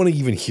don't want to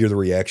even hear the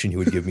reaction he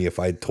would give me if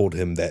I told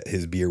him that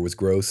his beer was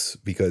gross,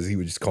 because he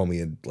would just call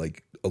me a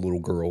little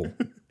girl,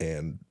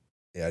 and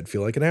I'd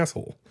feel like an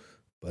asshole.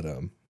 But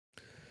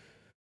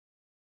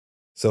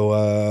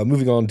so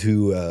moving on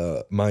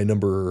to my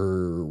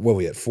number, what are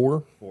we at,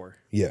 4? 4.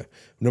 Yeah,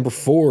 number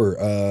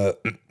 4.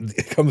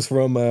 It comes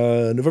from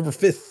November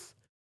 5th.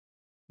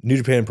 New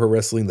Japan Pro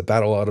Wrestling, the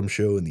Battle Autumn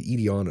show in the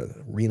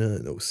Edion Arena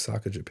in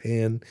Osaka,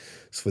 Japan.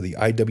 It's for the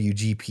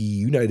IWGP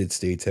United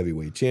States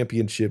Heavyweight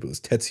Championship. It was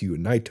Tetsuya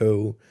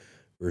Naito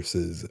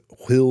versus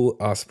Will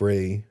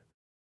Ospreay.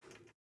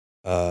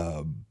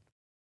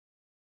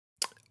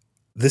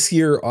 This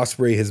year,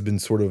 Ospreay has been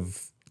sort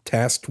of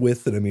tasked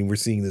with, and I mean, we're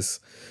seeing this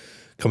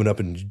coming up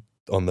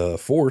on the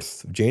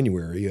 4th of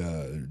January,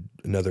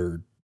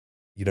 another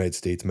United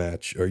States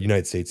match or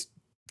United States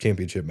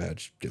Championship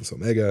match against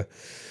Omega.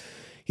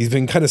 He's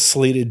been kind of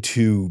slated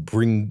to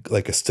bring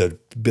like a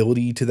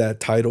stability to that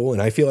title,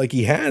 and I feel like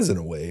he has in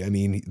a way. I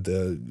mean,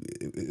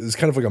 it was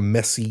kind of like a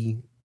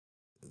messy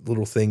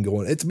little thing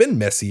going. It's been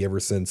messy ever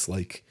since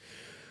like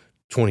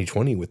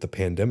 2020 with the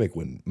pandemic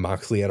when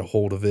Moxley had a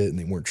hold of it, and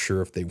they weren't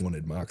sure if they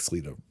wanted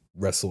Moxley to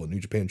wrestle a New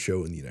Japan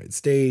show in the United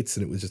States,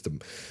 and it was just a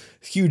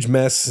huge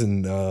mess.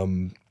 And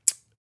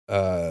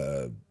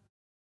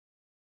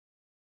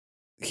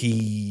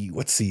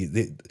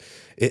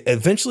it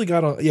eventually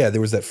got on. Yeah,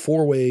 there was that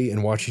 4-way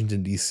in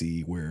Washington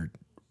D.C. where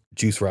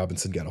Juice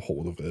Robinson got a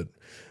hold of it,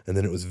 and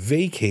then it was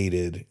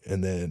vacated,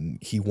 and then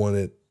he won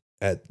it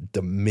at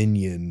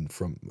Dominion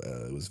from.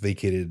 It was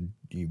vacated.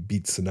 He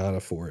beat Sonata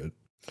for it.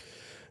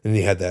 And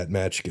he had that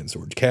match against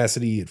Orange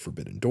Cassidy at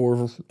Forbidden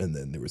Door. And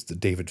then there was the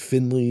David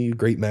Finlay,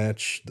 great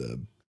match. I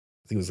think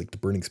it was like the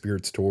Burning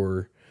Spirits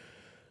tour.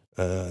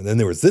 And then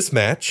there was this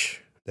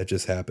match that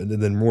just happened.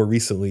 And then more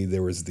recently,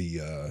 there was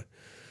the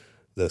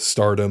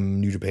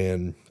Stardom New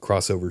Japan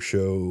crossover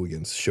show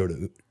against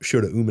Shota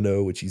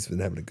Umino, which he's been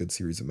having a good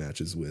series of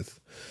matches with.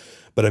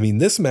 But I mean,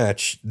 this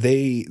match,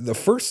 the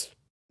first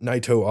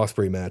Naito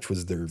Ospreay match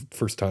was their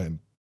first time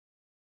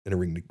in a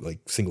ring, like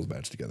singles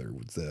match together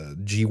with the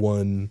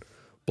G1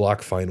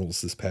 block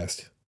finals this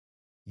past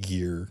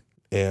year,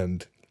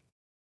 and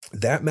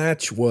that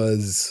match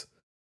was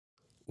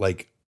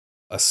like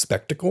a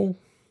spectacle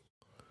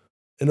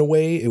in a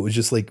way. It was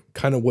just like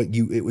kind of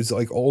it was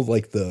like all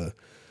like the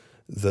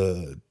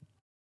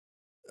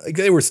like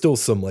there were still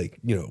some like,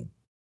 you know,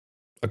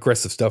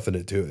 aggressive stuff in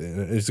it too, and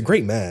it was a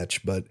great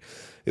match, but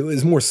it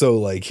was more so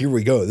like, here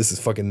we go, this is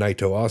fucking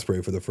Naito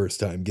Ospreay for the first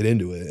time, get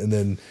into it. And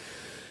then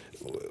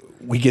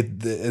we get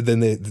the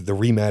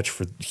rematch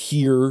for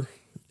here.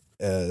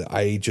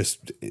 I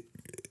just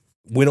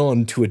went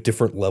on to a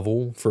different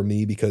level for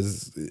me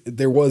because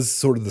there was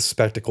sort of the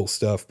spectacle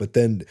stuff, but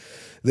then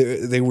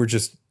they were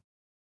just,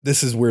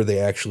 this is where they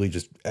actually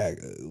just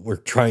were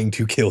trying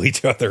to kill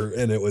each other.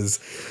 And it was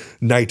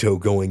Naito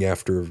going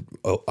after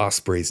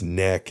Ospreay's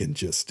neck and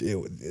just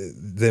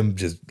them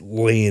just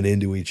laying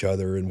into each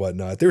other and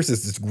whatnot. There's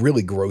this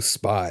really gross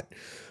spot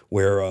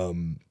where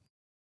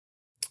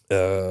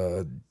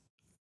Ospreay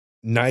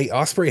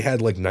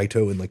had like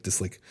Naito in like this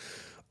like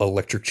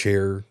electric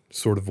chair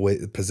sort of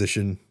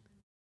position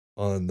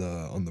on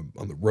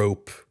the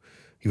rope.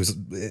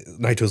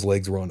 Naito's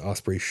legs were on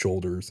Ospreay's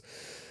shoulders,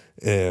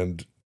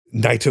 and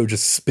Naito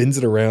just spins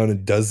it around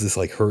and does this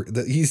like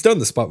he's done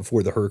the spot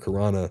before, the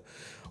Hurricanrana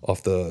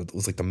off it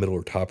was like the middle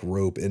or top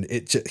rope, and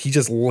he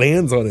just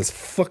lands on his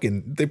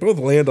they both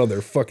land on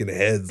their fucking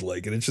heads,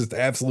 like, and it's just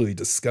absolutely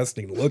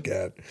disgusting to look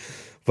at.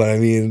 But I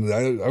mean,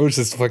 I was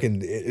just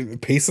fucking I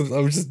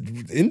was just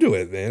into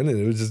it, man. And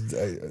it was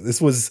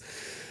just,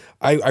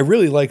 I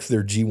really liked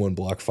their G1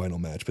 block final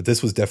match, but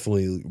this was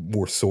definitely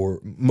more so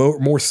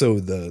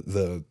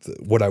the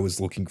what I was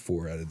looking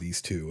for out of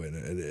these two,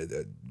 and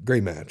a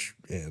great match.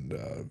 And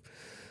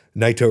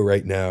Naito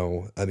right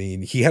now, I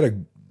mean, he had a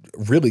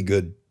really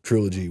good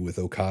trilogy with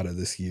Okada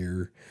this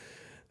year.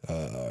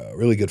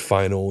 Really good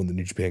final in the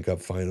New Japan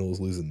Cup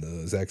finals, losing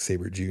to Zack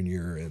Sabre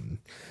Jr. And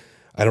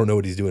I don't know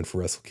what he's doing for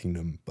Wrestle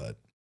Kingdom, but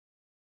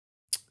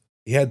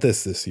he had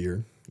this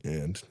year,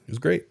 and it was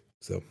great.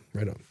 So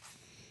right on.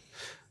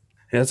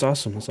 Yeah, that's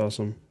awesome. That's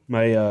awesome.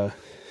 My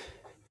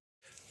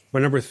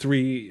number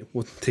 3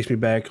 takes me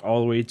back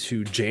all the way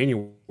to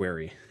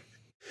January.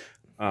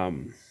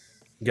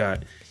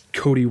 Got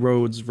Cody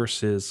Rhodes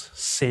versus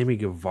Sammy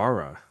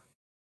Guevara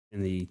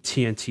in the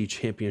TNT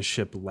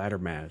Championship ladder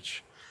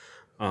match.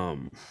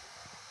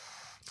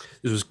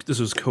 This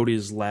was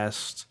Cody's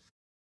last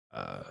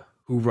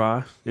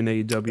hoorah in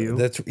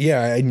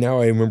AEW.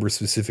 Now I remember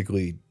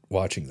specifically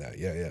watching that.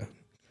 Yeah.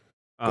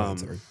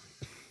 Sorry.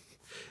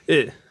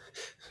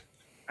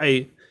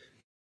 I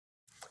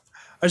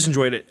just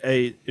enjoyed it.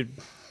 It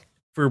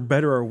for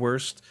better or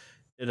worse,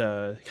 it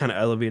kind of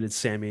elevated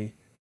Sammy.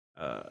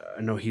 I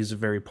know he's a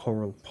very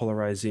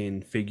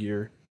polarizing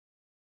figure.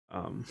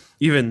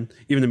 Even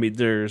to me,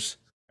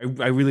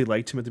 I really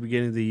liked him at the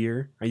beginning of the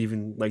year. I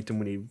even liked him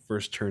when he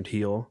first turned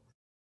heel.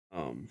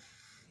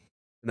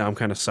 Now I'm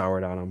kind of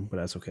soured on him, but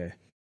that's okay.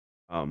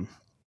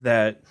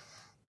 That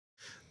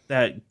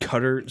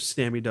cutter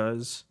Sammy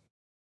does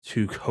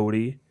to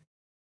Cody,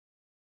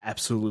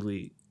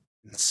 absolutely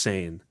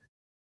insane.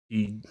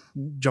 He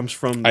jumps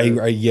from the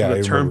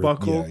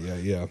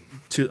turnbuckle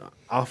to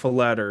off a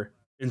ladder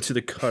into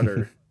the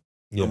cutter.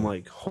 Yeah. I'm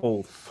like,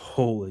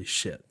 holy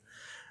shit.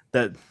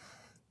 That's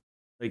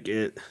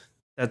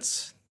a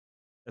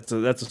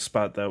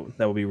spot that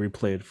will be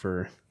replayed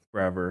for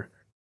forever.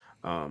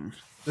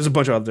 There's a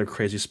bunch of other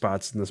crazy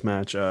spots in this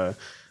match. I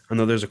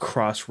know there's a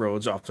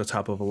crossroads off the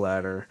top of a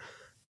ladder,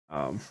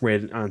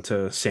 right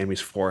onto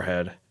Sammy's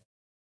forehead.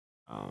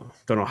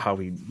 Don't know how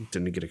he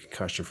didn't get a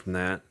concussion from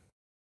that.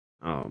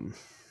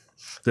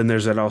 Then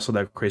there's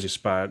that crazy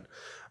spot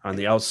on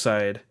the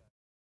outside.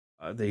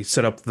 They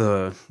set up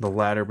the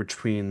ladder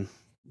between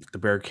the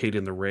barricade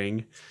and the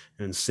ring,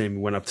 and Sammy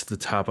went up to the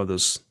top of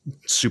this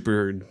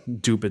super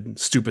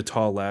stupid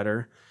tall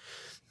ladder.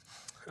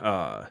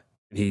 And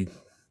he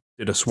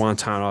did a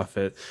swanton off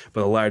it,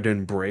 but the ladder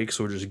didn't break,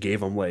 so it just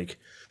gave him like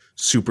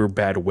super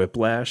bad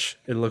whiplash.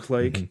 It looked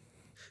like,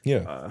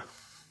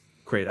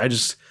 great.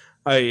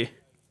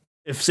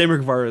 If Sammy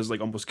Guevara is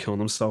like almost killing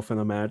himself in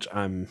the match,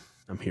 I'm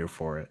here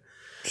for it.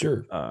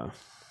 Sure. But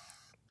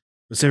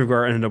Sammy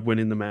Guevara ended up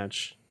winning the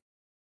match.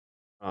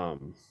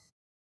 And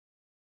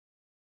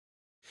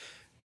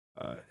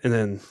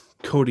then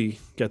Cody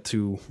got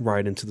to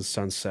ride into the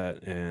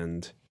sunset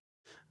and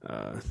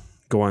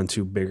go on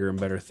to bigger and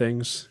better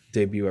things.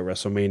 Debut at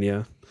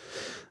WrestleMania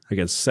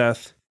against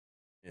Seth.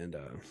 And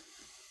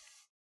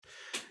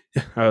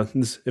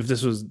if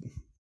this was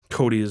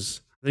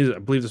Cody's, I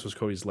believe this was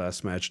Cody's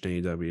last match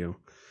in AEW.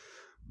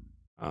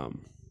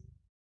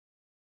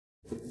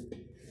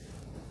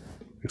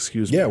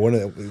 Excuse me. Yeah, one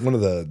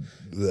of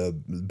the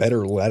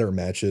better ladder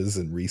matches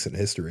in recent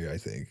history. I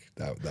think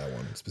that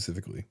one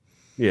specifically.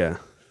 Yeah.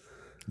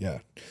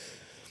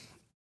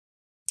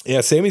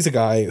 Sammy's a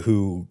guy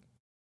who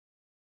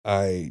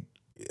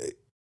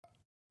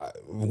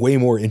way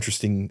more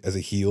interesting as a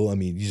heel. I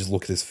mean, you just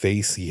look at his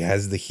face; he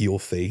has the heel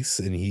face,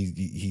 and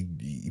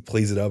he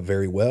plays it up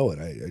very well.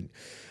 And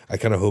I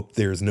kind of hope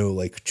there's no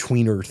like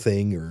tweener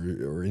thing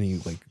or any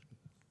like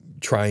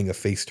trying a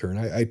face turn.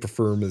 I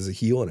prefer him as a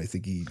heel, and I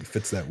think he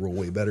fits that role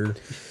way better.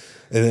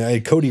 And I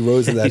had Cody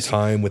Rhodes at that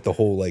time with the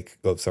whole like,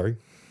 oh, sorry.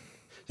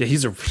 Yeah,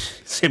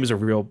 Sammy's a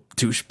real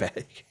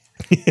douchebag.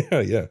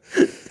 yeah.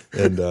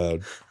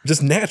 And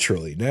just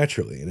naturally.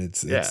 And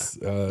it's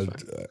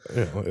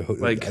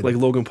like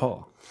Logan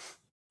Paul.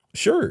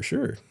 Sure.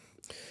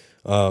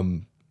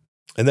 And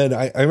then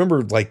I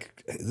remember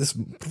like this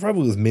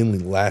probably was mainly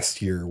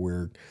last year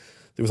where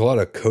there was a lot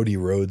of Cody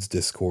Rhodes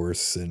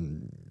discourse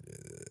and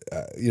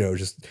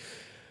just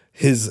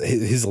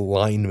his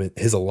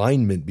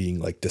alignment being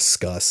like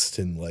discussed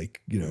and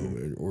like,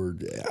 or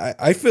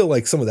I feel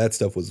like some of that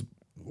stuff was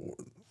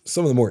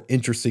some of the more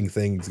interesting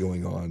things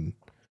going on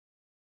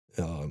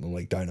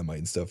like Dynamite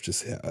and stuff.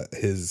 Just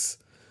his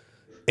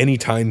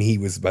anytime he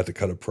was about to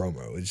cut a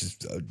promo, it's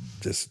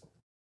just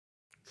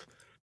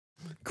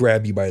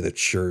grab you by the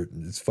shirt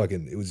and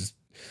it was just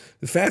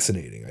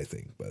fascinating, I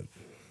think. But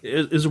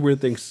it's a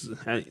weird thing.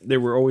 They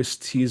were always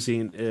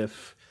teasing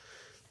if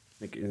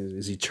like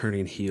is he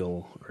turning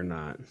heel or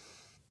not,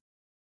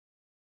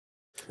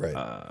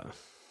 right?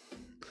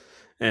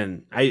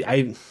 And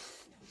I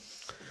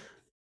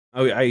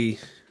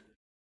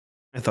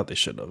thought they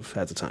should have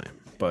at the time,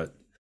 but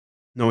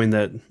knowing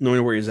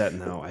where he's at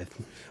now,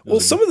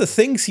 some of the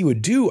things he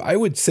would do, I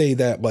would say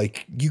that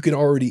like you can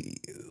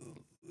already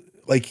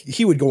like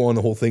he would go on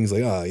the whole things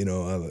like I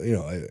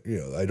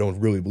don't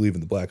really believe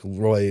in the black and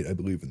white, I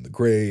believe in the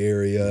gray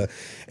area,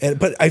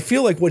 but I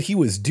feel like what he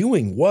was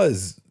doing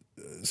was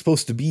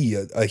supposed to be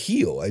a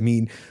heel. I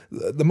mean,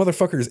 the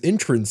motherfucker's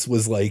entrance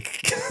was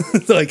like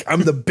like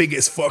I'm the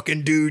biggest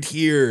fucking dude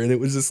here, and it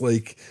was just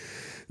like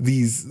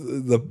these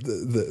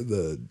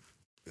the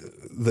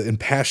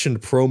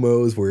impassioned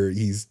promos where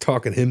he's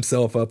talking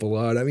himself up a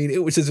lot. I mean,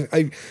 it was just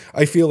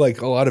I feel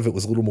like a lot of it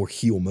was a little more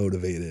heel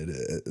motivated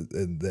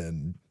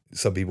than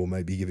some people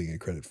might be giving it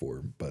credit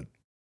for. But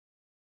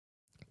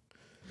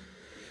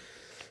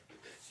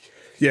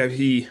yeah,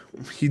 he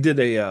did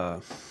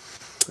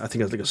I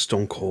think it's like a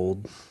Stone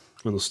Cold,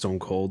 one of the Stone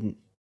Cold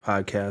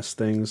podcast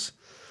things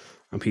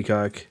on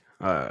Peacock.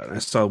 I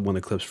saw one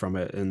of the clips from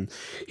it, and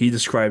he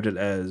described it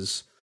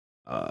as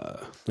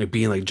like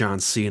being like John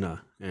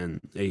Cena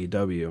in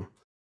AEW.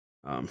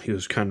 He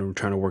was kind of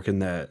trying to work in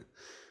that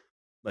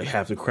like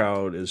half the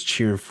crowd is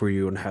cheering for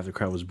you and half the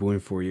crowd was booing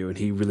for you, and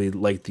he really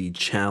liked the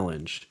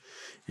challenge,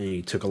 and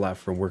he took a lot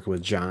from working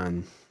with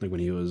John like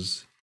when he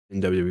was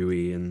in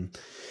WWE, and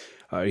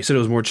he said it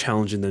was more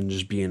challenging than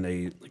just being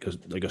a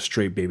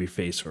straight baby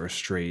face or a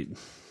straight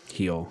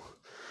heel.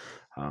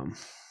 But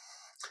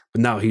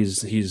now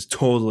he's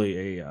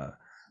totally a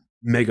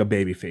mega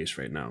baby face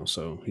right now,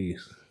 so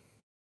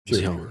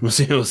we'll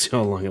see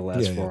how long it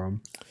lasts for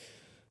him.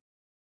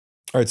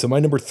 All right, so my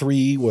number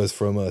 3 was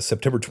from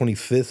September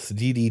 25th,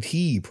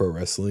 DDT Pro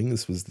Wrestling.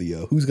 This was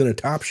the Who's Gonna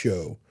Top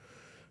show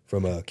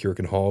from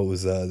Kurikan Hall. It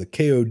was the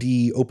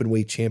KOD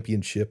Openweight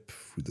Championship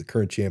with the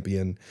current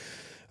champion,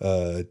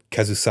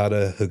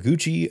 Kazusada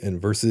Higuchi,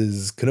 and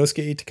versus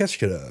Konosuke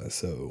Takeshita.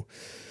 So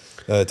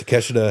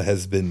Takeshita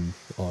has been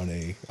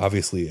on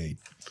obviously a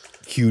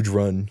huge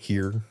run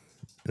here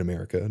in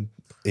America,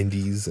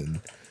 Indies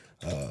and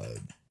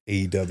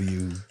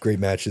AEW, great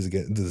matches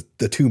again.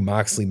 The 2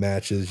 Moxley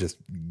matches, just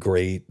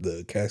great.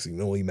 The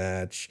Castagnoli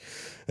match,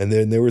 and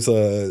then there was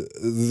a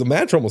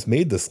match almost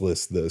made this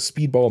list. The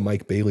Speedball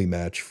Mike Bailey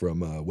match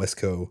from West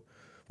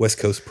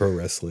Coast Pro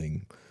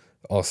Wrestling,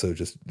 also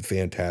just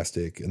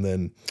fantastic. And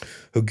then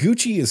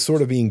Higuchi is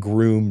sort of being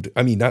groomed.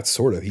 I mean, not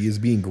sort of. He is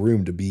being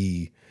groomed to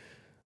be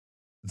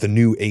the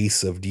new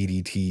ace of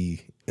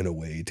DDT in a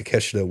way.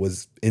 Takeshita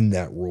was in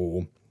that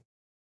role.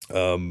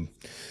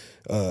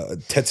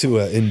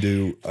 Tetsuya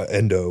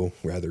Endo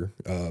rather,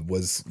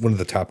 was one of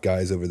the top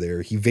guys over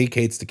there. He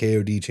vacates the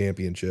KOD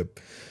championship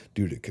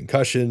due to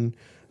concussion.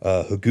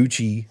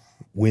 Higuchi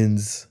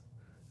wins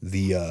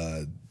the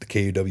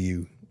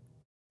KOW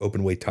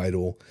openweight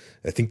title.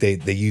 I think they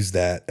use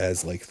that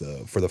as like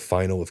for the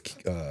final of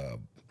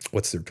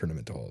what's their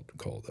tournament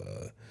called?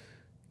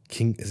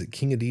 King, is it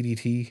King of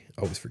DDT?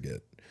 I always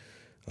forget.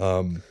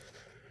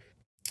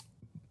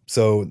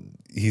 So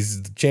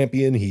he's the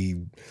champion.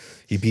 He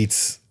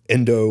beats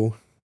Endo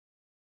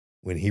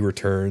when he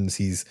returns.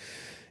 He's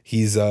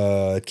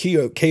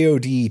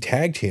KOD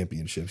tag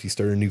championships. He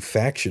started a new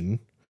faction,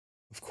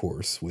 of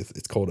course,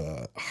 it's called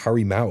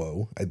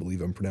Harimao. I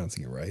believe I'm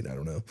pronouncing it right. I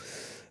don't know.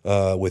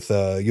 With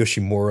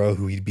Yoshimura,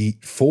 who he beat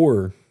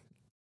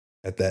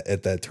at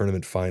that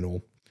tournament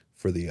final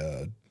for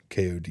the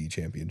KOD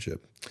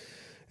championship.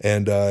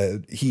 And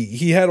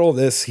he had all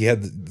this. He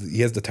has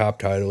the top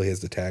title. He has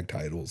the tag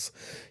titles.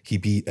 He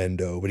beat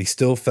Endo, but he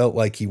still felt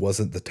like he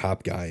wasn't the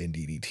top guy in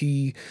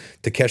DDT.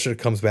 Takeshita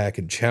comes back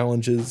and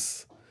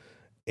challenges,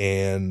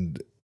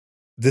 and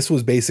this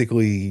was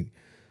basically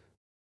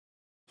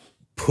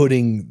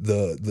putting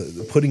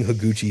putting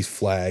Higuchi's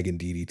flag in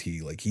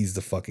DDT. Like, he's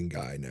the fucking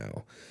guy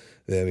now.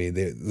 I mean,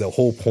 the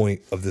whole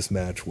point of this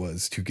match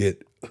was to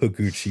get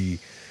Higuchi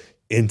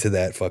into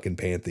that fucking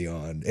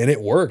pantheon, and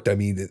it worked. I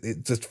mean,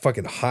 it's just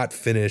fucking hot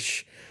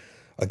finish.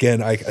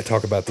 Again, I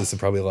talk about this in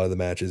probably a lot of the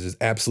matches, is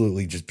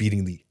absolutely just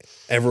beating the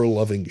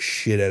ever-loving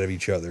shit out of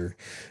each other.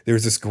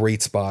 There's this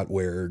great spot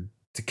where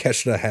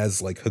Takeshita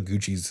has like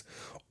Higuchi's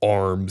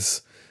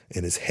arms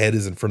and his head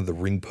is in front of the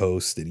ring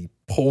post, and he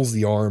pulls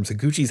the arms.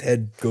 Higuchi's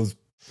head goes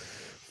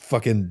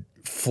fucking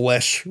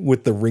flesh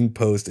with the ring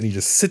post, and he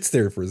just sits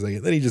there for a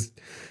second. Then he just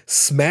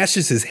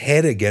smashes his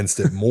head against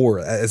it more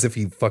as if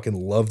he fucking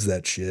loves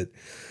that shit.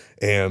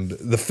 And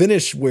the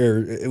finish, where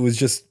it was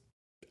just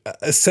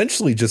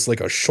essentially just like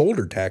a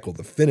shoulder tackle,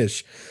 the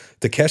finish,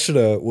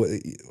 Takeshita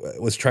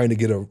was trying to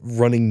get a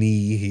running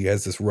knee. He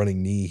has this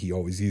running knee he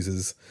always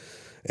uses,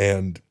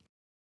 and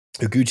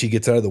Higuchi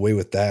gets out of the way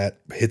with that,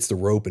 hits the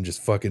rope, and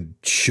just fucking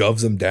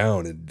shoves him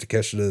down. And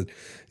Takeshita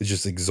is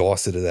just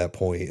exhausted at that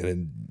point, and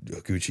then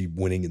Higuchi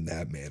winning in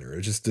that manner.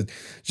 It's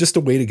just a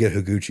way to get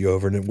Higuchi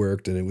over, and it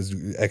worked, and it was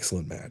an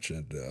excellent match.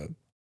 And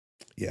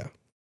yeah.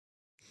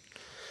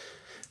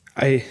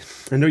 I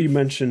know you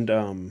mentioned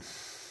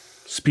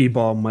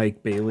Speedball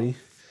Mike Bailey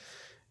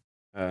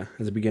at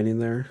the beginning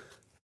there.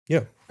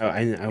 Yeah.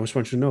 I just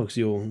want you to know, because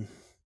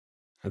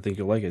I think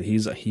you'll like it.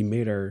 He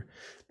made our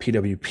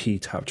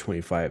PWP top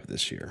 25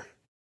 this year.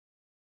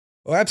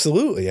 Oh,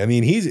 absolutely. I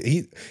mean,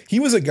 he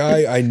was a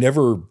guy I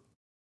never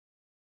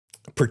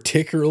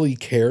particularly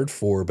cared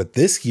for, but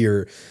this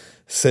year,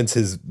 since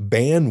his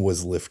ban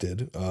was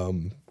lifted,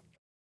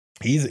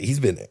 he's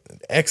been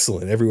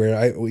excellent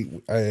everywhere. We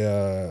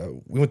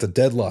went to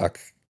Deadlock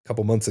a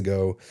couple months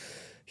ago.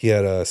 He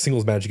had a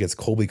singles match against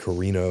Colby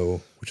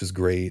Carino, which is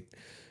great.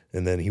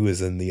 And then he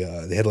was in the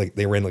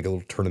they ran like a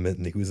little tournament,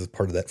 and he was a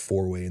part of that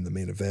 4-way in the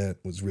main event.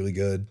 It was really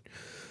good.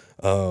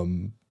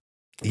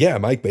 Yeah,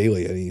 Mike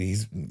Bailey. I mean,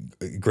 he's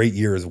a great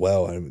year as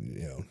well.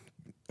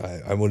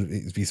 I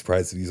wouldn't be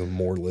surprised if he's on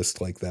more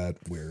lists like that,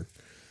 where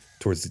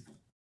it's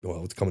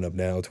coming up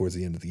now towards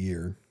the end of the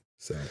year.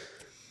 So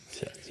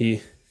yeah,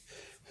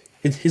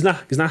 he's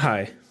not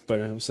high, but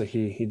I would say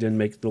he didn't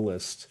make the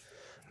list.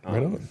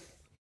 Right on.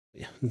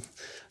 Yeah.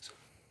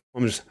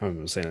 I'm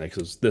saying that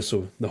because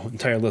the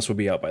entire list will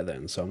be out by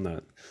then, so I'm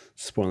not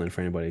spoiling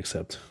for anybody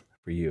except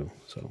for you.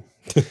 So,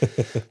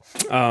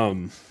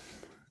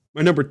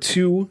 my number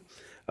 2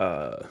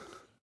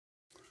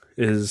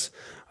 is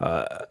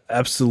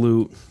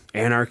Absolute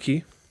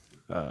Anarchy.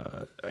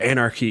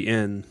 Anarchy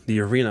in the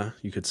arena,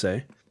 you could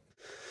say.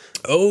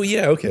 Oh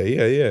yeah,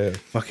 okay, yeah.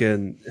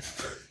 Fucking.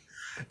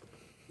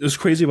 What's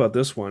crazy about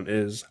this one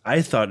is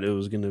I thought it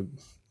was gonna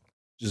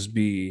just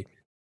be.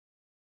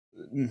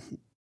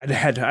 I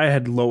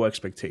had low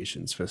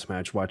expectations for this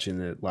match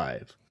watching it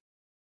live,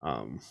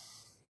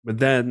 but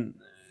then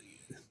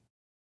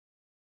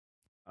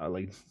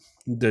like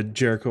the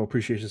Jericho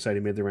Appreciation Society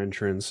made their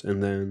entrance,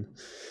 and then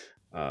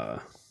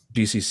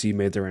GCC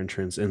made their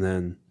entrance, and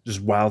then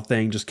just Wild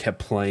Thing just kept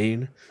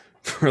playing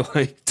for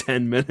like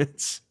 10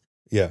 minutes.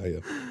 Yeah.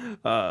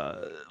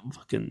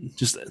 Fucking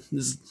just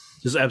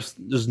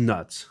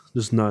nuts,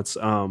 just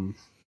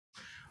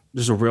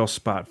a real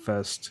spot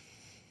fest.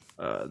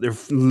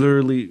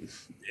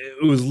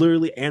 It was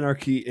literally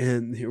anarchy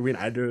in the arena.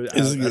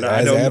 As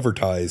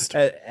advertised.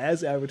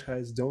 As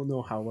advertised. Don't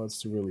know how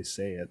else to really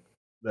say it.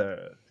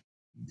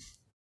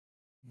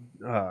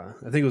 I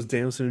think it was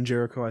Danielson and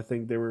Jericho. I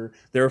think they were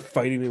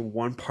fighting in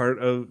one part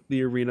of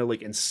the arena,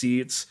 like in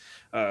seats.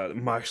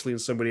 Moxley and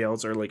somebody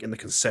else are like in the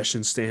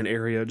concession stand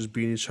area, just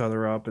beating each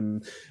other up,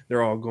 and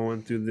they're all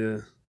going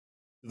through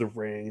the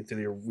ring to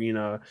the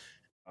arena.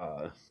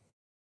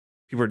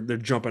 They're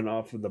jumping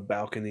off of the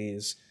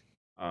balconies.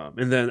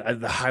 And then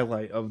the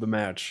highlight of the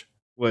match,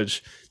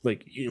 which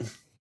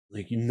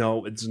like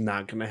it's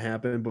not gonna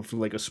happen, but for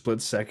like a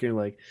split second,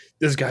 like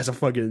this guy's a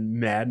fucking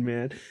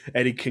madman.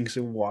 Eddie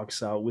Kingston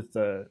walks out with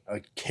a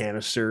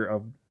canister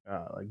of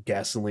like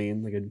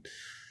gasoline, like and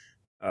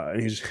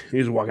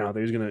he's walking out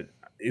there.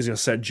 He's gonna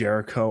set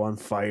Jericho on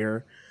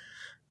fire.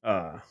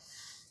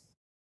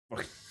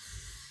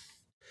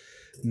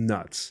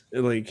 Nuts.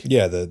 Like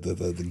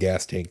the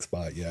gas tank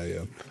spot.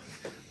 Yeah.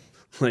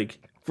 Like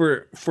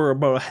for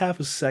about a half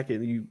a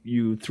second,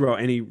 you throw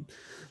out any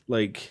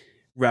like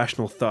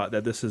rational thought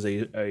that this is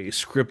a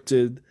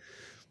scripted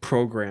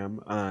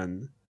program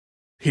on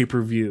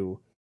pay-per-view,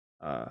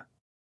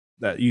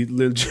 that you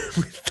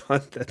legitimately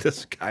thought that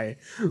this guy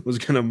was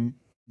gonna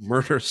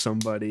murder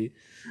somebody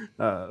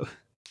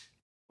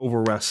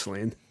over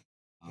wrestling.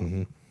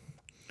 Mm-hmm.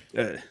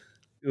 It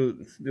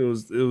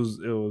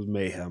was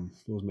mayhem.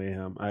 It was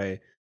mayhem. I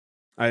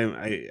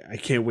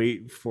can't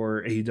wait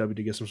for AEW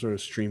to get some sort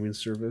of streaming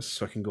service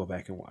so I can go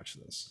back and watch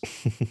this.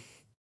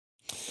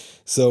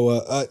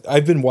 So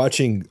I've been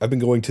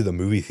going to the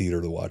movie theater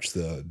to watch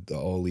the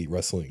All Elite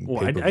Wrestling.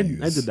 Well, I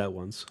did that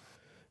once.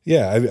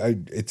 Yeah,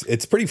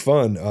 it's pretty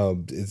fun.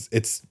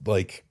 It's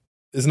like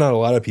there's not a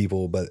lot of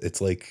people, but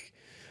it's like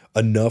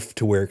enough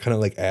to where it kind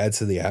of like adds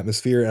to the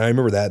atmosphere. And I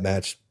remember that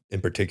match in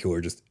particular,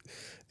 just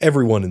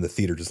everyone in the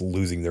theater just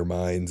losing their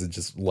minds and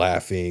just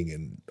laughing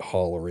and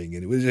hollering,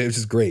 and it was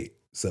just great.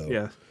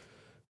 So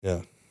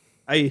yeah.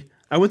 I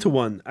went to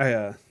one.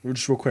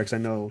 Just real quick, 'cause I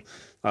know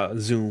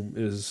Zoom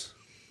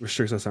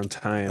restricts us on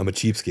time. I'm a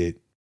cheapskate.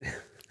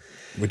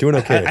 We're doing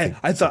okay.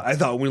 I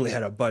thought we only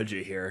had a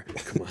budget here.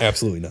 Come on.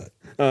 Absolutely not.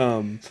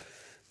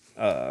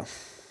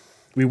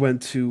 We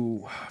went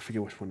to, I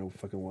forget which one it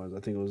fucking was. I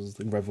think it was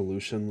like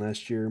Revolution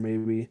last year,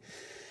 maybe.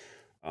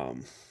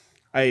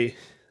 I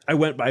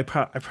went, but I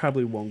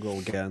probably won't go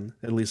again.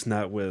 At least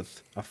not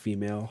with a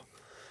female.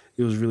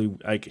 It was really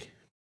like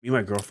me and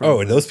my girlfriend.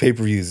 Oh, and those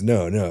pay-per-views,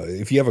 no.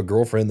 If you have a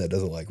girlfriend that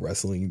doesn't like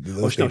wrestling,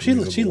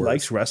 she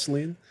likes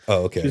wrestling.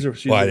 Oh, okay.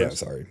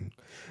 Sorry,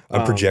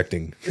 I'm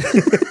projecting.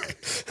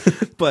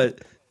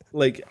 But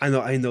like I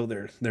know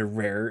they're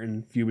rare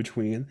and few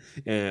between,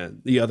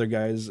 and the other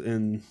guys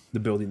in the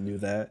building knew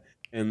that.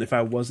 And if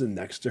I wasn't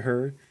next to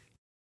her,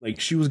 like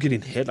she was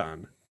getting hit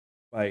on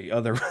by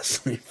other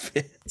wrestling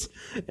fans,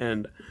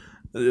 and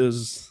it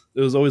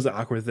was always an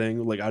awkward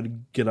thing. Like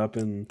I'd get up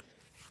and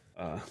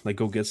like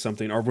go get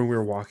something, or when we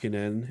were walking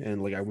in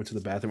and like I went to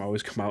the bathroom, I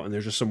always come out and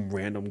there's just some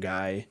random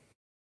guy,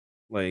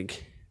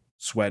 like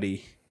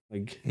sweaty,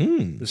 like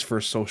his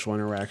first social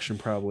interaction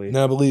probably.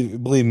 No,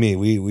 believe me,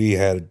 we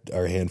had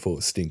our handful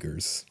of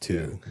stinkers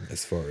too,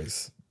 as far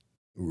as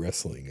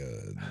wrestling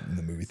in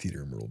the movie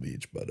theater in Myrtle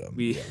Beach. But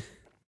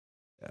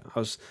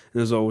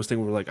there's always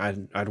thing where like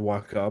I'd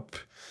walk up,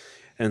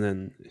 and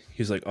then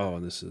he's like, oh,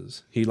 this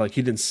is he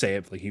didn't say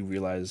it, but like he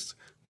realized.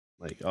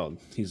 Like, oh,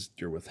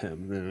 you're with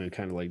him, and then it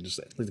kind of like just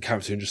like the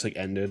conversation just like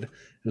ended. It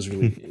was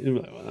really.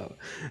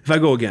 If I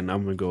go again,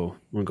 I'm gonna go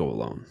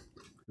alone.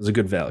 It was a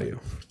good value.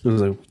 It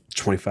was like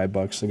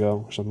 $25 to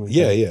go or something.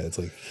 Yeah, it's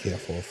like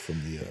half off from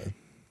the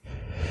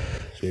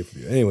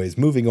pay-per-view. Anyways,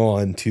 moving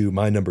on to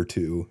my number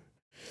 2,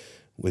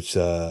 which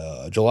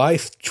July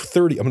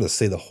 30th. I'm gonna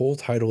say the whole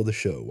title of the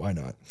show. Why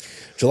not?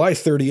 July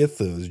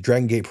 30th. It was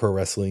Dragon Gate Pro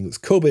Wrestling. It was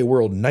Kobe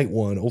World Night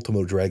 1,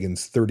 Ultimo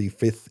Dragon's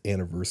 35th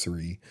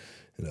anniversary.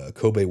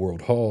 Kobe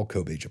World Hall,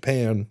 Kobe,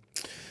 Japan.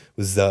 It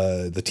was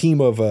the team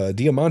of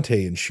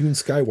Diamante and Shun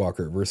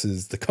Skywalker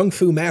versus the Kung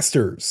Fu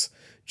Masters,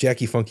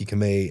 Jackie Funky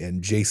Kamei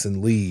and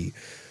Jason Lee.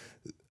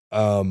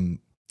 Oh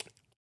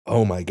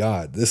my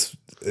God, this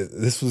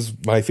was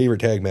my favorite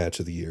tag match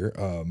of the year.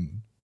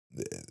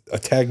 A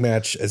tag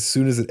match. As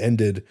soon as it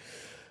ended,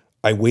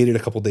 I waited a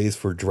couple days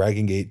for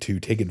Dragon Gate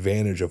to take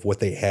advantage of what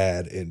they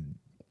had and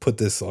put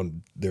this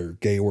on their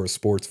Gay Aura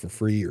Sports for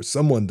free, or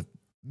someone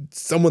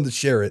to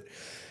share it.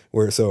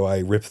 So I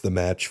ripped the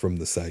match from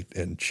the site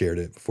and shared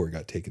it before it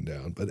got taken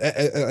down. But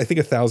I think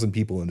 1,000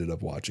 people ended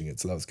up watching it,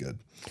 so that was good.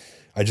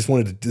 I just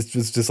wanted to.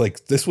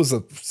 This was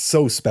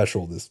so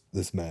special.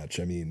 This match.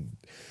 I mean,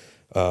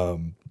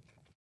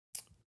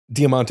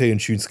 Diamante and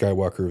Shun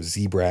Skywalker of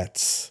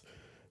Z-Brats.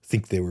 I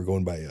think they were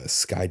going by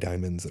Sky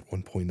Diamonds at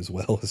one point as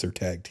well as their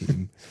tag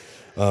team.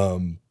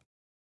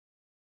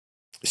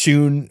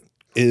 Shun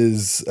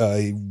is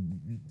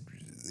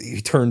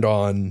he turned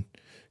on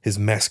his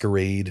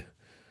masquerade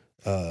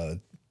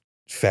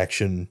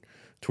faction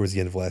towards the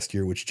end of last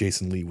year, which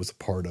Jason Lee was a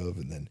part of,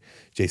 and then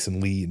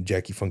Jason Lee and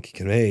Jackie Funky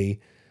Kamei,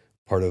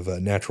 part of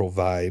Natural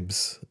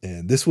Vibes.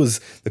 And this was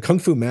the Kung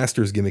Fu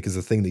Masters gimmick is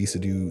a thing they used to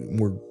do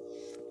more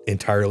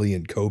entirely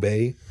in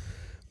Kobe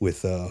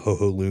with Ho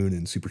Ho Loon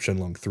and Super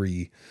Shenlong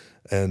 3.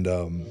 And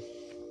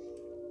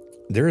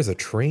there is a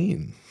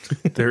train.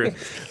 There,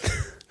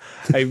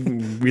 I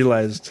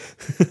realized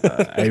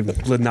I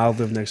now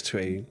live next to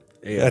a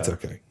that's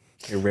okay.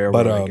 A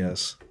railroad, I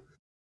guess.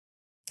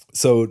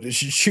 So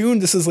Shun,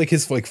 this is like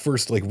his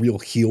first real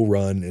heel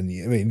run, and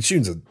I mean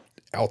Shun's an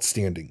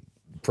outstanding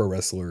pro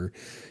wrestler.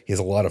 He has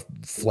a lot of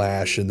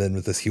flash, and then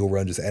with this heel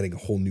run, just adding a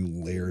whole new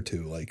layer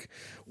to like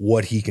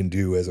what he can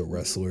do as a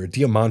wrestler.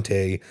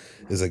 Diamante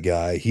is a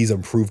guy, he's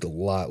improved a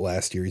lot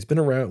last year. He's been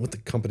around with the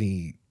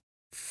company,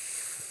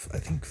 I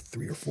think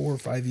 3 or 4 or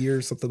 5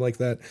 years, something like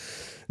that.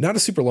 Not a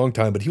super long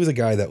time, but he was a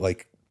guy that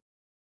like,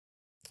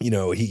 you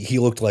know, he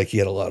looked like he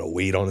had a lot of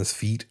weight on his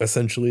feet,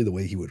 essentially, the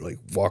way he would like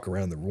walk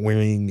around the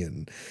ring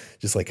and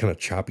just like kind of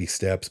choppy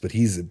steps. But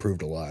he's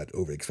improved a lot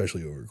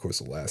especially over the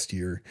course of last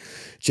year.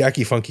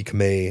 Jackie Funky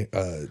Kamei,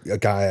 a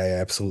guy I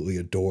absolutely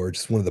adore,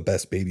 just one of the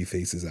best baby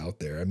faces out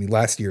there. I mean,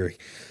 last year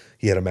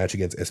he had a match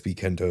against SB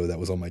Kento that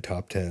was on my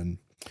top 10.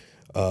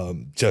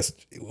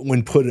 Just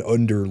when put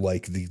under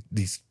like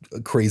these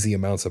crazy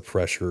amounts of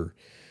pressure,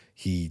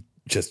 he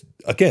just,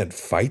 again,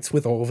 fights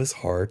with all of his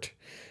heart.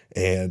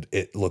 And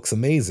it looks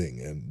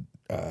amazing,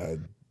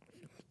 and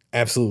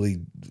absolutely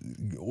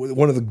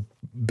one of the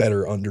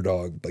better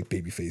underdog like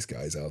babyface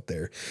guys out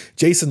there.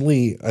 Jason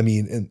Lee, I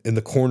mean, in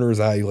the corners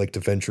I like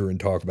to venture and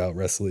talk about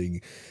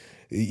wrestling,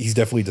 he's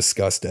definitely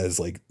discussed as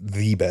like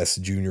the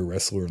best junior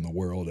wrestler in the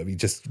world. I mean,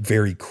 just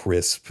very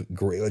crisp,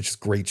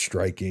 just great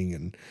striking,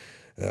 and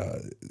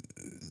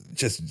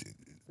just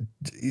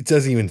it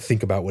doesn't even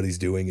think about what he's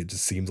doing. It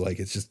just seems like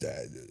it's just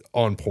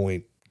on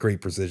point,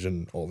 great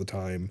precision all the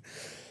time.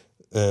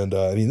 And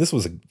I mean, this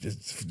was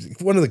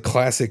one of the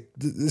classic.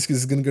 This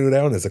is going to go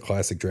down as a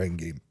classic Dragon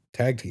Gate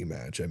tag team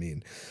match. I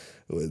mean,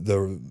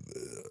 the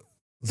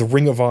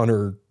Ring of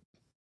Honor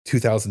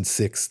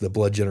 2006, the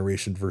Blood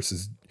Generation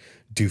versus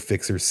Do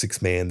Fixer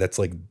 6-man. That's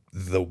like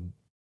the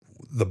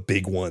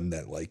big one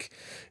that, like,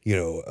 you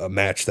know, a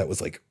match that was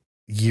like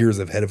years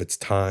ahead of its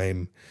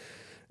time.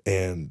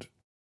 And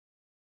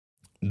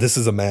this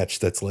is a match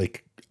that's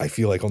like, I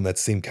feel like on that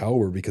same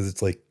caliber, because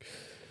it's like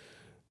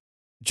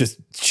just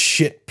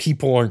shit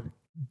people aren't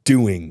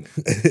doing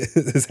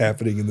is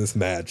happening in this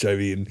match. I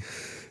mean,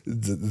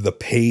 the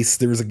pace,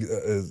 there's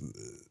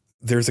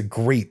a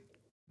great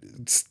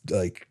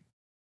like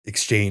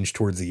exchange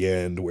towards the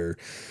end where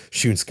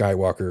Shun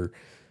Skywalker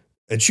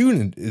and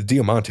Shun and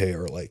Diamante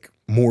are like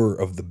more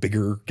of the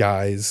bigger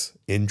guys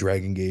in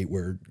Dragon Gate,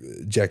 where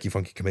Jackie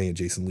Funky Kamei and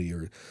Jason Lee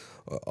are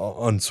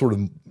on sort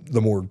of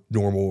the more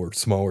normal or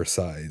smaller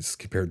size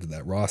compared to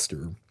that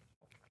roster.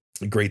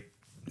 A great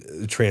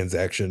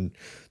transaction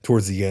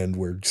towards the end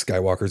where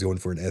Skywalker's going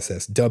for an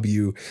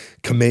SSW.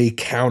 Kamei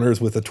counters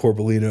with a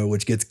Torbolino,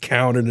 which gets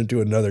countered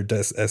into another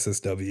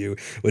SSW,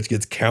 which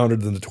gets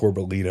countered into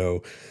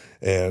Torbolino,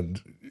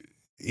 and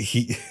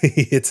he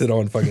hits it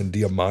on fucking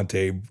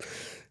Diamante,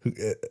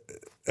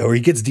 or he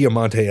gets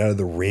Diamante out of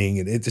the ring,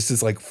 and it just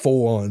is like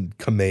full on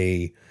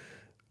Kamei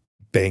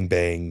bang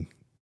bang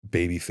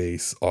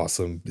babyface,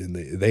 awesome. And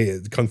they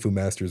Kung Fu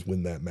Masters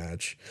win that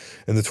match.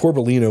 And the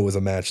Torbolino was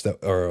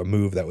a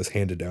move that was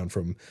handed down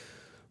from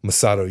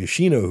Masato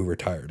Yoshino, who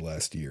retired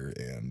last year,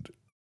 and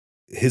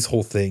his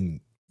whole thing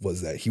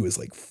was that he was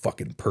like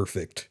fucking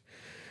perfect,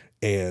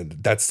 and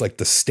that's like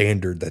the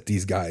standard that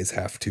these guys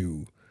have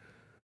to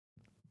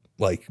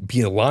like be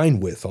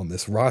aligned with on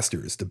this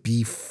roster, is to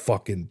be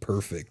fucking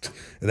perfect.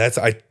 And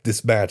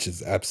this match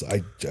is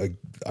absolutely,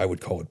 I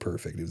would call it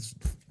perfect. It was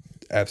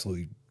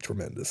absolutely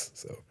tremendous.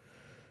 So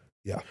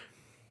yeah.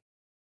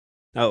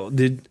 Now,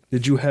 did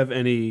you have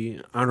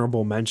any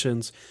honorable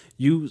mentions?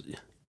 You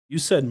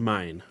said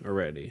mine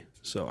already,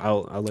 so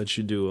I'll let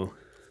you do.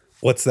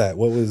 What's that?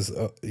 What was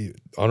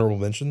honorable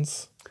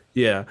mentions?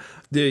 Yeah,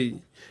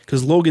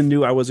 because Logan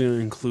knew I wasn't going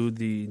to include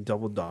the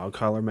double dog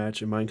collar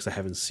match in mine because I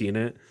haven't seen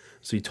it.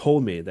 So he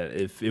told me that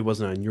if it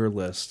wasn't on your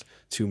list,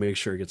 to make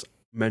sure it gets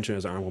mentioned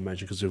as honorable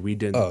mention, because if we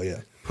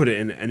didn't put it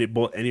in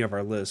any of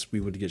our lists, we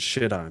would get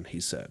shit on. He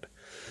said.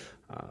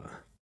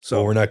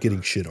 So we're not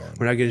getting shit on.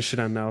 We're not getting shit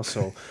on now,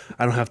 so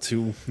I don't have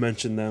to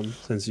mention them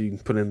since you can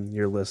put in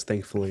your list,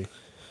 thankfully.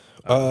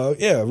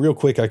 Yeah, real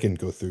quick, I can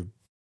go through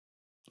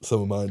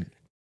some of mine.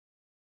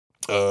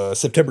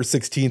 September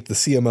 16th, the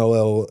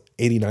CMLL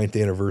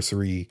 89th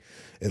anniversary,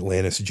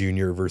 Atlantis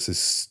Jr.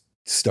 versus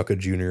Stuka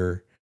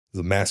Jr.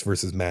 The mask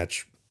versus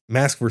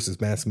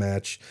mask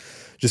match.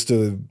 Just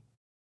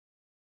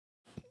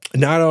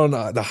not on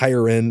the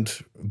higher end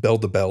bell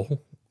to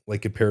bell,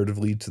 like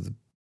comparatively to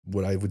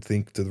what I would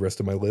think to the rest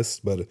of my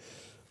list, but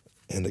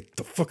and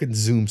the fucking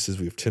Zoom says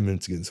we have 10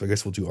 minutes again, so I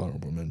guess we'll do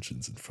honorable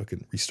mentions and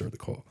fucking restart the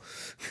call.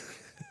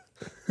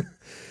 All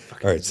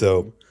right,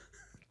 so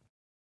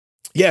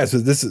yeah, so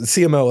this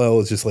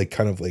CMLL is just like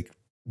kind of like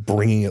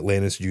bringing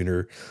Atlantis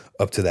Jr.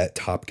 up to that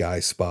top guy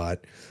spot.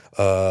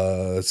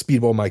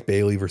 Speedball Mike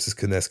Bailey versus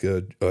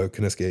Konosuke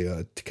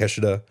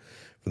Takeshita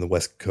from the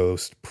West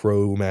Coast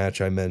pro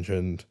match I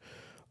mentioned.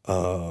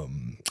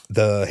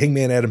 The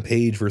Hangman Adam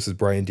Page versus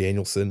Bryan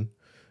Danielson,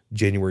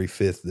 January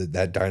 5th,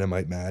 that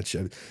Dynamite match.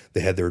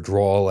 They had their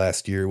draw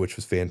last year, which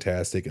was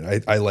fantastic,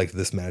 and I liked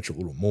this match a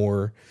little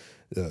more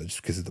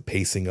just because of the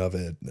pacing of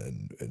it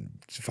and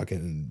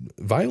fucking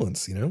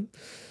violence, you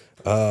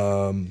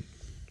know.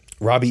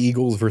 Robbie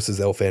Eagles versus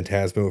El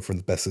Phantasmo from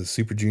the Best of the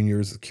Super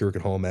Juniors, the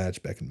Kurikan Hall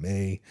match back in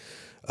May.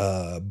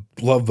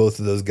 Love both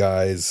of those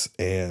guys,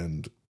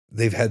 and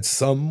they've had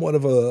somewhat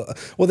of a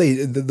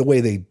the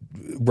way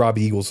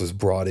Robbie Eagles was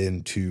brought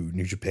into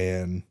New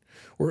Japan,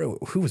 or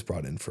who was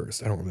brought in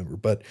first, I don't remember,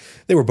 but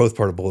they were both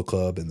part of Bullet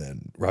Club, and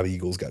then Robbie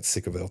Eagles got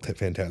sick of El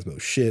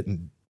Phantasmo's shit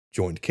and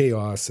joined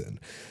Chaos, and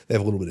they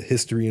have a little bit of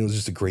history, and it was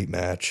just a great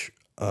match.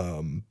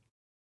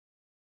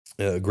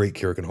 A great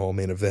Kirikan Hall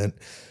main event,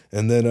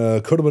 and then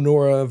Kota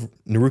Minoura,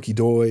 Naruki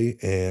Doi,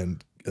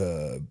 and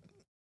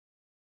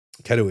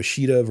Kato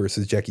Ishida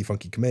versus Jackie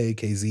Funky Kamei,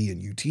 KZ,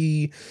 and UT.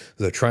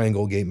 The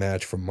Triangle Gate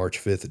match from March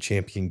 5th at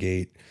Champion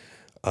Gate.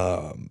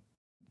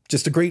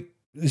 Just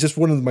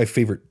one of my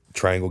favorite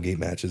Triangle Gate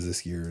matches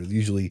this year.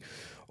 Usually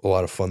a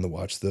lot of fun to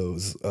watch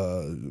those.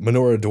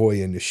 Minoura,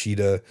 Doi, and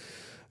Ishida.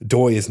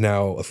 Doi is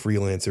now a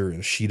freelancer,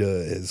 and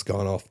Ishida has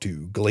gone off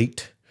to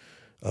Glate.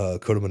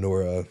 Kota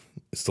Minoura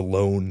is the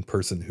lone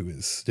person who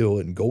is still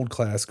in Gold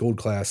Class. Gold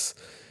Class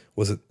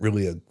wasn't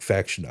really a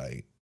faction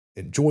I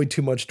enjoyed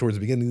too much towards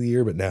the beginning of the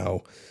year, but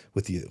now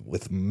with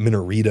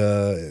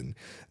Minorita and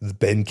the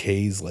Ben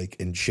K's like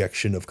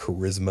injection of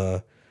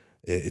charisma,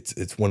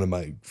 it's one of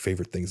my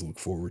favorite things to look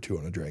forward to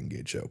on a Dragon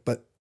Gate show.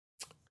 But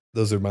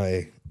those are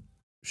my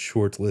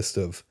short list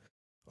of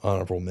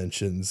honorable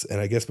mentions. And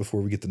I guess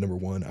before we get to number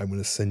one, I'm going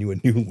to send you a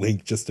new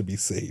link just to be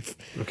safe.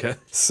 Okay.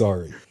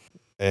 Sorry.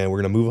 And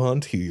we're going to move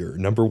on to your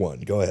number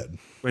one. Go ahead.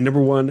 My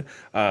number one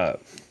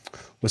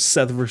was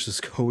Seth versus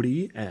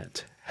Cody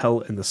at Hell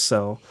in the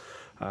Cell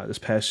this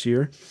past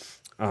year.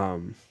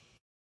 The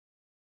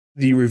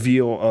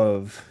reveal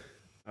of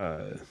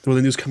the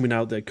news coming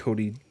out that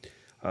Cody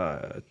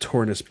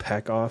torn his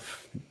pec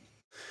off,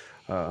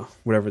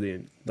 whatever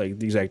the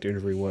exact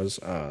injury was.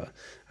 I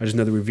just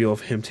know the reveal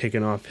of him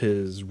taking off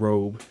his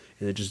robe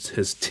and it just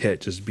his tit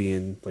just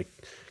being like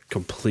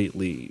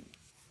completely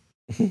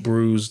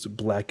bruised,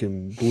 black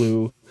and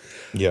blue.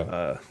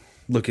 Yeah,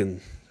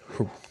 looking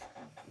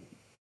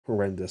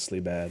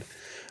horrendously bad.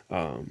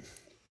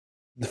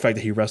 The fact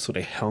that he wrestled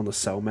a Hell in a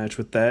Cell match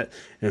with that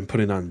and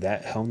putting on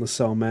that Hell in a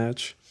Cell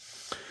match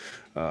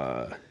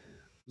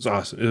was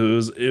awesome.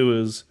 It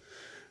was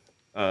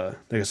like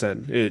I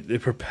said,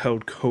 it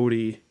propelled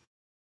Cody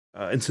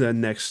into that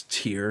next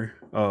tier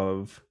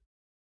of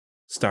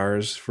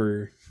stars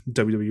for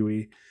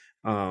WWE.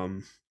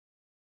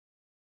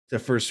 At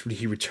first, when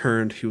he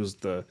returned, he was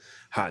the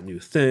hot new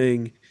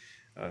thing.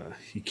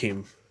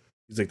 He's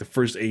like the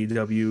first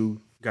AEW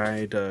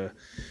guy to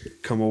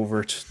come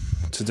over to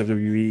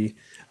WWE.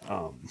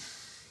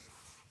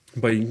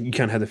 But you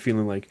kind of had the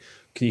feeling like,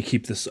 can you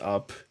keep this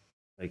up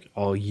like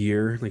all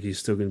year? Like he's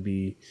still going to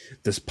be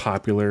this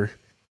popular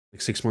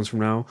like 6 months from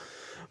now.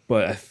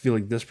 But I feel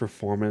like this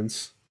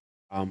performance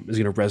is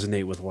going to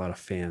resonate with a lot of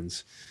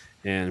fans.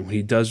 And when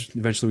he does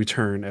eventually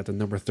return at the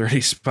number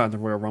 30 spot in the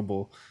Royal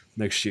Rumble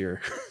next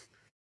year,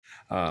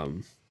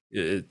 the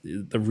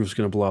roof's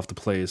going to blow off the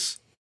place.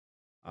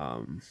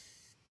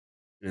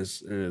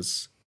 It's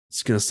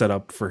going to set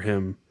up for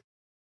him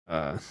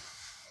to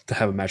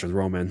have a match with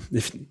Roman.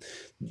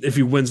 If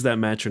he wins that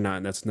match or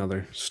not, that's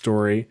another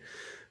story.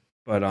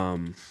 But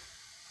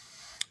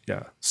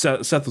yeah,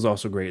 Seth was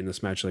also great in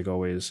this match, like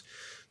always.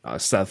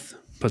 Seth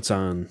puts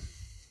on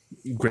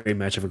great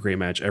match after great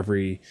match.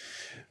 Every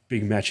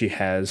big match he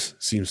has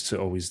seems to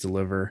always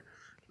deliver.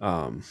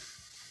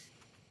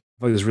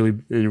 Like this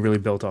really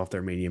built off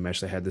their Mania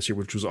match they had this year,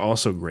 which was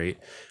also great.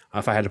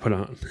 If I had to come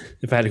up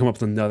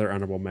with another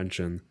honorable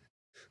mention,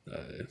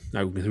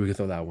 we could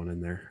throw that one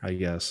in there, I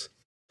guess.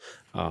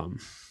 I've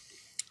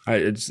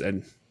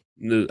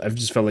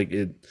just felt like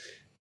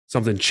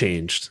something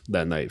changed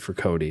that night for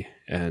Cody,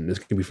 and it's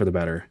gonna be for the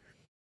better.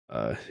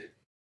 I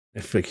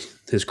feel like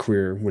his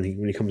career when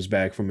he comes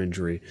back from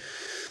injury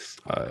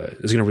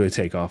is gonna really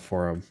take off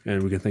for him,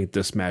 and we can thank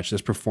this match,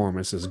 this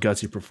performance, this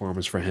gutsy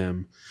performance for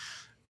him.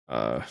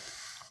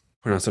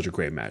 Put on such a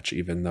great match,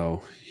 even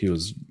though he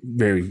was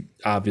very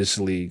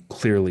obviously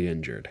clearly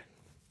injured.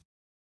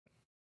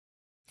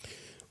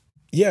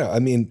 Yeah, I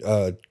mean,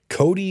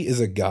 Cody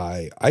is a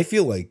guy, I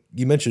feel like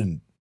you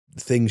mentioned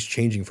things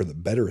changing for the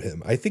better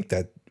him. I think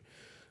that,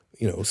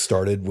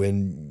 started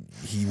when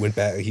he went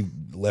back, he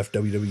left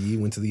WWE,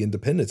 went to the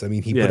independents. I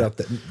mean, he put out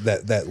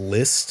that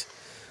list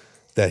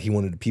that he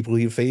wanted people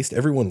he faced.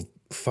 Everyone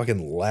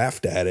fucking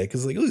laughed at it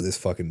because like, look at this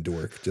fucking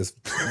dork. Just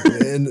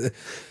and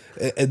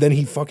then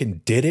he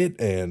fucking did it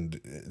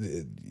and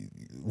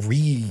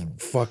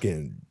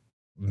fucking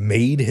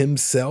made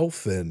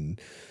himself and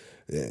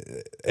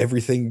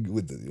everything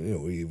with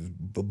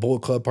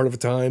Bullet Club part of the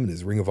time and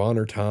his Ring of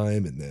Honor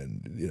time, and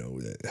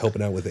then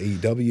helping out with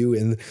AEW.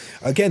 And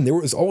again, there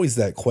was always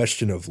that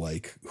question of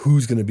like,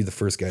 who's going to be the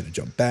first guy to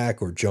jump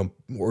back or jump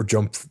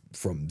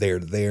from there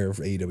to there,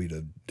 from AEW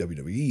to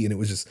WWE. And it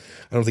was just,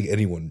 I don't think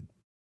anyone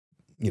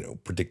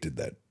predicted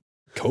that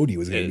Cody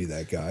was going to be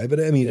that guy. But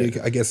I mean,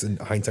 I guess in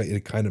hindsight,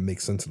 it kind of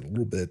makes sense in a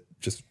little bit,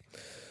 just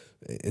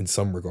in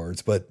some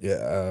regards. But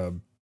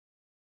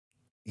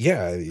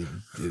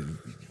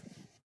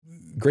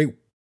great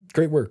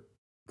work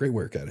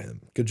out of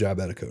him. Good job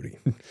out of Cody.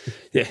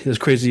 Yeah, it was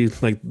crazy.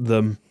 Like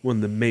one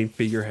of the main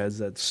figureheads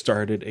that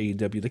started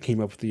AEW, that came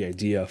up with the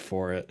idea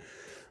for it.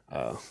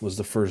 was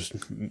the first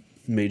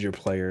major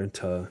player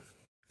to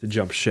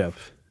jump ship.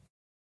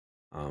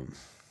 Yeah,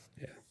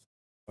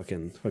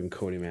 fucking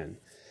Cody, man.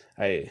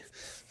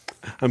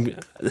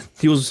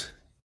 He was.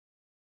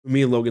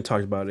 Me and Logan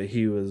talked about it.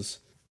 He was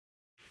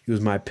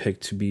my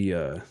pick to be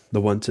the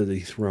one to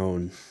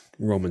dethrone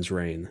Roman's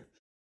reign.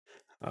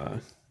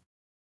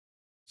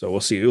 So we'll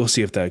see. We'll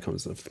see if that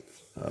comes to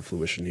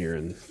fruition here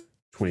in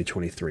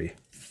 2023.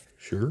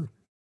 Sure.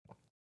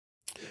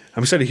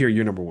 I'm excited to hear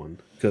your number one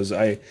because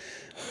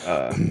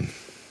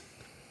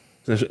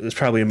there's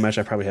probably a match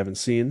I probably haven't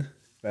seen,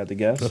 if I had to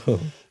guess.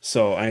 Oh.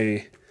 So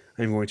I'm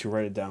going to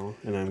write it down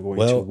and I'm going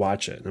to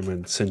watch it. And I'm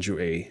going to send you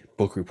a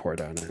book report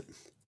on it.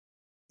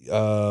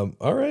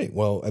 All right.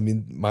 Well, I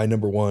mean, my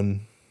number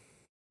one,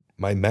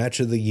 my match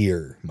of the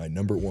year, my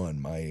number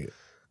one, my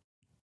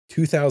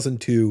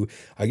 2002.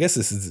 I guess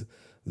this is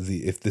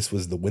if this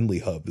was the Windley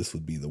Hub, this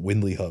would be the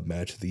Windley Hub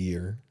match of the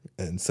year.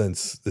 And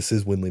since this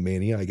is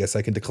WindleyMania, I guess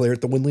I can declare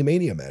it the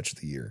WindleyMania match of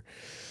the year.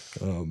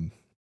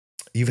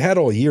 You've had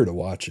all year to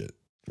watch it,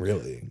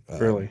 really.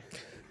 Really?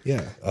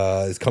 Yeah.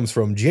 It comes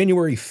from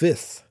January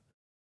 5th.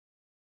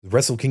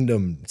 Wrestle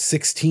Kingdom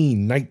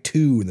 16, Night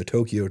 2 in the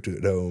Tokyo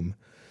Dome.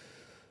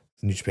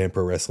 New Japan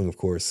Pro Wrestling, of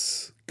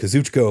course.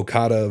 Kazuchika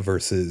Okada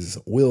versus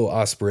Will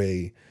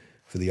Ospreay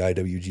for the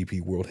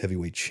IWGP World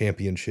Heavyweight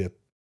Championship.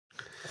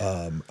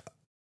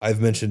 I've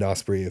mentioned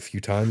Ospreay a few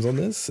times on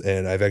this,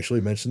 and I've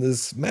actually mentioned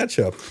this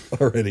matchup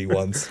already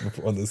once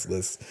on this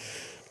list.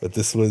 But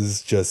this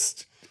was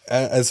just,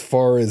 as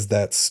far as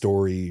that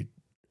story,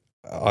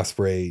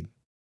 Ospreay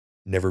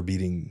never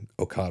beating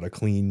Okada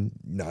clean,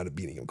 not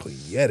beating him clean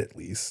yet, at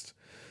least.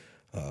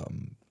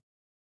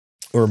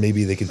 Or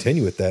maybe they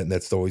continue with that, and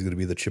that's always going to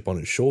be the chip on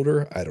his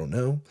shoulder. I don't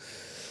know.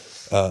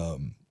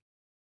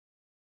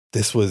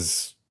 This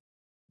was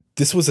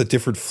a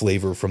different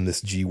flavor from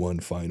this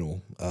G1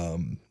 final.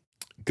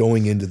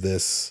 Going into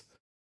this,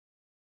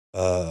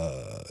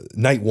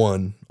 night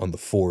one on the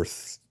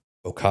 4th,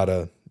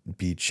 Okada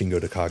beat Shingo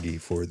Takagi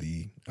for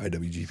the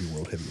IWGP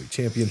World Heavyweight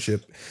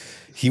Championship.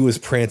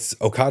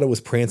 Okada was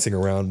prancing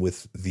around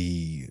with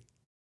the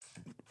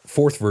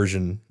 4th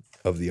version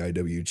of the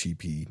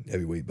IWGP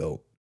Heavyweight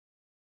belt,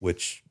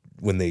 which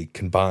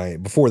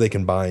before they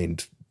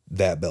combined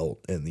that belt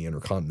and the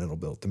Intercontinental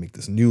belt to make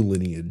this new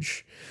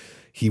lineage,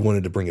 he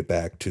wanted to bring it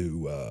back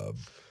to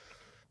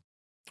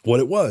what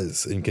it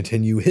was and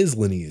continue his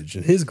lineage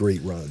and his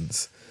great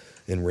runs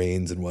and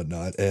reigns and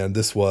whatnot. And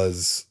this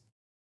was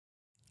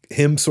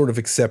him sort of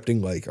accepting,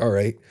 like, all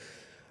right,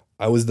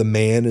 I was the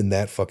man in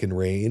that fucking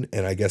reign,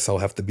 and I guess I'll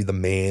have to be the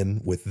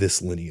man with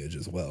this lineage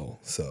as well.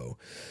 So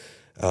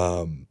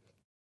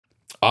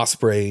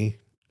Ospreay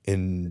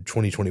in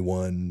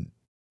 2021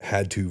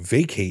 had to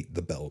vacate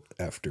the belt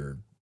after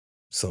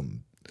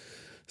some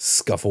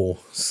scuffle,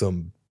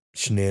 some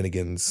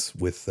shenanigans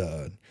with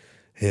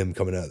him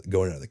going out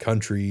of the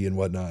country and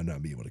whatnot,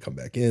 not being able to come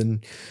back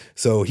in.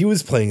 So he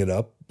was playing it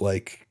up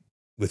like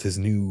with his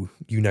new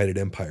United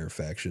Empire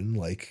faction.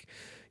 Like,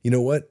 you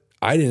know what?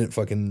 I didn't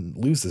fucking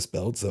lose this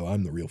belt, so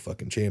I'm the real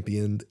fucking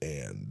champion.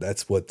 And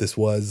that's what this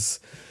was.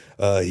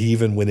 He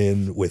even went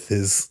in with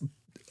his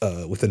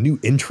with a new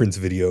entrance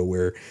video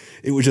where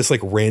it was just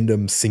like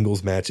random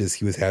singles matches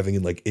he was having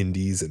in like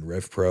Indies and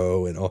Rev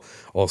Pro and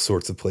all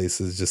sorts of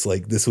places. Just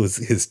like this was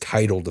his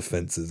title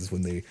defenses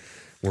when they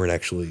weren't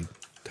actually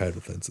title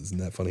defenses. Isn't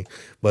that funny?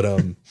 But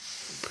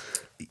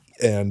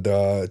and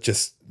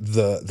just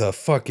the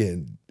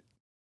fucking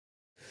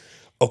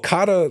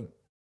Okada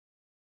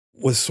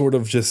was sort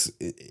of just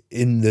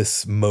in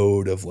this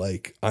mode of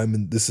like,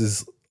 this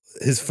is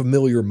his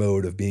familiar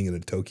mode of being in a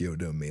Tokyo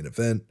Dome main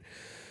event.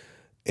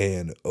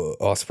 And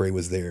Ospreay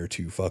was there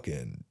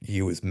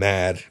he was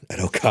mad at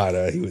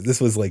Okada.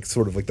 This was like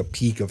sort of like the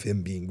peak of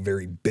him being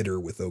very bitter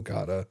with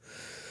Okada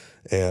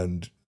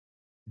and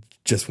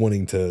just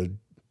wanting to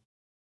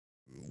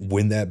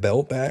win that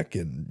belt back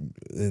and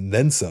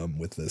then some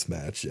with this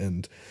match.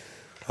 And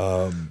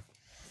it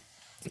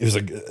was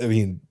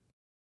an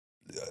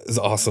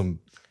awesome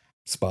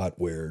spot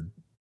where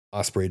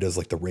Ospreay does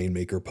like the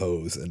Rainmaker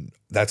pose, and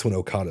that's when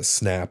Okada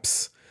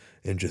snaps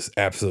and just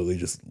absolutely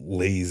just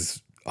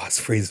lays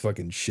Ospreay's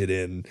fucking shit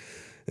in.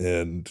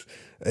 And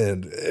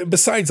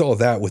besides all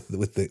that, with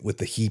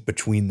the heat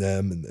between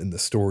them and the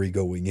story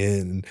going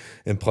in,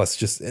 and plus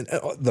just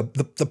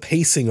the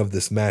pacing of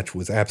this match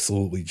was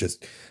absolutely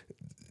just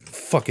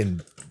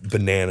fucking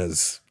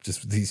bananas.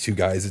 Just these two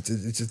guys,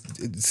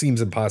 it seems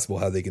impossible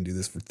how they can do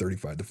this for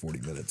 35 to 40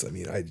 minutes. I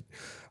mean,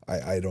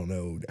 I don't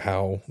know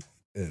how.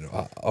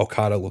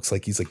 Okada looks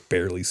like he's like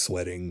barely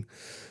sweating.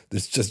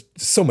 There's just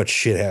so much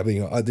shit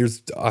happening.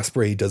 There's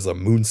Ospreay does a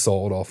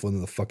moonsault off one of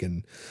the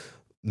fucking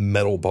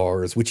metal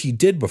bars, which he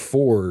did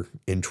before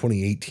in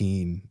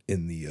 2018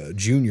 in the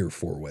junior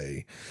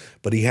 4-way,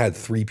 but he had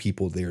 3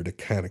 people there to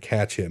kind of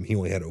catch him. He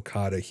only had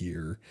Okada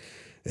here.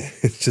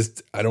 It's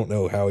just, I don't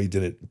know how he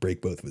didn't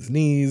break both of his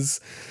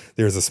knees.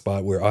 There's a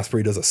spot where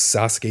Ospreay does a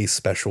Sasuke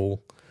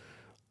special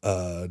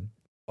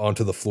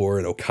onto the floor,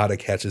 and Okada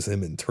catches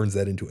him and turns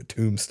that into a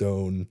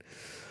tombstone.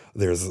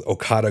 There's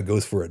Okada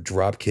goes for a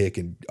drop kick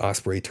and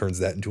Ospreay turns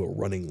that into a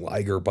running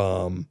Liger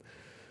bomb.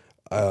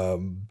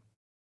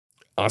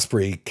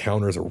 Ospreay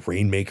counters a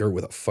Rainmaker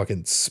with a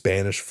fucking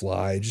Spanish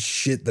fly. Just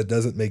shit that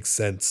doesn't make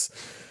sense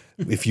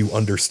if you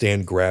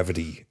understand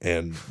gravity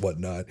and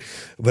whatnot.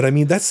 But I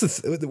mean, that's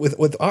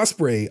with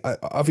Ospreay.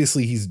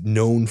 Obviously, he's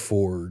known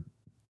for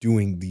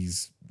doing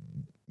these,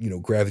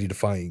 gravity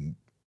defying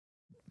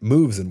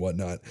moves and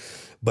whatnot.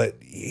 But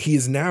he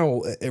is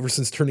now, ever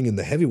since turning in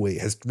the heavyweight,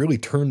 has really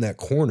turned that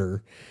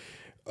corner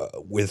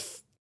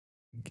with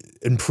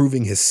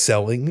improving his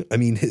selling. I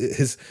mean,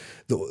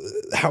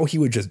 how he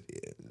would just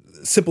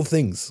simple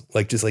things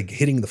like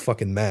hitting the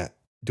fucking mat,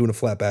 doing a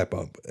flat back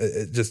bump.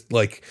 Just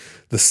like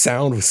the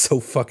sound was so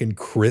fucking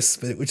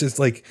crisp. It was just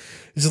like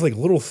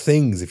little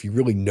things. If you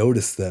really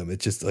notice them,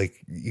 it's just like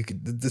you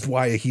could. That's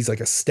why he's like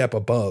a step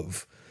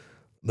above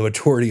the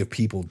majority of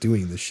people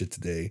doing this shit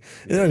today.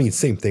 And I mean,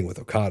 same thing with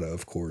Okada,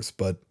 of course,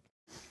 but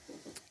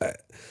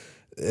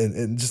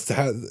and just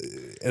how,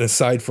 and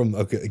aside from,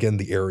 again,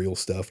 the aerial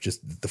stuff,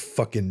 just the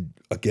fucking,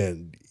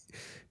 again,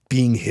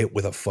 being hit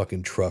with a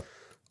fucking truck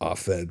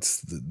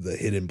offense, the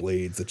hidden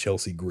blades, the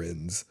Chelsea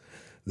grins,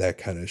 that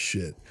kind of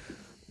shit.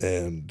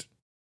 And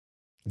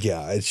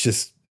yeah, it's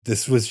just,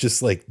 this was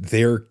just like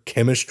their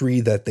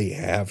chemistry that they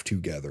have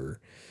together,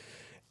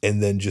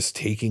 and then just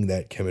taking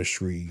that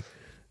chemistry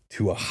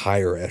to a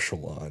higher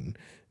echelon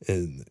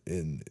in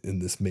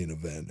this main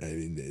event. I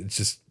mean, it's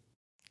just,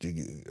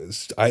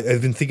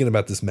 I've been thinking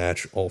about this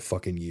match all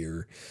fucking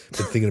year.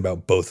 Been thinking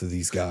about both of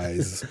these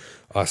guys.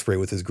 Ospreay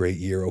with his great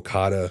year,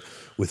 Okada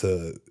with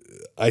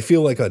I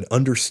feel like an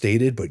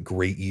understated but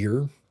great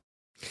year.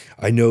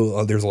 I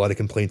know there's a lot of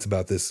complaints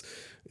about this,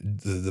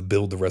 the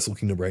build to Wrestle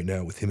Kingdom right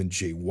now with him and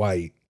Jay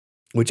White,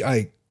 which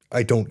I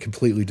don't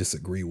completely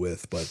disagree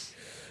with, but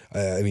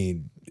I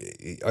mean,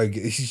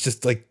 he's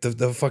just like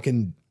the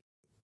fucking,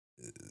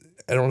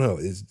 I don't know.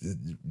 It's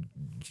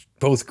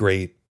both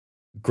great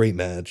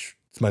match.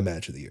 It's my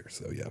match of the year.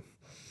 So yeah.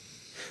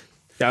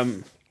 Yeah,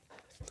 I'm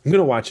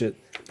gonna watch it.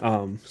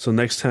 So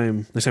next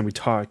time we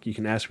talk, you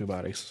can ask me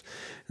about it,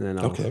 and then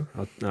I'll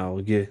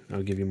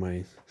give you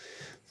my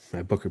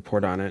book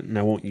report on it, and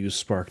I won't use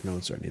Spark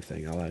Notes or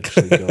anything. I'll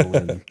actually go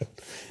and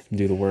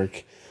do the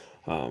work.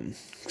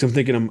 Because I'm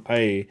thinking I'm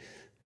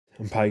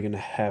probably gonna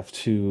have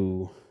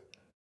to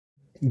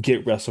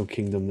get Wrestle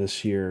Kingdom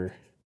this year.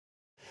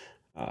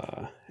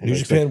 New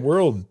Japan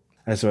World.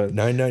 That's what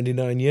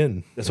 $9.99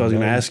 yen. That's what I was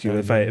going to ask you.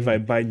 If I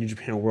buy New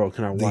Japan World,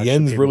 can I watch the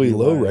yen's really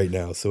low live? Right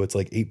now, so it's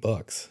like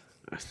 $8.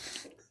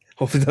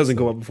 Hopefully, it doesn't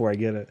go up before I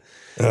get it.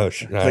 Oh,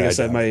 sure. Like I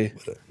said, my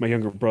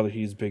younger brother,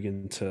 he's big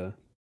into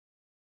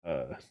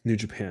New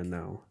Japan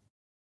now,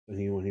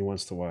 and when he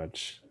wants to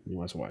watch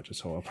it.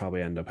 So I'll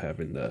probably end up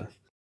having to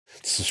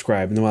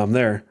subscribe, and then while I'm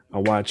there,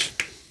 I'll watch.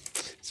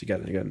 So you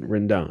got it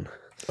written down.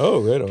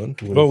 Oh, right on.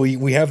 Well,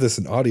 we have this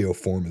in audio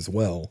form as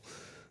well.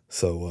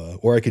 So,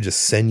 or I could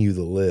just send you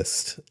the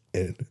list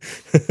and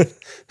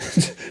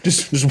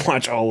just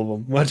watch all of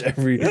them. Watch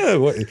every. Yeah,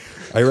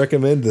 I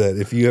recommend that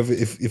if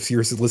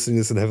you're listening to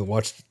this and haven't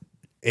watched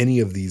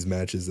any of these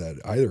matches that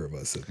either of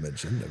us have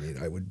mentioned, I mean,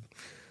 I would.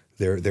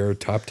 They're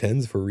top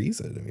 10s for a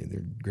reason. I mean,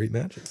 they're great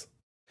matches.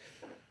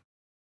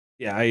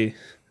 Yeah, I'm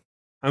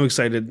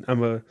excited.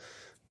 I'm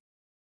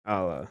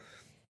gonna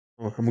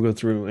go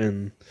through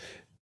and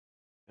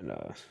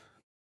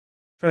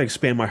try to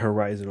expand my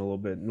horizon a little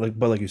bit.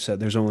 But like you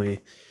said, there's only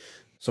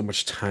so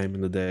much time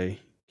in the day.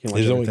 Can't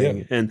watch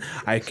everything, and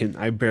I can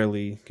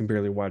barely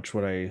watch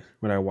what I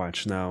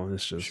watch now.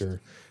 It's just,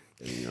 sure.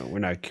 We're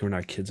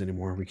not kids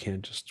anymore. We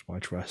can't just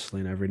watch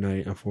wrestling every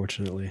night,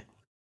 unfortunately.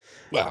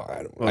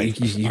 Well,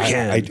 you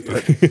can. I do.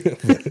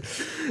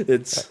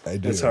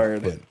 It's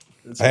hard. But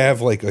I have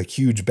like a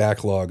huge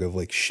backlog of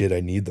like shit I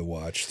need to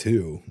watch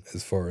too,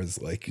 as far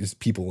as like just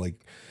people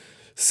like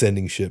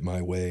sending shit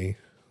my way.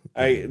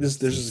 There's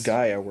this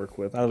guy I work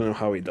with. I don't know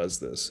how he does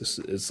this.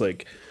 It's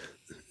like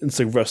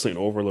wrestling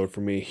overload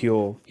for me.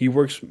 He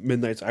works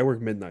midnights. I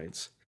work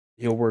midnights.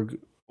 He'll work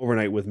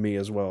overnight with me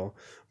as well.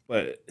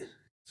 But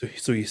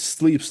so he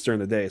sleeps during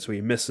the day, so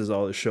he misses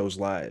all the shows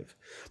live.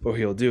 But what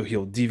he'll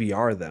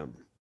DVR them.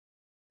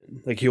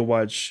 Like he'll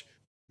watch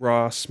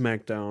Raw,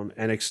 SmackDown,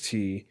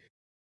 NXT,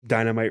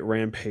 Dynamite,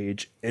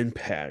 Rampage,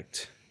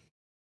 Impact.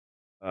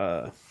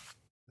 I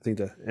think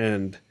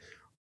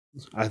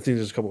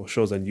there's a couple of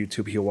shows on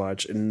YouTube he'll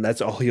watch, and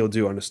that's all he'll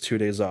do on his 2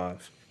 days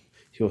off.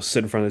 He'll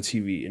sit in front of the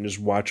TV and just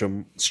watch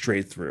them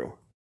straight through.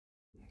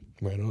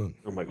 Right on.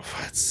 I'm like,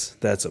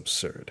 that's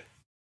absurd.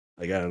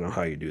 Like, I don't know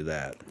how you do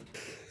that.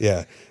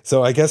 Yeah.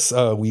 So I guess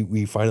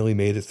we finally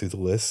made it through the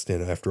list,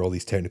 and after all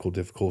these technical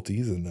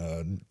difficulties,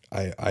 and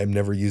I'm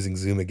never using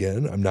Zoom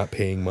again. I'm not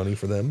paying money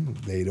for them.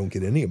 They don't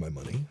get any of my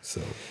money.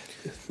 So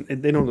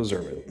they don't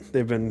deserve it.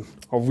 They've been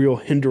a real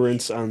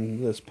hindrance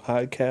on this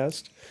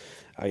podcast.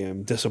 I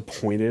am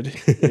disappointed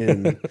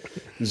in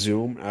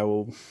Zoom. I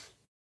will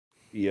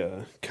be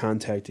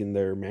contacting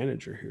their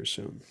manager here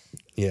soon.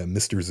 Yeah,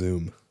 Mr.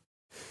 Zoom.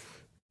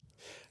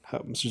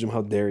 Mr. Zoom,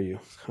 how dare you?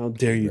 How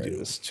dare you do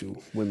this to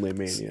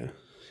WindleyMania?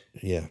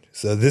 Yeah.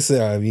 So this,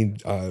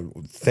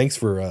 thanks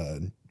for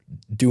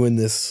doing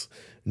this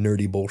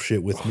nerdy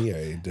bullshit with me.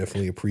 I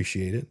definitely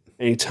appreciate it.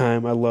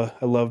 Anytime. I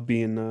love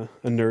being a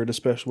nerd,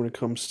 especially when it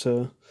comes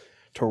to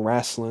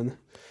wrestling.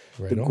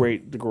 Right The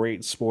on.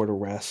 great sport of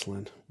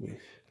wrestling.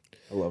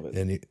 I love it.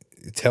 And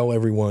tell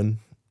everyone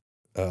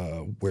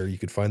where you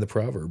could find the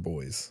Proverb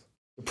Boys.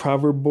 The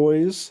Proverb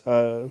Boys,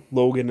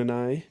 Logan and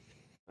I.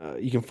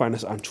 You can find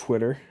us on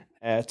Twitter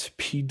at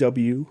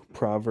PW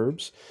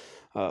Proverbs.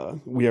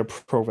 We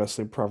have Pro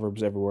Wrestling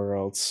Proverbs everywhere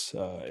else.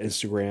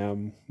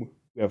 Instagram.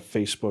 We have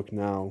Facebook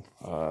now.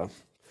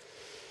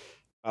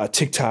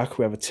 TikTok.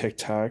 We have a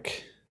TikTok.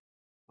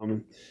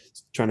 I'm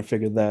trying to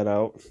figure that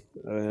out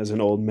as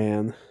an old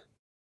man.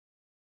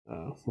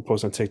 We're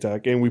posting on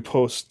TikTok, and we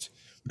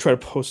try to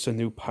post a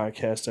new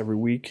podcast every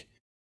week.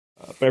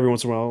 But every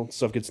once in a while,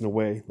 stuff gets in the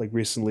way. Like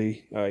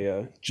recently,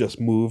 I just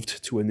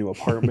moved to a new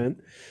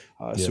apartment,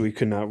 so we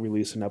could not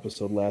release an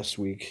episode last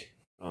week.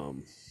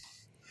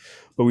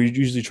 But we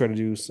usually try to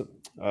do some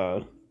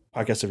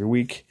podcasts every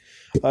week.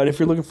 And if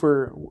you're looking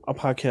for a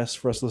podcast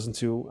for us to listen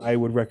to, I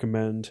would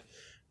recommend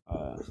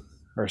our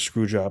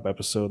Screwjob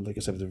episode. Like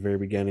I said at the very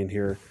beginning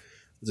here,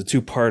 it's a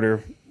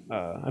two-parter.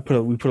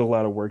 We put a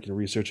lot of work and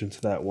research into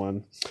that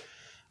one.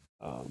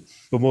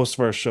 But most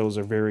of our shows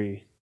are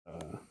very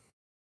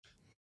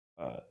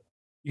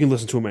you can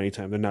listen to them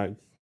anytime. They're not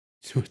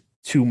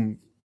too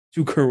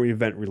current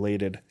event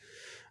related.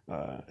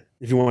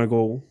 If you want to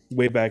go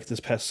way back, this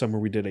past summer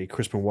we did a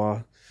Chris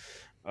Benoit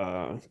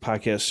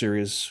podcast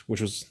series, which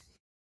was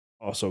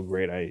also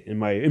great. In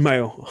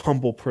my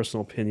humble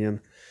personal opinion,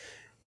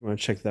 you want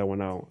to check that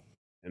one out.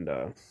 And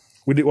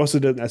we also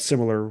did a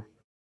similar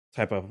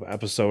type of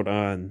episode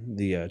on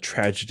the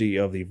tragedy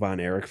of the Von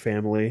Erich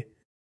family.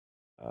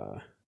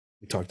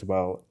 We talked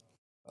about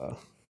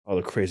all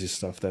the crazy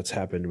stuff that's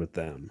happened with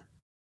them.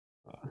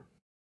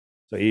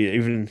 So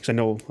even because I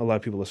know a lot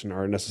of people listening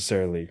aren't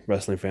necessarily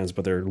wrestling fans,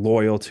 but they're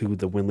loyal to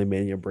the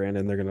WindleyMania brand,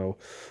 and they're gonna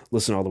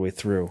listen all the way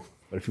through.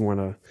 But if you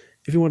wanna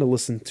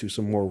listen to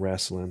some more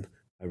wrestling,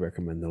 I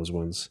recommend those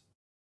ones.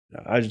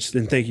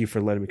 And thank you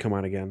for letting me come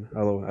on again.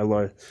 I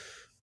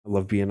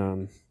love being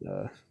on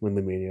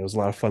WindleyMania. It was a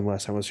lot of fun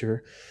last time I was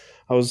here.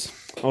 I was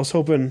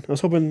hoping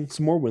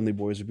some more Windley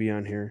boys would be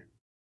on here.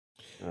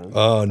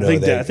 Oh no!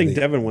 I think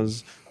Devin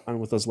was on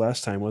with us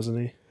last time, wasn't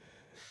he?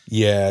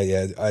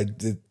 Yeah.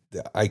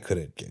 I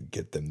couldn't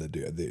get them to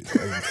do it.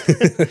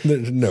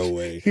 There's no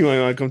way. You want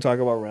to come talk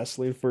about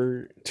wrestling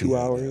for 2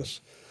 hours?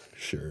 Yeah,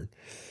 sure.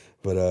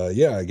 But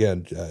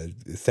again,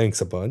 thanks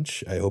a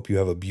bunch. I hope you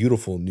have a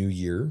beautiful new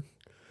year.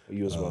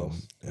 You as well.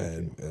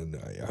 And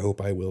I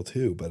hope I will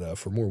too. But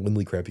for more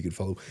Windley crap, you can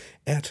follow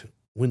at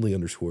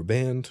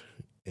Windley_band.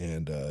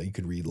 And you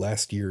could read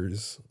last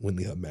year's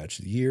Windley Hub Match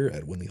of the Year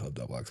at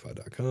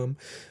windleyhub.blogspot.com.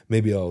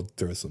 Maybe I'll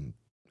throw some...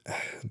 I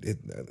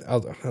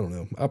don't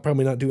know. I'll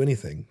probably not do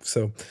anything.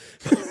 So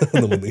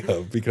on the Windley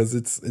Hub, because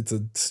it's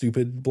a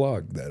stupid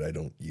blog that I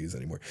don't use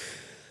anymore.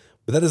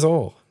 But that is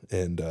all.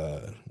 And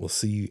we'll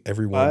see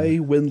everyone. Buy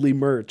Windley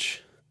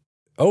merch.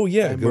 Oh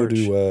yeah, go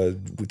to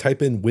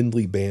type in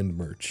Windley Band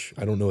merch.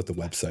 I don't know what the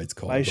website's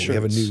called, but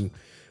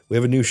we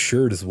have a new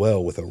shirt as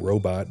well with a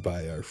robot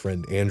by our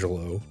friend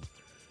Angelo.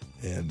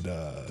 And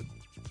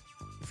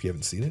if you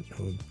haven't seen it,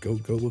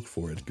 go look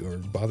for it or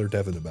bother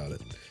Devin about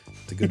it.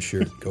 It's a good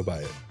shirt. Go buy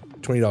it.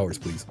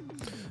 $20, please.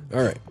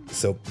 All right.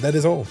 So that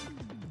is all.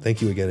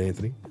 Thank you again,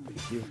 Anthony.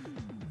 Thank you.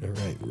 All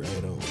right.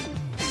 Right on.